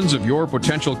thousands of your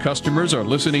potential customers are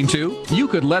listening too? You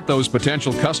could let those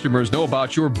potential customers know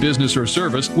about your business or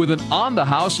service with an On the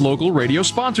House local radio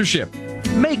sponsorship.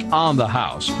 Make On the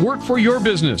House work for your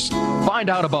business. Find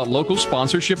out about local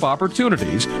sponsorship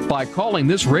opportunities by calling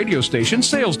this radio station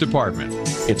sales department.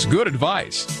 It's good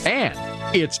advice, and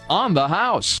it's On the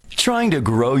House. Trying to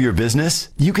grow your business?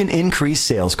 You can increase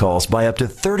sales calls by up to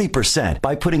 30%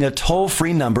 by putting a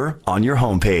toll-free number on your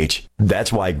homepage.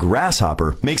 That's why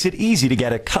Grasshopper makes it easy to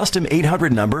get a custom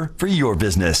 800 number for your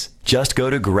business. Just go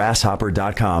to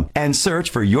grasshopper.com and search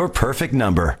for your perfect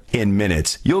number. In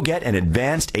minutes, you'll get an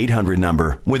advanced 800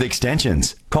 number with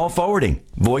extensions, call forwarding,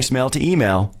 voicemail to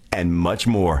email, and much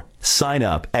more. Sign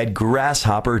up at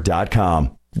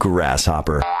grasshopper.com.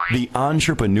 Grasshopper, the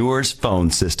entrepreneur's phone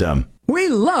system. We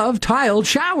love tiled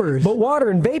showers. But water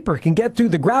and vapor can get through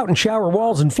the grout in shower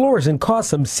walls and floors and cause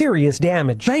some serious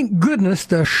damage. Thank goodness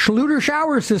the Schluter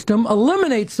shower system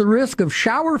eliminates the risk of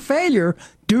shower failure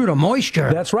due to moisture.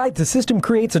 That's right. The system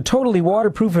creates a totally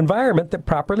waterproof environment that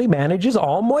properly manages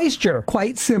all moisture.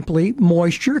 Quite simply,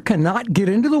 moisture cannot get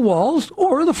into the walls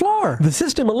or the floor. The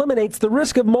system eliminates the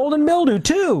risk of mold and mildew,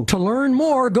 too. To learn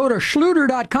more, go to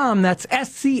Schluter.com. That's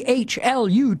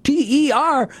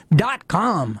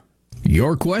SCHLUTER.com.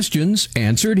 Your questions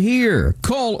answered here.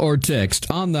 Call or text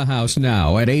On the House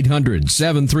now at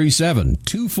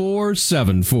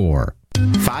 800-737-2474.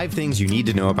 5 things you need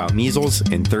to know about measles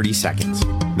in 30 seconds.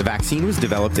 The vaccine was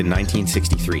developed in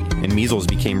 1963, and measles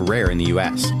became rare in the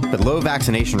U.S. But low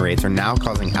vaccination rates are now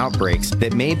causing outbreaks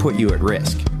that may put you at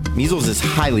risk. Measles is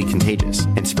highly contagious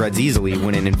and spreads easily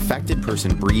when an infected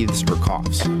person breathes or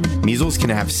coughs. Measles can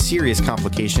have serious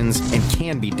complications and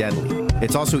can be deadly.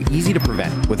 It's also easy to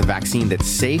prevent with a vaccine that's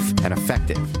safe and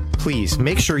effective. Please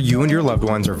make sure you and your loved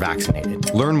ones are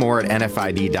vaccinated. Learn more at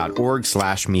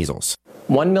nfid.org/measles.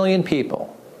 1 million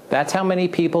people. That's how many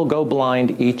people go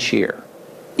blind each year.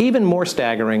 Even more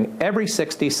staggering, every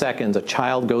 60 seconds a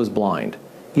child goes blind.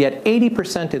 Yet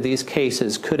 80% of these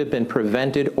cases could have been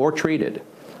prevented or treated.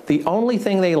 The only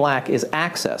thing they lack is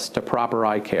access to proper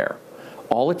eye care.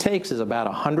 All it takes is about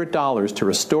 $100 to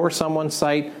restore someone's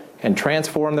sight and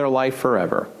transform their life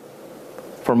forever.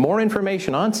 For more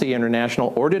information on See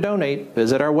International or to donate,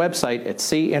 visit our website at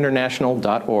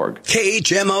seeinternational.org.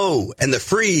 KHMO and the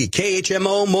free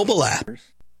KHMO mobile app.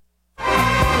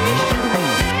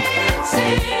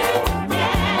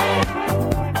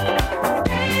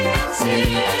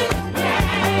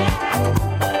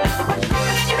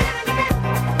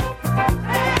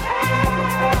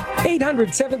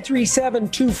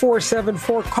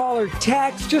 800-737-2474. Caller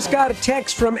text. Just got a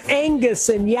text from Angus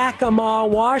in Yakima,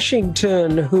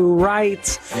 Washington, who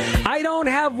writes, I don't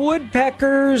have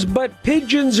woodpeckers, but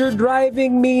pigeons are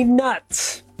driving me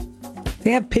nuts.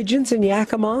 They have pigeons in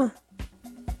Yakima?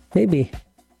 Maybe.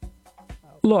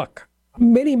 Look,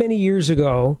 many, many years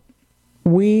ago,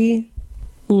 we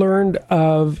learned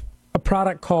of a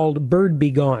product called Bird Be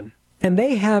Gone, and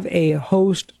they have a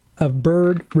host of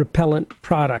bird repellent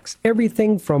products.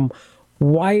 Everything from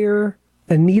wire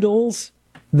and needles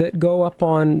that go up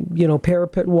on,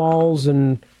 parapet walls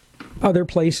and other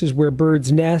places where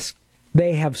birds nest.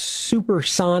 They have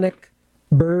supersonic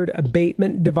bird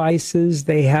abatement devices.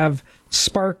 They have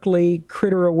sparkly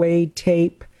critter away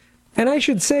tape. And I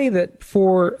should say that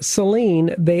for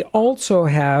Celine, they also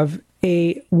have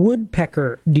a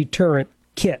woodpecker deterrent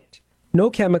kit. No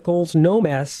chemicals, no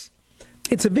mess.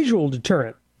 It's a visual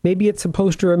deterrent. Maybe it's a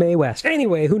poster of Mae West.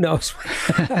 Anyway, who knows?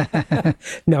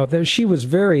 No, she was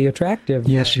very attractive.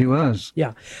 Yes, she was.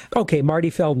 Yeah. Okay, Marty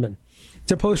Feldman.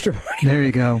 It's a poster. There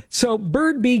you go. So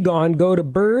Bird Be Gone, go to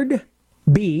birdb,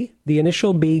 the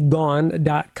initial B,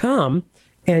 gone.com,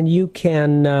 and you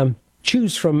can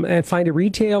choose from and find a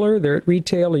retailer. They're at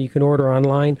retail, or you can order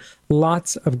online.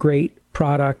 Lots of great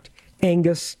product.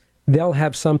 Angus, they'll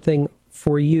have something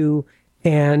for you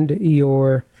and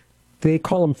your... They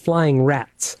call them flying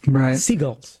rats. Right.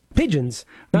 Seagulls. Pigeons.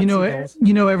 Seagulls.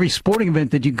 Every sporting event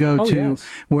that you go to yes.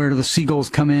 where the seagulls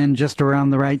come in just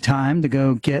around the right time to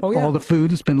go get all the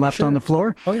food that's been left on the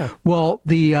floor. Oh, yeah. Well,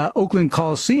 the Oakland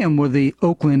Coliseum, where the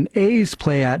Oakland A's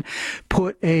play at,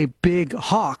 put a big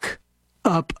hawk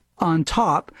up on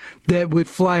top that would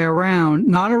fly around,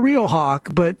 not a real hawk,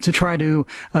 but to try to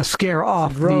scare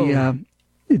off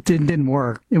it didn't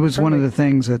work. It was one of the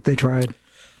things that they tried.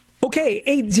 Okay,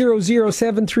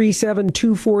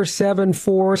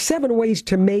 800-737-2474. 7 ways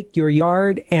to make your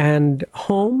yard and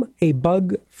home a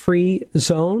bug-free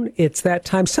zone. It's that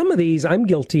time. Some of these I'm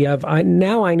guilty of.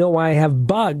 Now I know why I have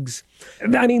bugs.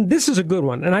 I mean, this is a good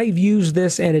one, and I've used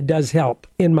this, and it does help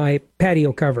in my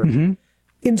patio cover. Mm-hmm.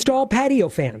 Install patio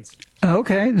fans.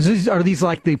 Okay. Are these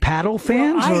like the paddle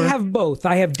fans? Well, I have both.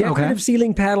 I have decorative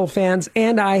ceiling paddle fans,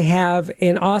 and I have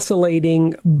an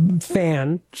oscillating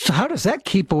fan. So how does that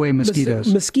keep away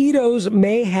mosquitoes? Mosquitoes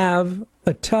may have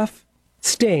a tough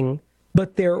sting,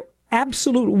 but they're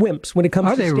absolute wimps when it comes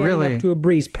to standing up to a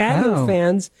breeze. Patio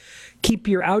fans keep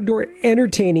your outdoor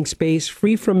entertaining space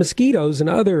free from mosquitoes and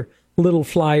other little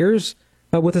flyers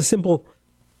with a simple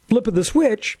flip of the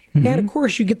switch, and of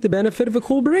course you get the benefit of a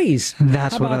cool breeze.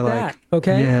 That's what I like. That?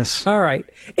 Okay? Yes. All right.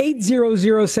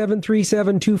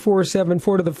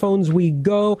 800-737-2474 to the phones we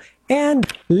go. And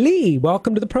Lee,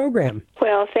 welcome to the program.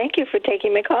 Well, thank you for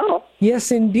taking my call. Yes,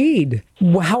 indeed.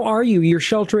 How are you? You're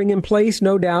sheltering in place,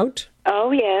 no doubt?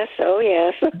 Oh, yes. Oh,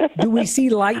 yes. Do we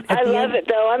see light at I the love end? it,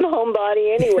 though. I'm a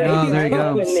homebody anyway. Oh, there you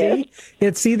go. See?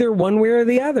 It's either one way or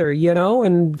the other,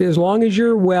 and as long as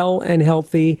you're well and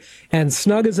healthy and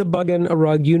snug as a bug in a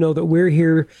rug, you know that we're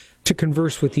here to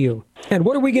converse with you. And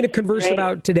what are we going to converse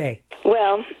about today?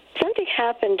 Well, something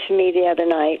happened to me the other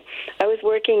night. I was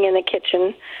working in the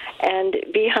kitchen, and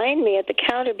behind me, at the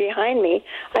counter behind me,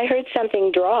 I heard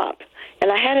something drop.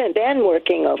 And I hadn't been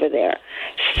working over there.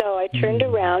 So I turned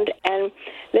around, and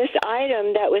this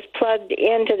item that was plugged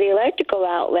into the electrical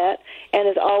outlet and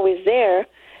is always there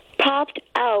popped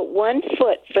out 1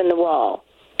 foot from the wall.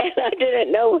 And I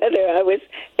didn't know whether I was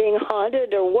being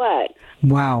haunted or what.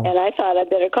 Wow. And I thought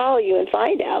I'd better call you and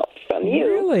find out from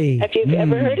you if you've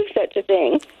ever heard of such a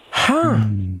thing. Huh.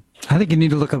 I think you need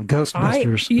to look up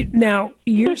Ghostbusters. Now,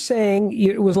 you're saying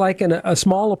it was like a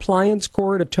small appliance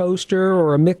cord, a toaster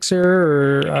or a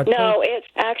mixer? Or no, it's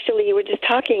actually, you were just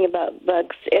talking about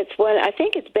bugs. It's one, I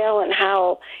think it's Bell and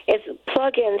Howell. It's a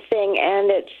plug-in thing, and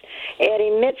it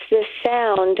emits this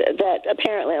sound that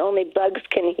apparently only bugs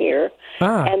can hear,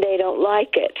 and they don't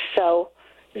like it. So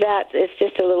that is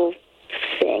just a little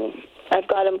thing. I've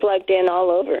got them plugged in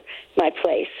all over my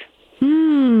place.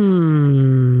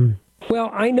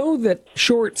 Well, I know that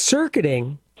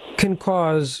short-circuiting can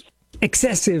cause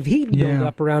excessive heat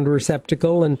buildup around a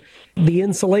receptacle, and the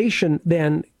insulation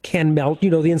then can melt.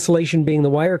 The insulation being the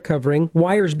wire covering.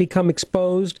 Wires become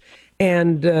exposed,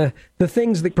 And the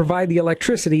things that provide the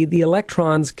electricity, the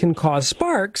electrons, can cause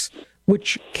sparks,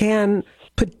 which can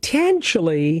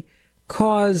potentially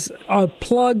cause a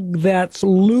plug that's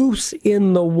loose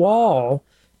in the wall,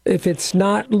 if it's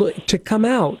not to come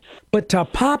out. But to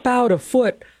pop out a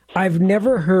foot, I've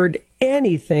never heard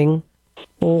anything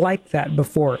like that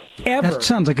before, ever. That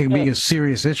sounds like it could be a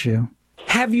serious issue.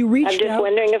 Have you reached out? I'm just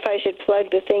wondering if I should plug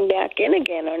the thing back in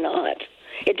again or not.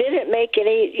 It didn't make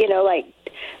any, like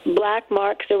black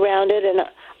marks around it, and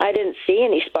I didn't see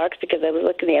any sparks because I was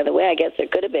looking the other way. I guess there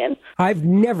could have been. I've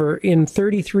never, in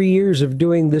 33 years of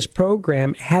doing this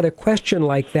program, had a question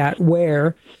like that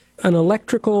where an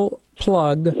electrical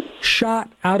plug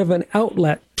shot out of an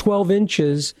outlet 12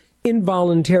 inches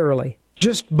involuntarily.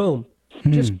 Just boom.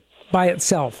 Just by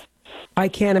itself. I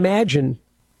can't imagine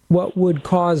what would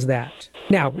cause that.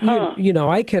 Now,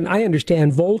 I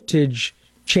understand voltage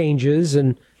changes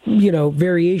and,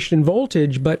 variation in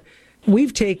voltage, but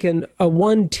we've taken a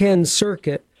 110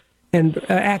 circuit and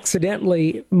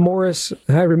accidentally, Morris,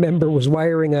 I remember, was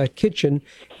wiring a kitchen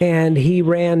and he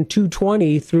ran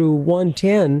 220 through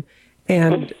 110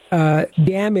 and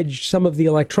damaged some of the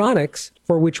electronics,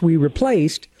 for which we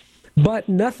replaced, but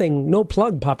no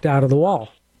plug popped out of the wall.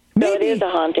 So it is a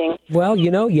haunting. Well,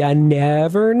 you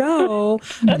never know.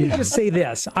 Let me just say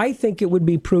this. I think it would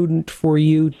be prudent for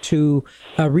you to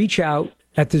reach out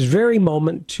at this very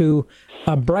moment to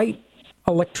a bright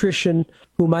electrician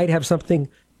who might have something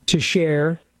to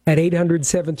share at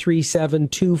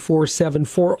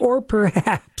 800-737-2474, or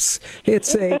perhaps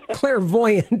it's a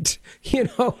clairvoyant,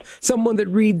 someone that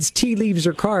reads tea leaves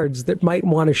or cards that might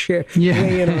want to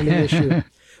weigh in on the issue.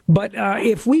 But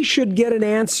if we should get an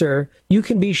answer, you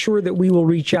can be sure that we will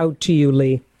reach out to you,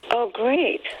 Lee. Oh,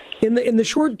 great. In the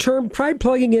short term, try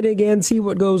plugging it again, see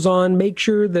what goes on, make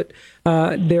sure that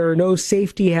there are no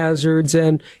safety hazards,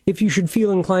 and if you should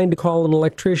feel inclined to call an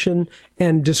electrician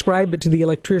and describe it to the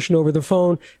electrician over the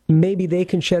phone, maybe they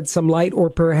can shed some light, or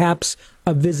perhaps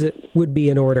a visit would be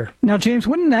in order. Now, James,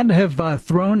 wouldn't that have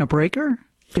thrown a breaker?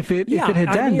 If it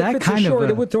had done that kind of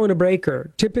it would throw in a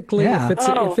breaker. Typically,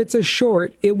 if it's a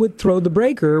short, it would throw the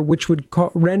breaker, which would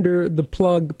render the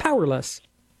plug powerless.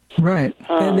 Right.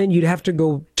 And then you'd have to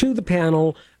go to the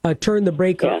panel, turn the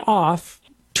breaker off,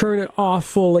 turn it off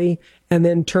fully, and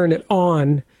then turn it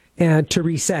on to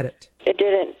reset it. It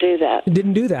didn't do that. It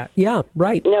didn't do that. Yeah,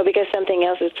 right. No, because something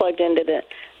else is plugged into the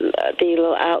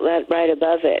little outlet right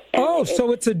above it.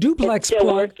 So it's a duplex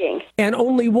plug, working. And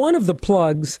only one of the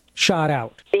plugs shot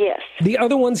out. Yes. The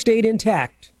other one stayed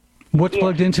intact. What's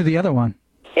plugged into the other one?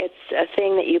 It's a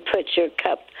thing that you put your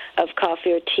cup of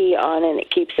coffee or tea on, and it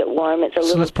keeps it warm. It's a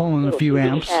little. So let's pull in a few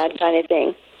amps. Pad kind of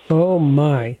thing. Oh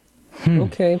my.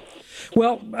 Okay.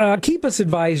 Well, keep us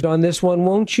advised on this one,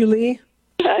 won't you, Lee?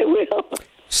 I will.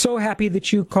 So happy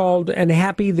that you called, and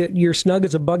happy that you're snug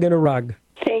as a bug in a rug.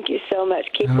 Thank you so much.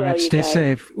 Keep well, right, stay guys.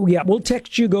 safe. Yeah, we'll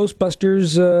text you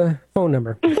Ghostbusters' phone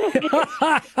number.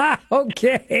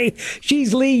 Okay.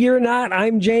 She's Lee, you're not.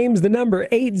 I'm James. The number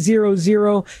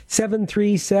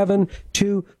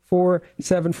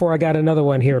 800-737-2474. I got another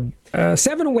one here.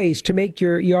 7 ways to make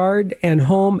your yard and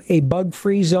home a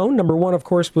bug-free zone. Number 1, of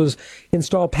course, was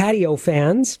install patio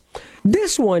fans.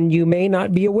 This one you may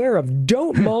not be aware of.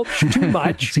 Don't mulch too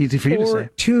much it's easy for you to say.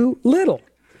 Too little.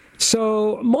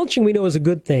 So mulching, we know, is a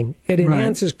good thing. It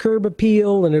enhances curb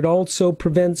appeal, and it also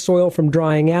prevents soil from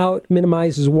drying out,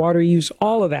 minimizes water use,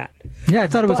 all of that. Yeah, I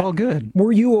thought it was all good.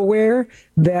 Were you aware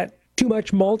that too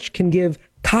much mulch can give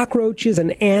cockroaches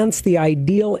and ants the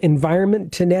ideal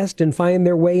environment to nest and find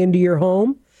their way into your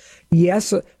home?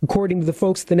 Yes, according to the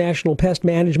folks at the National Pest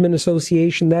Management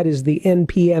Association, that is the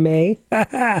NPMA.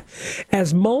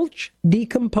 As mulch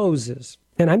decomposes,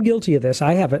 and I'm guilty of this,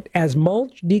 I have it, as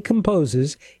mulch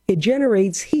decomposes, it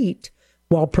generates heat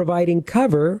while providing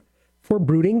cover for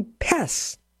brooding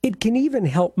pests. It can even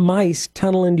help mice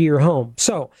tunnel into your home.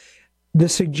 So the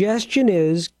suggestion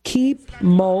is keep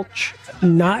mulch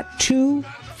not too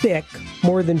thick,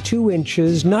 more than 2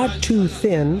 inches, not too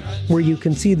thin where you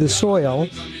can see the soil,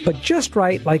 but just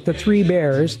right like the 3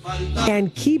 Bears,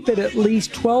 and keep it at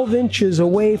least 12 inches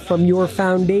away from your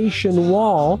foundation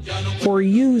wall, or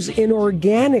use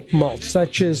inorganic mulch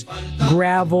such as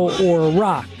gravel or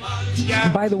rock.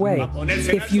 By the way,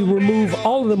 if you remove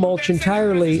all of the mulch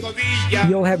entirely,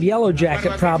 you'll have yellow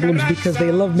jacket problems because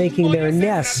they love making their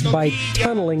nests by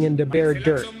tunneling into bare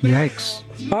dirt. Yikes.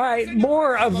 All right,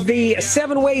 more of the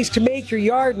 7 ways to make your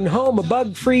yard and home a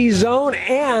bug-free zone,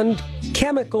 and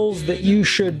chemicals that you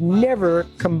should never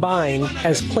combine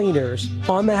as cleaners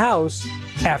on the house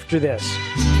after this.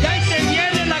 ¡Ya se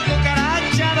viene la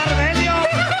cucaracha, Darbelio!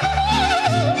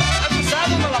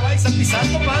 ¡Abusado, no la vais a pisar,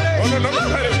 compadre!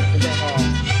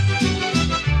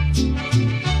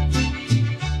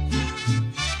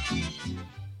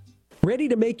 Ready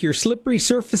to make your slippery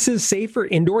surfaces safer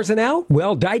indoors and out?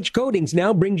 Well, Deitch Coatings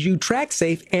now brings you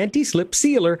TrackSafe Anti-Slip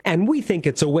Sealer, and we think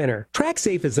it's a winner.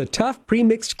 TrackSafe is a tough,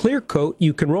 pre-mixed clear coat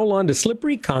you can roll onto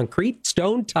slippery concrete,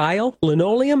 stone, tile,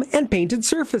 linoleum, and painted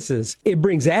surfaces. It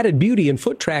brings added beauty and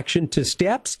foot traction to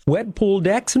steps, wet pool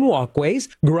decks and walkways,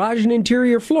 garage and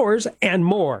interior floors, and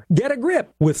more. Get a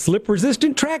grip with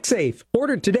slip-resistant TrackSafe.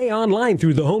 Order today online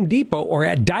through the Home Depot or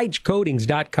at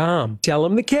DeitchCoatings.com. Tell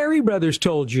them the Carey brothers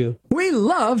told you. We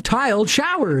love tiled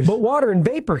showers. But water and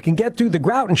vapor can get through the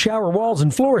grout and shower walls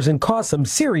and floors and cause some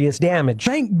serious damage.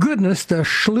 Thank goodness the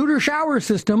Schluter shower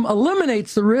system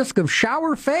eliminates the risk of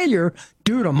shower failure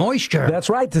due to moisture. That's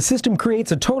right. The system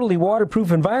creates a totally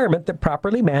waterproof environment that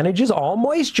properly manages all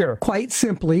moisture. Quite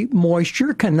simply,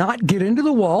 moisture cannot get into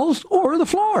the walls or the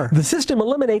floor. The system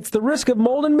eliminates the risk of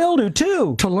mold and mildew,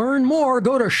 too. To learn more,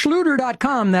 go to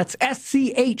Schluter.com. That's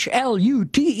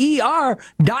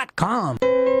SCHLUTER.com.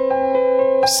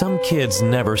 Some kids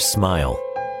never smile.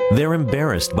 They're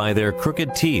embarrassed by their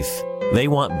crooked teeth. They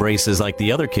want braces like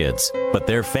the other kids, but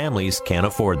their families can't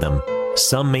afford them.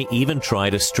 Some may even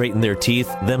try to straighten their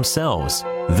teeth themselves.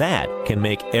 That can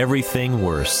make everything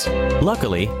worse.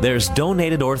 Luckily, there's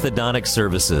Donated Orthodontic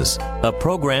Services, a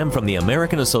program from the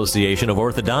American Association of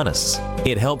Orthodontists.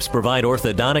 It helps provide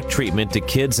orthodontic treatment to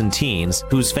kids and teens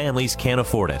whose families can't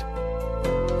afford it.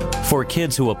 For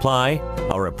kids who apply,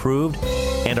 are approved,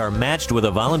 and are matched with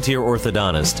a volunteer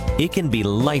orthodontist, it can be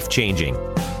life-changing.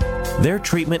 Their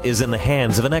treatment is in the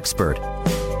hands of an expert,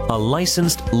 a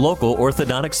licensed local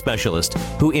orthodontic specialist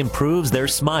who improves their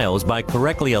smiles by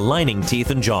correctly aligning teeth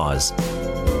and jaws.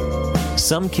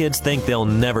 Some kids think they'll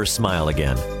never smile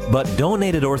again, but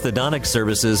Donated Orthodontic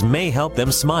Services may help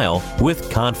them smile with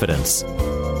confidence.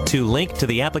 To link to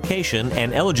the application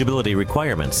and eligibility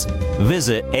requirements,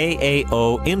 visit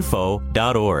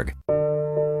aaoinfo.org.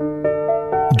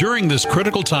 During this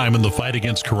critical time in the fight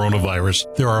against coronavirus,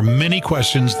 there are many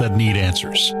questions that need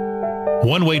answers.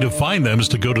 One way to find them is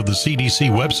to go to the CDC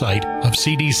website of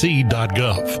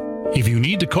cdc.gov. If you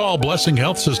need to call Blessing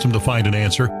Health System to find an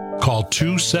answer, call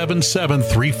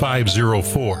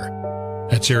 277-3504.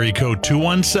 That's area code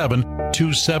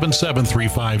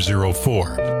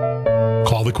 217-277-3504.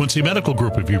 Call the Quincy Medical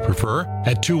Group if you prefer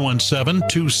at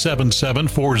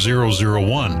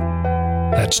 217-277-4001.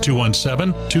 That's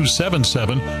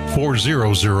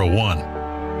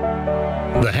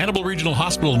 217-277-4001. The Hannibal Regional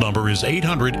Hospital number is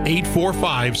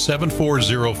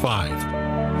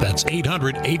 800-845-7405. That's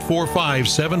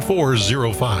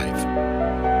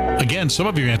 800-845-7405. Again, some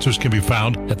of your answers can be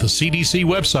found at the CDC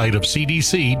website of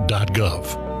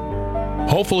cdc.gov.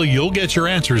 Hopefully, you'll get your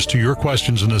answers to your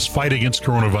questions in this fight against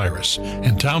coronavirus,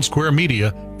 and Town Square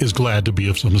Media is glad to be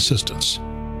of some assistance.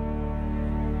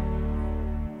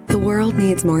 The world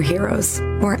needs more heroes,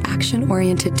 more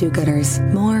action-oriented do-gooders,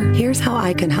 more here's how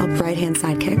I can help right-hand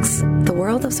sidekicks. The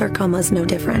world of sarcoma is no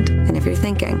different. And if you're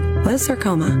thinking, what is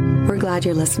sarcoma? We're glad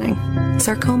you're listening.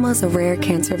 Sarcoma is a rare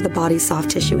cancer of the body's soft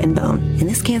tissue and bone, and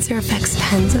this cancer affects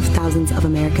tens of thousands of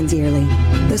Americans yearly.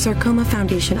 The Sarcoma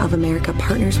Foundation of America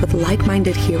partners with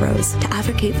like-minded heroes to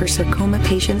advocate for sarcoma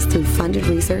patients through funded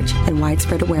research and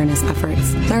widespread awareness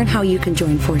efforts. Learn how you can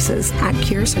join forces at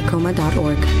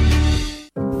curesarcoma.org.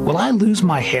 Will I lose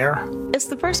my hair? It's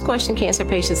the first question cancer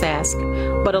patients ask,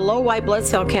 but a low white blood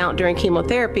cell count during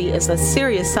chemotherapy is a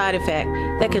serious side effect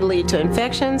that can lead to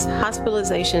infections,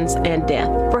 hospitalizations, and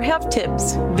death. For health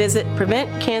tips, visit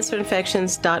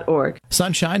PreventCancerInfections.org.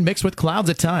 Sunshine mixed with clouds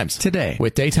at times today,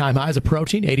 with daytime highs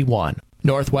approaching 81.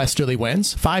 Northwesterly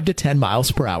winds 5 to 10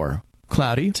 miles per hour.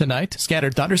 Cloudy tonight,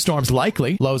 scattered thunderstorms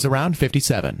likely, lows around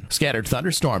 57. Scattered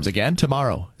thunderstorms again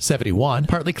tomorrow, 71,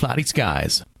 partly cloudy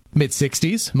skies.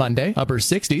 Mid-60s, Monday, upper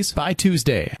 60s by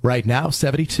Tuesday. Right now,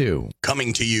 72.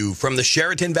 Coming to you from the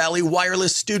Sheraton Valley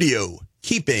Wireless Studio,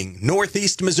 keeping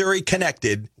Northeast Missouri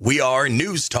connected, we are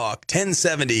News Talk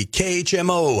 1070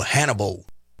 KHMO Hannibal.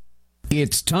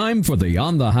 It's time for the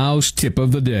On the House tip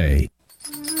of the day.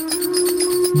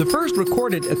 The first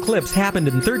recorded eclipse happened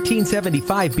in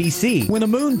 1375 BC, when the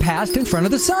moon passed in front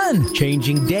of the sun,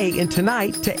 changing day into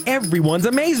night to everyone's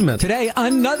amazement. Today,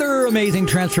 another amazing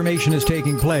transformation is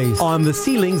taking place on the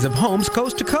ceilings of homes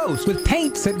coast to coast, with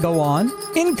paints that go on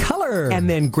in color and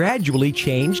then gradually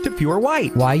change to pure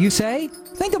white. Why, you say?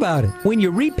 Think about it. When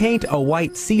you repaint a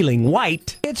white ceiling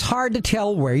white, it's hard to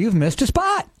tell where you've missed a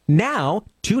spot. Now,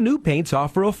 2 new paints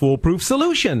offer a foolproof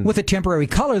solution. With a temporary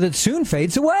color that soon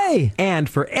fades away. And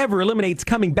forever eliminates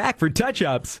coming back for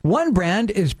touch-ups. One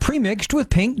brand is premixed with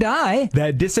pink dye.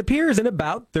 That disappears in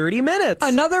about 30 minutes.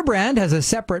 Another brand has a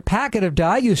separate packet of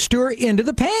dye you stir into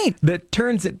the paint. That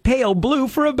turns it pale blue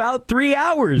for about 3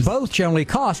 hours. Both generally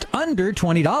cost under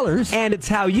 $20. And it's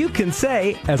how you can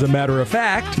say, as a matter of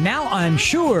fact, now I'm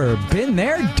sure, been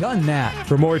there, done that.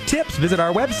 For more tips, visit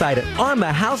our website at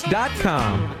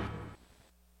onthehouse.com.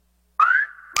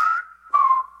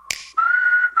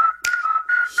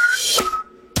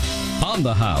 On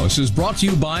the House is brought to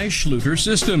you by Schluter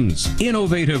Systems,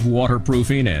 innovative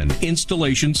waterproofing and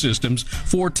installation systems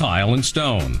for tile and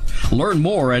stone. Learn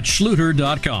more at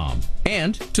schluter.com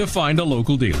and to find a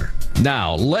local dealer.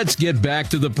 Now, let's get back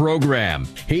to the program.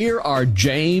 Here are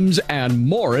James and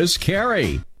Morris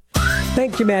Carey.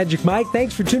 Thank you, Magic Mike.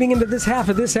 Thanks for tuning into this half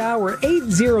of this hour.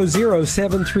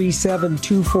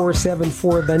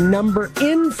 800-737-2474. The number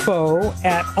info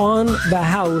at On the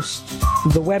House,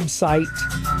 the website,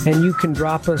 and you can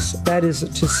drop us, that is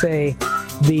to say,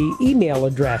 the email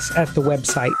address at the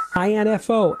website,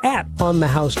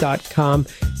 info@onthehouse.com.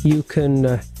 You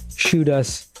can shoot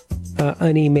us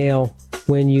an email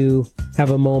when you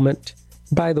have a moment.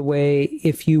 By the way,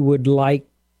 if you would like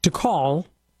to call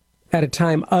at a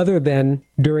time other than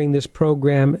during this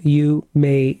program, you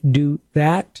may do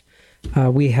that.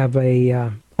 We have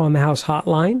a On the House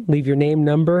hotline. Leave your name,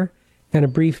 number, and a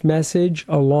brief message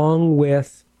along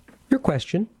with your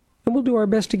question, and we'll do our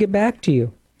best to get back to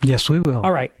you. Yes, we will.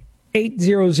 All right.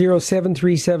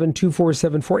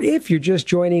 800-737-2474. If you're just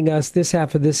joining us this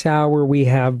half of this hour, we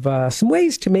have some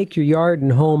ways to make your yard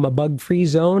and home a bug-free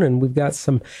zone, and we've got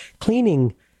some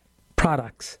cleaning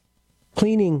products,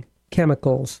 cleaning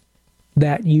chemicals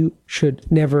that you should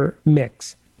never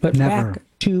mix. But never. Back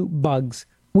to bugs.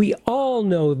 We all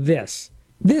know this.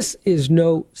 This is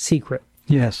no secret.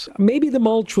 Yes. Maybe the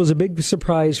mulch was a big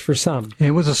surprise for some.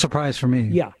 It was a surprise for me.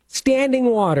 Yeah. Standing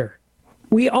water.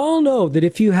 We all know that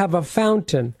if you have a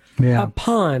fountain, a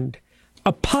pond,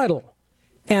 a puddle,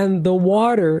 and the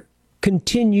water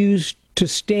continues to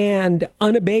stand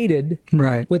unabated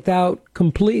without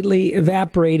completely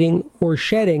evaporating or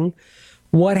shedding,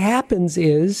 what happens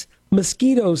is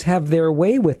mosquitoes have their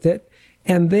way with it,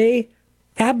 and they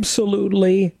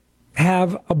absolutely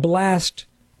have a blast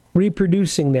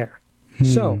reproducing there.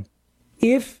 So,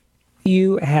 if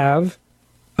you have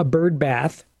a bird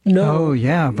bath,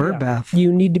 bird bath.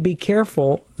 You need to be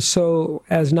careful so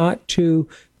as not to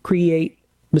create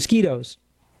mosquitoes.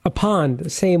 A pond, the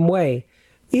same way.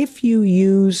 If you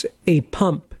use a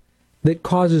pump that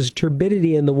causes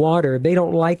turbidity in the water, they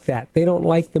don't like that. They don't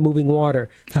like the moving water.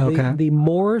 Okay. The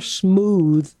more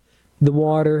smooth the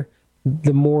water,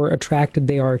 the more attracted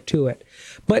they are to it.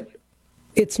 But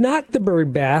it's not the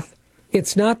bird bath.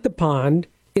 It's not the pond.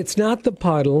 It's not the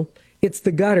puddle. It's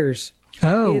the gutters.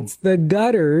 Oh. It's the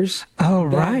gutters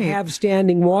that have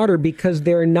standing water because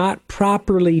they're not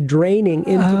properly draining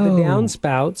into the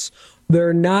downspouts.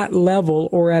 They're not level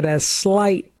or at a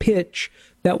slight pitch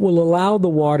that will allow the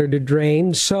water to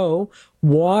drain. So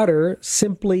water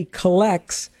simply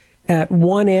collects at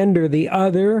one end or the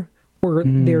other, or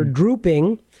they're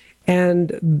drooping.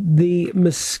 And the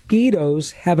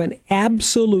mosquitoes have an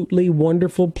absolutely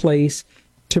wonderful place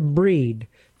to breed.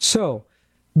 So,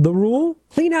 the rule,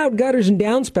 clean out gutters and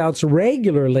downspouts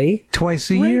regularly.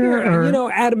 Twice a year?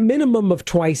 Or? At a minimum of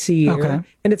twice a year. Okay.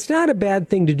 And it's not a bad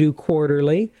thing to do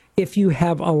quarterly. If you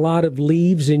have a lot of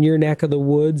leaves in your neck of the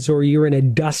woods or you're in a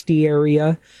dusty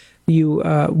area, you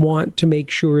want to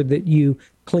make sure that you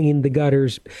clean the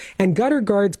gutters. And gutter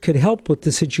guards could help with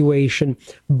the situation,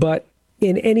 but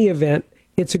in any event,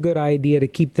 it's a good idea to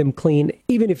keep them clean,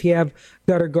 even if you have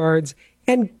gutter guards.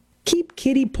 And keep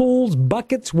kiddie pools,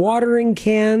 buckets, watering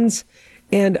cans,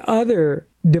 and other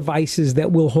devices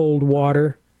that will hold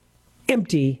water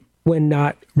empty when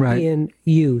not in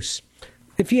use.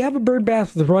 If you have a bird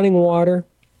bath with running water,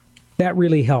 that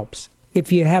really helps.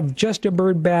 If you have just a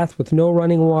bird bath with no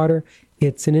running water,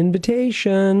 it's an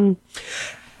invitation.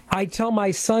 I tell my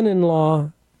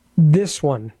son-in-law this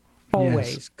one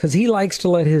always, because he likes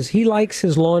to he likes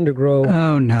his lawn to grow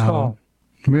tall.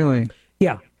 Really?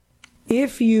 Yeah.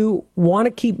 If you want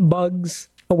to keep bugs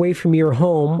away from your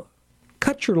home,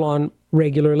 cut your lawn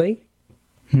regularly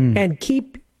and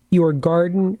keep your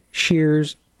garden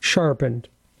shears sharpened.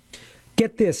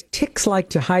 Get this, ticks like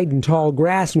to hide in tall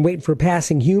grass and wait for a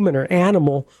passing human or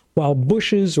animal, while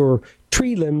bushes or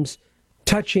tree limbs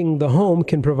touching the home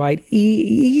can provide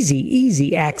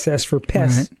easy access for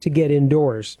pests to get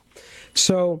indoors.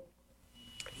 So,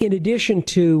 in addition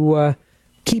to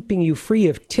keeping you free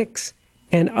of ticks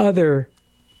and other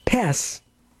pests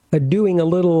doing a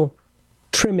little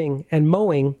trimming and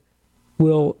mowing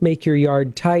will make your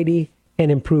yard tidy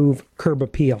and improve curb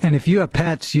appeal. And if you have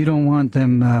pets, you don't want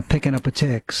them picking up a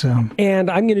tick. So.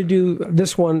 And I'm going to do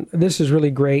this one. This is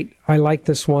really great. I like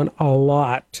this one a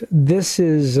lot. This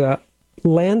is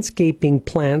landscaping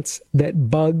plants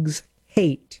that bugs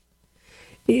hate.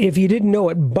 If you didn't know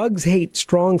it, bugs hate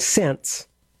strong scents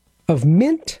of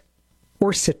mint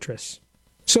or citrus.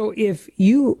 So if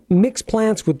you mix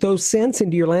plants with those scents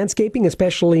into your landscaping,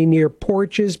 especially near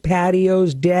porches,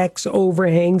 patios, decks,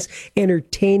 overhangs,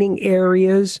 entertaining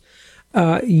areas,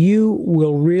 you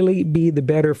will really be the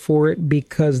better for it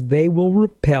because they will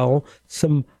repel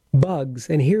some bugs.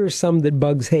 And here are some that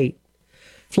bugs hate.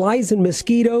 Flies and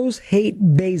mosquitoes hate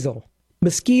basil.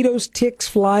 Mosquitoes, ticks,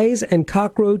 flies, and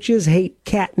cockroaches hate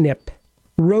catnip.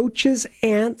 Roaches,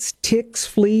 ants, ticks,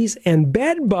 fleas, and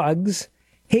bed bugs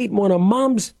hate one of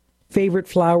Mom's favorite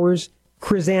flowers,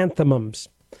 chrysanthemums.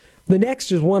 The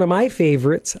next is one of my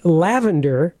favorites,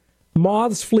 lavender.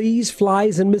 Moths, fleas,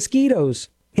 flies, and mosquitoes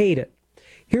hate it.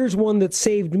 Here's one that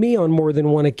saved me on more than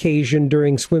one occasion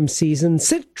during swim season,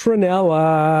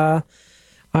 citronella.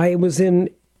 I was in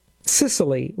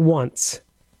Sicily once,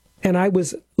 and I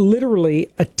was literally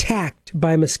attacked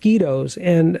by mosquitoes,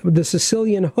 and the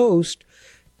Sicilian host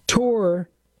tore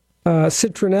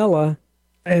citronella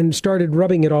and started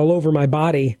rubbing it all over my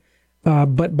body.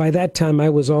 But by that time, I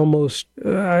was almost,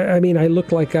 I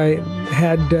looked like I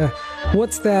had,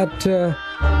 what's that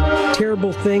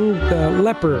terrible thing?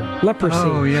 Leprosy.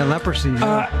 Oh, yeah, leprosy.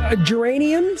 Yeah.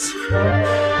 Geraniums,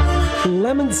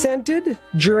 lemon-scented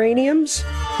geraniums,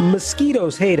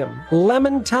 mosquitoes hate them.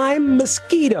 Lemon thyme,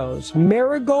 mosquitoes.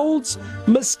 Marigolds,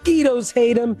 mosquitoes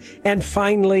hate them. And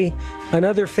finally,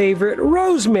 another favorite,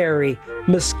 rosemary,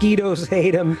 mosquitoes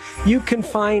hate them. You can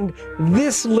find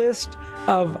this list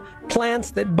of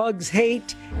plants that bugs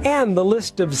hate and the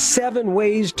list of 7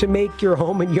 ways to make your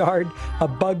home and yard a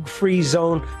bug-free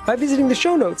zone by visiting the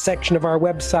show notes section of our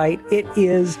website. It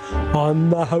is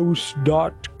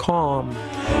onthehouse.com.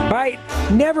 All right,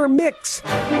 never mix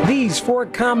these 4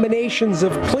 combinations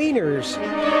of cleaners.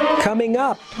 Coming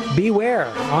up, beware,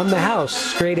 On the House,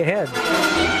 straight ahead.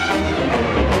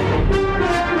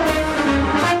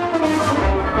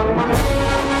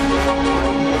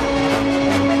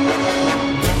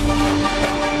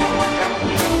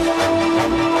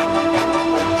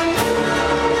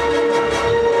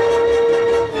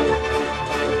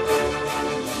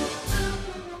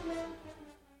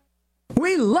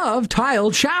 We love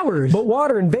tiled showers. But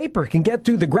water and vapor can get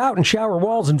through the grout in shower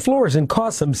walls and floors and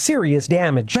cause some serious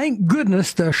damage. Thank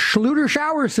goodness the Schluter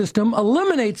shower system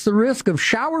eliminates the risk of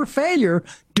shower failure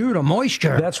due to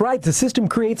moisture. That's right. The system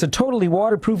creates a totally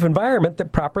waterproof environment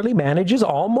that properly manages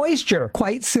all moisture.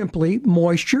 Quite simply,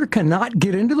 moisture cannot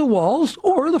get into the walls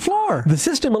or the floor. The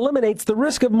system eliminates the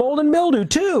risk of mold and mildew,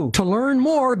 too. To learn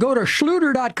more, go to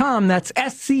Schluter.com. That's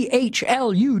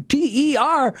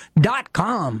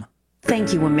SCHLUTER.com.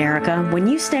 Thank you, America. When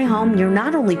you stay home, you're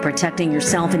not only protecting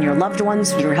yourself and your loved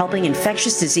ones, you're helping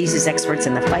infectious diseases experts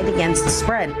in the fight against the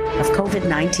spread of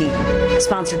COVID-19.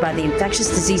 Sponsored by the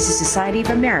Infectious Diseases Society of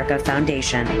America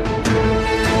Foundation.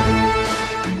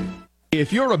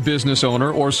 If you're a business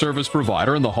owner or service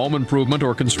provider in the home improvement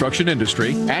or construction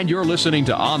industry, and you're listening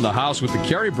to On the House with the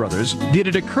Carey Brothers, did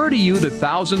it occur to you that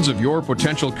thousands of your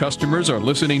potential customers are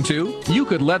listening too? You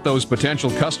could let those potential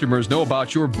customers know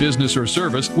about your business or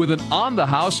service with an On the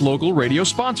House local radio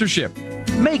sponsorship.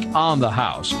 Make On the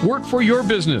House work for your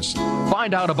business.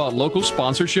 Find out about local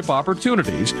sponsorship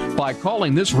opportunities by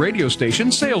calling this radio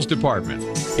station's sales department.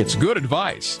 It's good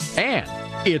advice, and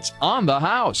it's On the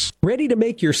House. Ready to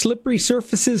make your slippery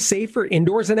surfaces safer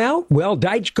indoors and out? Well,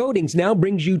 Deitch Coatings now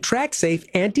brings you TrackSafe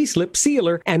Anti-Slip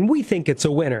Sealer, and we think it's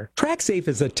a winner. TrackSafe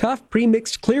is a tough,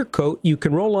 pre-mixed clear coat you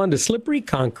can roll onto slippery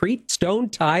concrete, stone,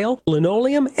 tile,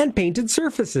 linoleum, and painted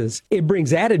surfaces. It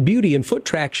brings added beauty and foot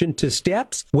traction to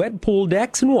steps, wet pool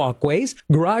decks and walkways,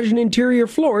 garage and interior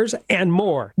floors, and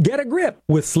more. Get a grip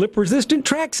with slip-resistant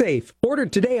TrackSafe. Order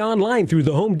today online through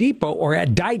the Home Depot or at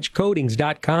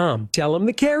DeitchCoatings.com. Tell them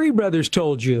the Carey Brothers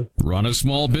told you. Run a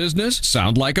small business?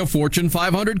 Sound like a Fortune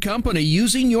 500 company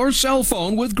using your cell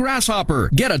phone with Grasshopper.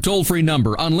 Get a toll-free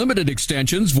number, unlimited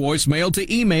extensions, voicemail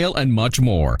to email, and much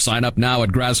more. Sign up now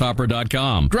at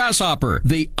Grasshopper.com. Grasshopper,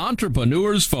 the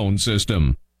entrepreneur's phone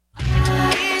system.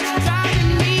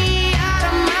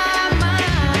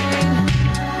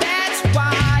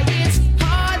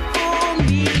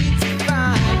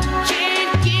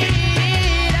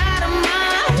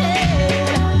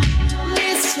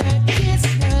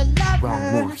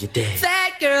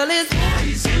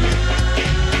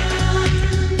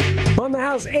 On the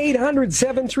House,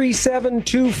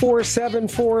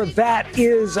 800-737-2474. That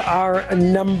is our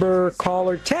number.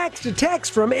 Caller.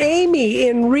 Text from Amy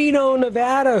in Reno,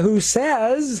 Nevada, who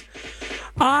says,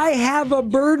 I have a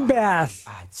bird bath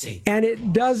and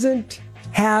it doesn't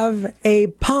have a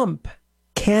pump.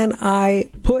 Can I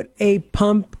put a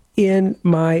pump in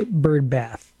my bird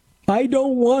bath? I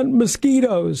don't want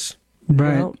mosquitoes.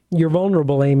 Right. Well, you're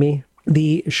vulnerable, Amy.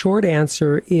 The short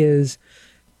answer is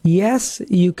yes,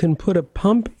 you can put a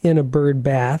pump in a bird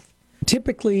bath.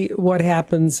 Typically, what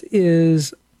happens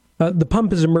is the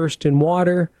pump is immersed in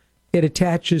water. It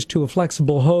attaches to a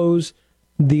flexible hose.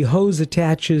 The hose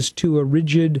attaches to a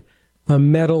rigid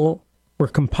metal or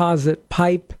composite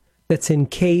pipe that's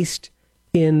encased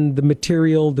in the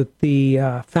material that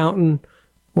the fountain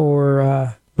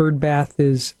or bird bath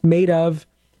is made of,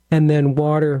 and then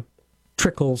water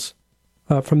trickles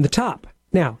from the top.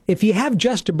 Now, if you have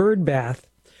just a bird bath,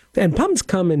 and pumps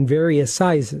come in various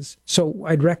sizes, so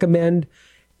I'd recommend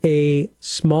a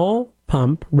small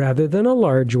pump rather than a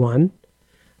large one,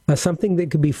 something that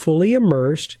could be fully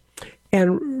immersed,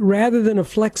 and rather than a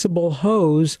flexible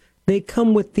hose, they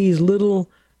come with these little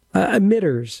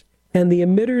emitters, and the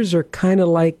emitters are kind of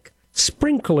like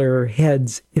sprinkler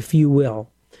heads, if you will,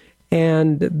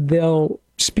 and they'll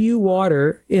spew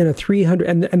water in a 300,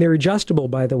 and they're adjustable,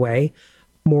 by the way,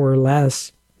 more or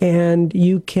less, and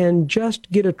you can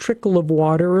just get a trickle of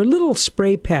water or a little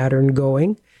spray pattern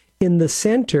going in the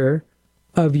center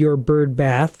of your bird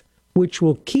bath, which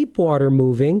will keep water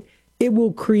moving. It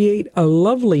will create a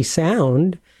lovely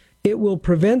sound. It will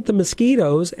prevent the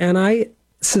mosquitoes, and I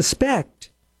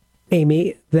suspect,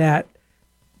 Amy, that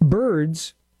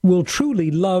birds will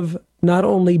truly love not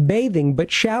only bathing,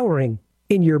 but showering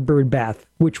in your bird bath,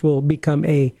 which will become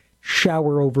a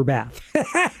shower over bath.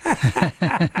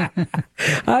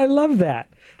 I love that.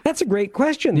 That's a great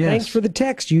question. Yes. Thanks for the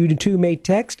text. You too may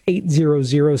text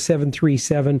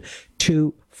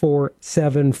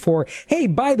 800-737-2474. Hey,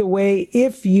 by the way,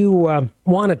 if you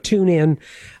want to tune in,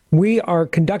 we are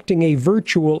conducting a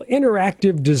virtual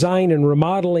interactive design and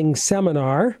remodeling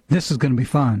seminar. This is going to be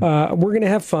fun. We're going to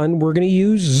have fun. We're going to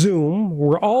use Zoom.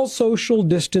 We're all social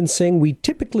distancing. We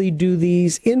typically do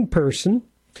these in person.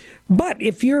 But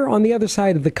if you're on the other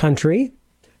side of the country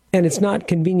and it's not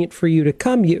convenient for you to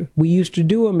come, we used to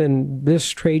do them in this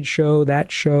trade show, that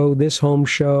show, this home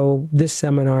show, this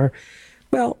seminar.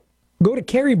 Well, go to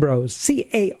Carey Bros,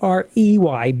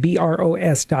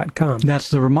 CareybRos.com. That's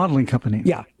the remodeling company.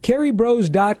 Yeah,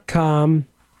 CareybRos.com,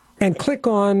 and click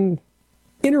on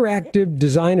Interactive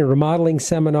Design and Remodeling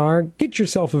Seminar. Get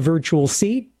yourself a virtual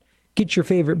seat. Get your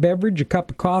favorite beverage, a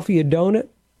cup of coffee, a donut,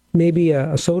 maybe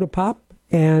a soda pop,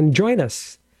 and join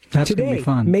us. That's today, going to be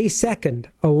fun. May 2nd,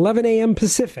 11 a.m.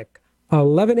 Pacific.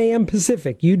 11 a.m.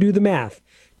 Pacific. You do the math.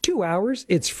 2 hours.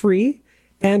 It's free.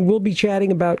 And we'll be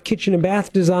chatting about kitchen and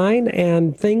bath design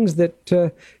and things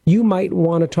that you might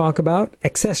want to talk about.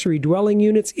 Accessory dwelling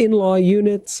units, in-law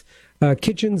units,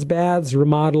 kitchens, baths,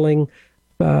 remodeling,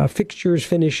 fixtures,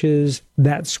 finishes,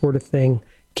 that sort of thing.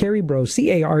 Carey Bros,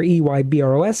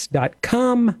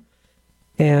 CareybRos.com,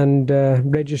 and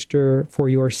register for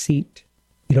your seat.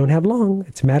 You don't have long.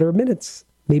 It's a matter of minutes,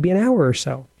 maybe an hour or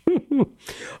so.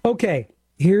 Okay,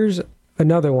 here's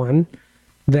another one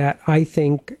that I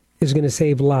think is going to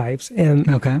save lives. And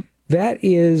that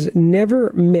is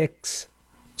never mix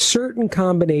certain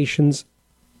combinations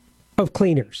of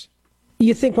cleaners.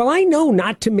 You think, well, I know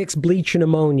not to mix bleach and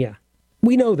ammonia.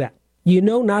 We know that. You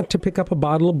know not to pick up a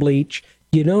bottle of bleach.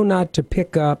 You know not to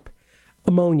pick up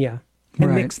ammonia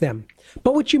and mix them.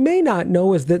 But what you may not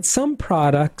know is that some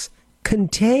products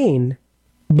contain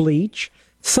bleach,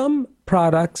 some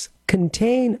products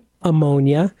contain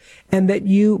ammonia, and that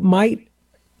you might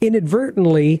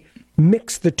inadvertently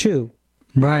mix the two.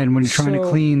 Right, and when you're trying to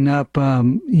clean up,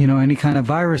 any kind of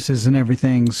viruses and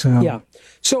everything. So yeah.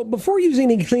 So before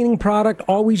using any cleaning product,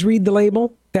 always read the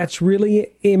label. That's really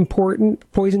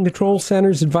important. Poison Control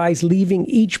Centers advise leaving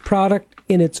each product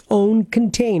in its own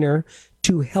container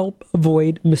to help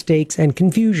avoid mistakes and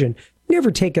confusion.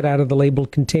 Never take it out of the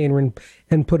labeled container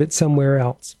and put it somewhere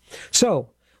else. So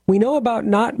we know about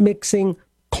not mixing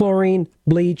chlorine,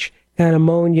 bleach, and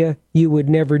ammonia. You would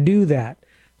never do that.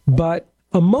 But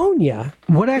ammonia...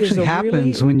 What actually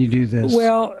happens when you do this?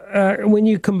 Well, when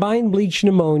you combine bleach and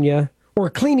ammonia, or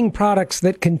cleaning products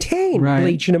that contain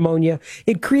bleach and ammonia,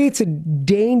 it creates a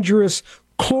dangerous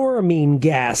chloramine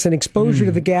gas, and exposure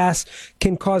to the gas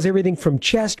can cause everything from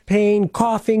chest pain,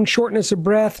 coughing, shortness of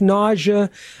breath, nausea.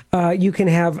 You can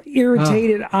have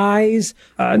irritated eyes,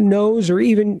 nose, or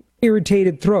even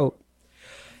irritated throat.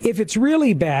 If it's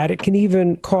really bad, it can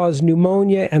even cause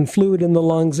pneumonia and fluid in the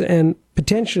lungs and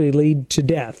potentially lead to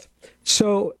death.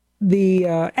 So the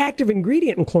active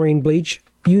ingredient in chlorine bleach,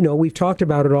 we've talked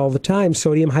about it all the time,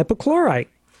 sodium hypochlorite.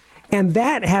 And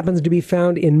that happens to be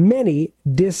found in many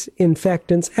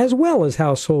disinfectants as well as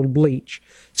household bleach.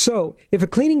 So if a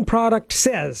cleaning product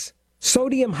says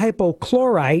sodium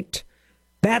hypochlorite,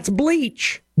 that's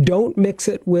bleach. Don't mix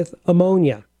it with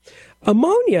ammonia.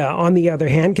 Ammonia, on the other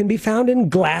hand, can be found in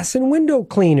glass and window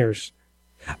cleaners.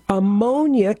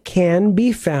 Ammonia can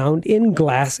be found in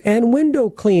glass and window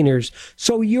cleaners.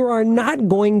 So you are not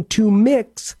going to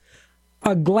mix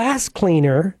a glass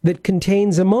cleaner that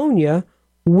contains ammonia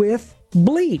with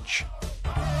bleach.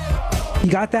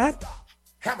 You got that?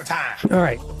 Hammer time. All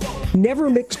right. Never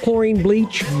mix chlorine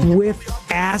bleach with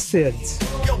acids.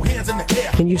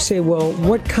 And you say, well,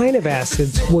 what kind of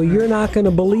acids? Well, you're not going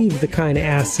to believe the kind of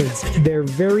acids. They're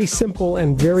very simple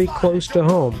and very close to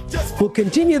home. We'll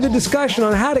continue the discussion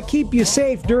on how to keep you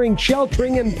safe during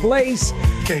sheltering in place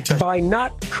by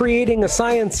not creating a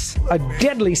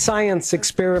deadly science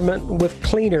experiment with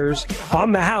cleaners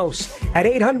on the house at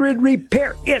 800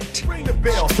 Repair It.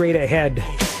 Straight ahead.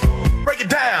 Break it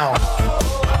down.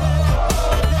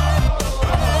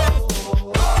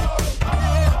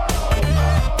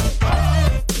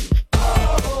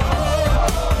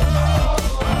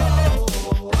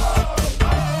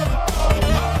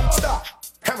 Stop.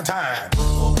 Hammer time.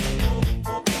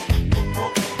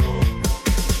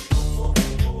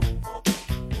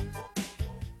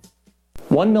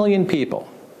 One million people.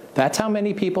 That's how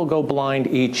many people go blind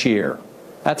each year.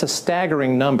 That's a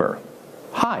staggering number.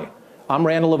 Hi, I'm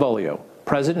Randall Lavolio,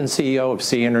 President and CEO of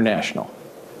SEE International.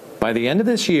 By the end of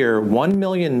this year, 1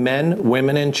 million men,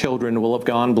 women, and children will have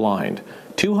gone blind.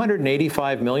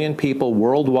 285 million people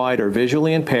worldwide are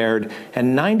visually impaired,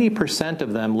 and 90%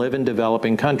 of them live in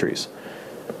developing countries.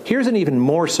 Here's an even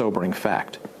more sobering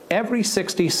fact. Every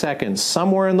 60 seconds,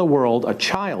 somewhere in the world, a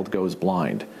child goes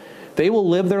blind. They will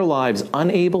live their lives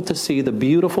unable to see the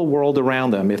beautiful world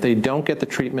around them if they don't get the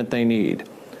treatment they need.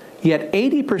 Yet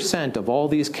 80% of all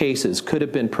these cases could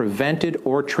have been prevented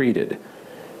or treated.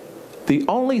 The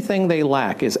only thing they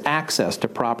lack is access to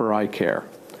proper eye care.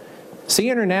 SEE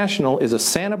International is a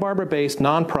Santa Barbara-based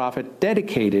nonprofit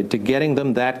dedicated to getting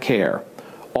them that care.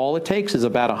 All it takes is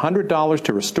about $100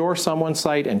 to restore someone's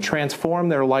sight and transform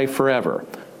their life forever.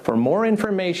 For more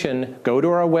information, go to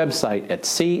our website at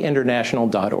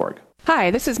seeinternational.org.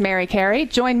 Hi, this is Mary Carey.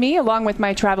 Join me along with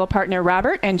my travel partner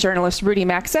Robert and journalist Rudy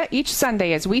Maxa each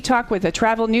Sunday as we talk with the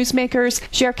travel newsmakers,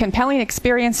 share compelling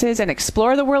experiences, and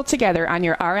explore the world together on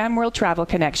your RM World Travel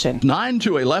Connection. 9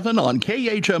 to 11 on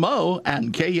KHMO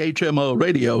and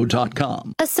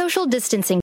KHMOradio.com. A social distancing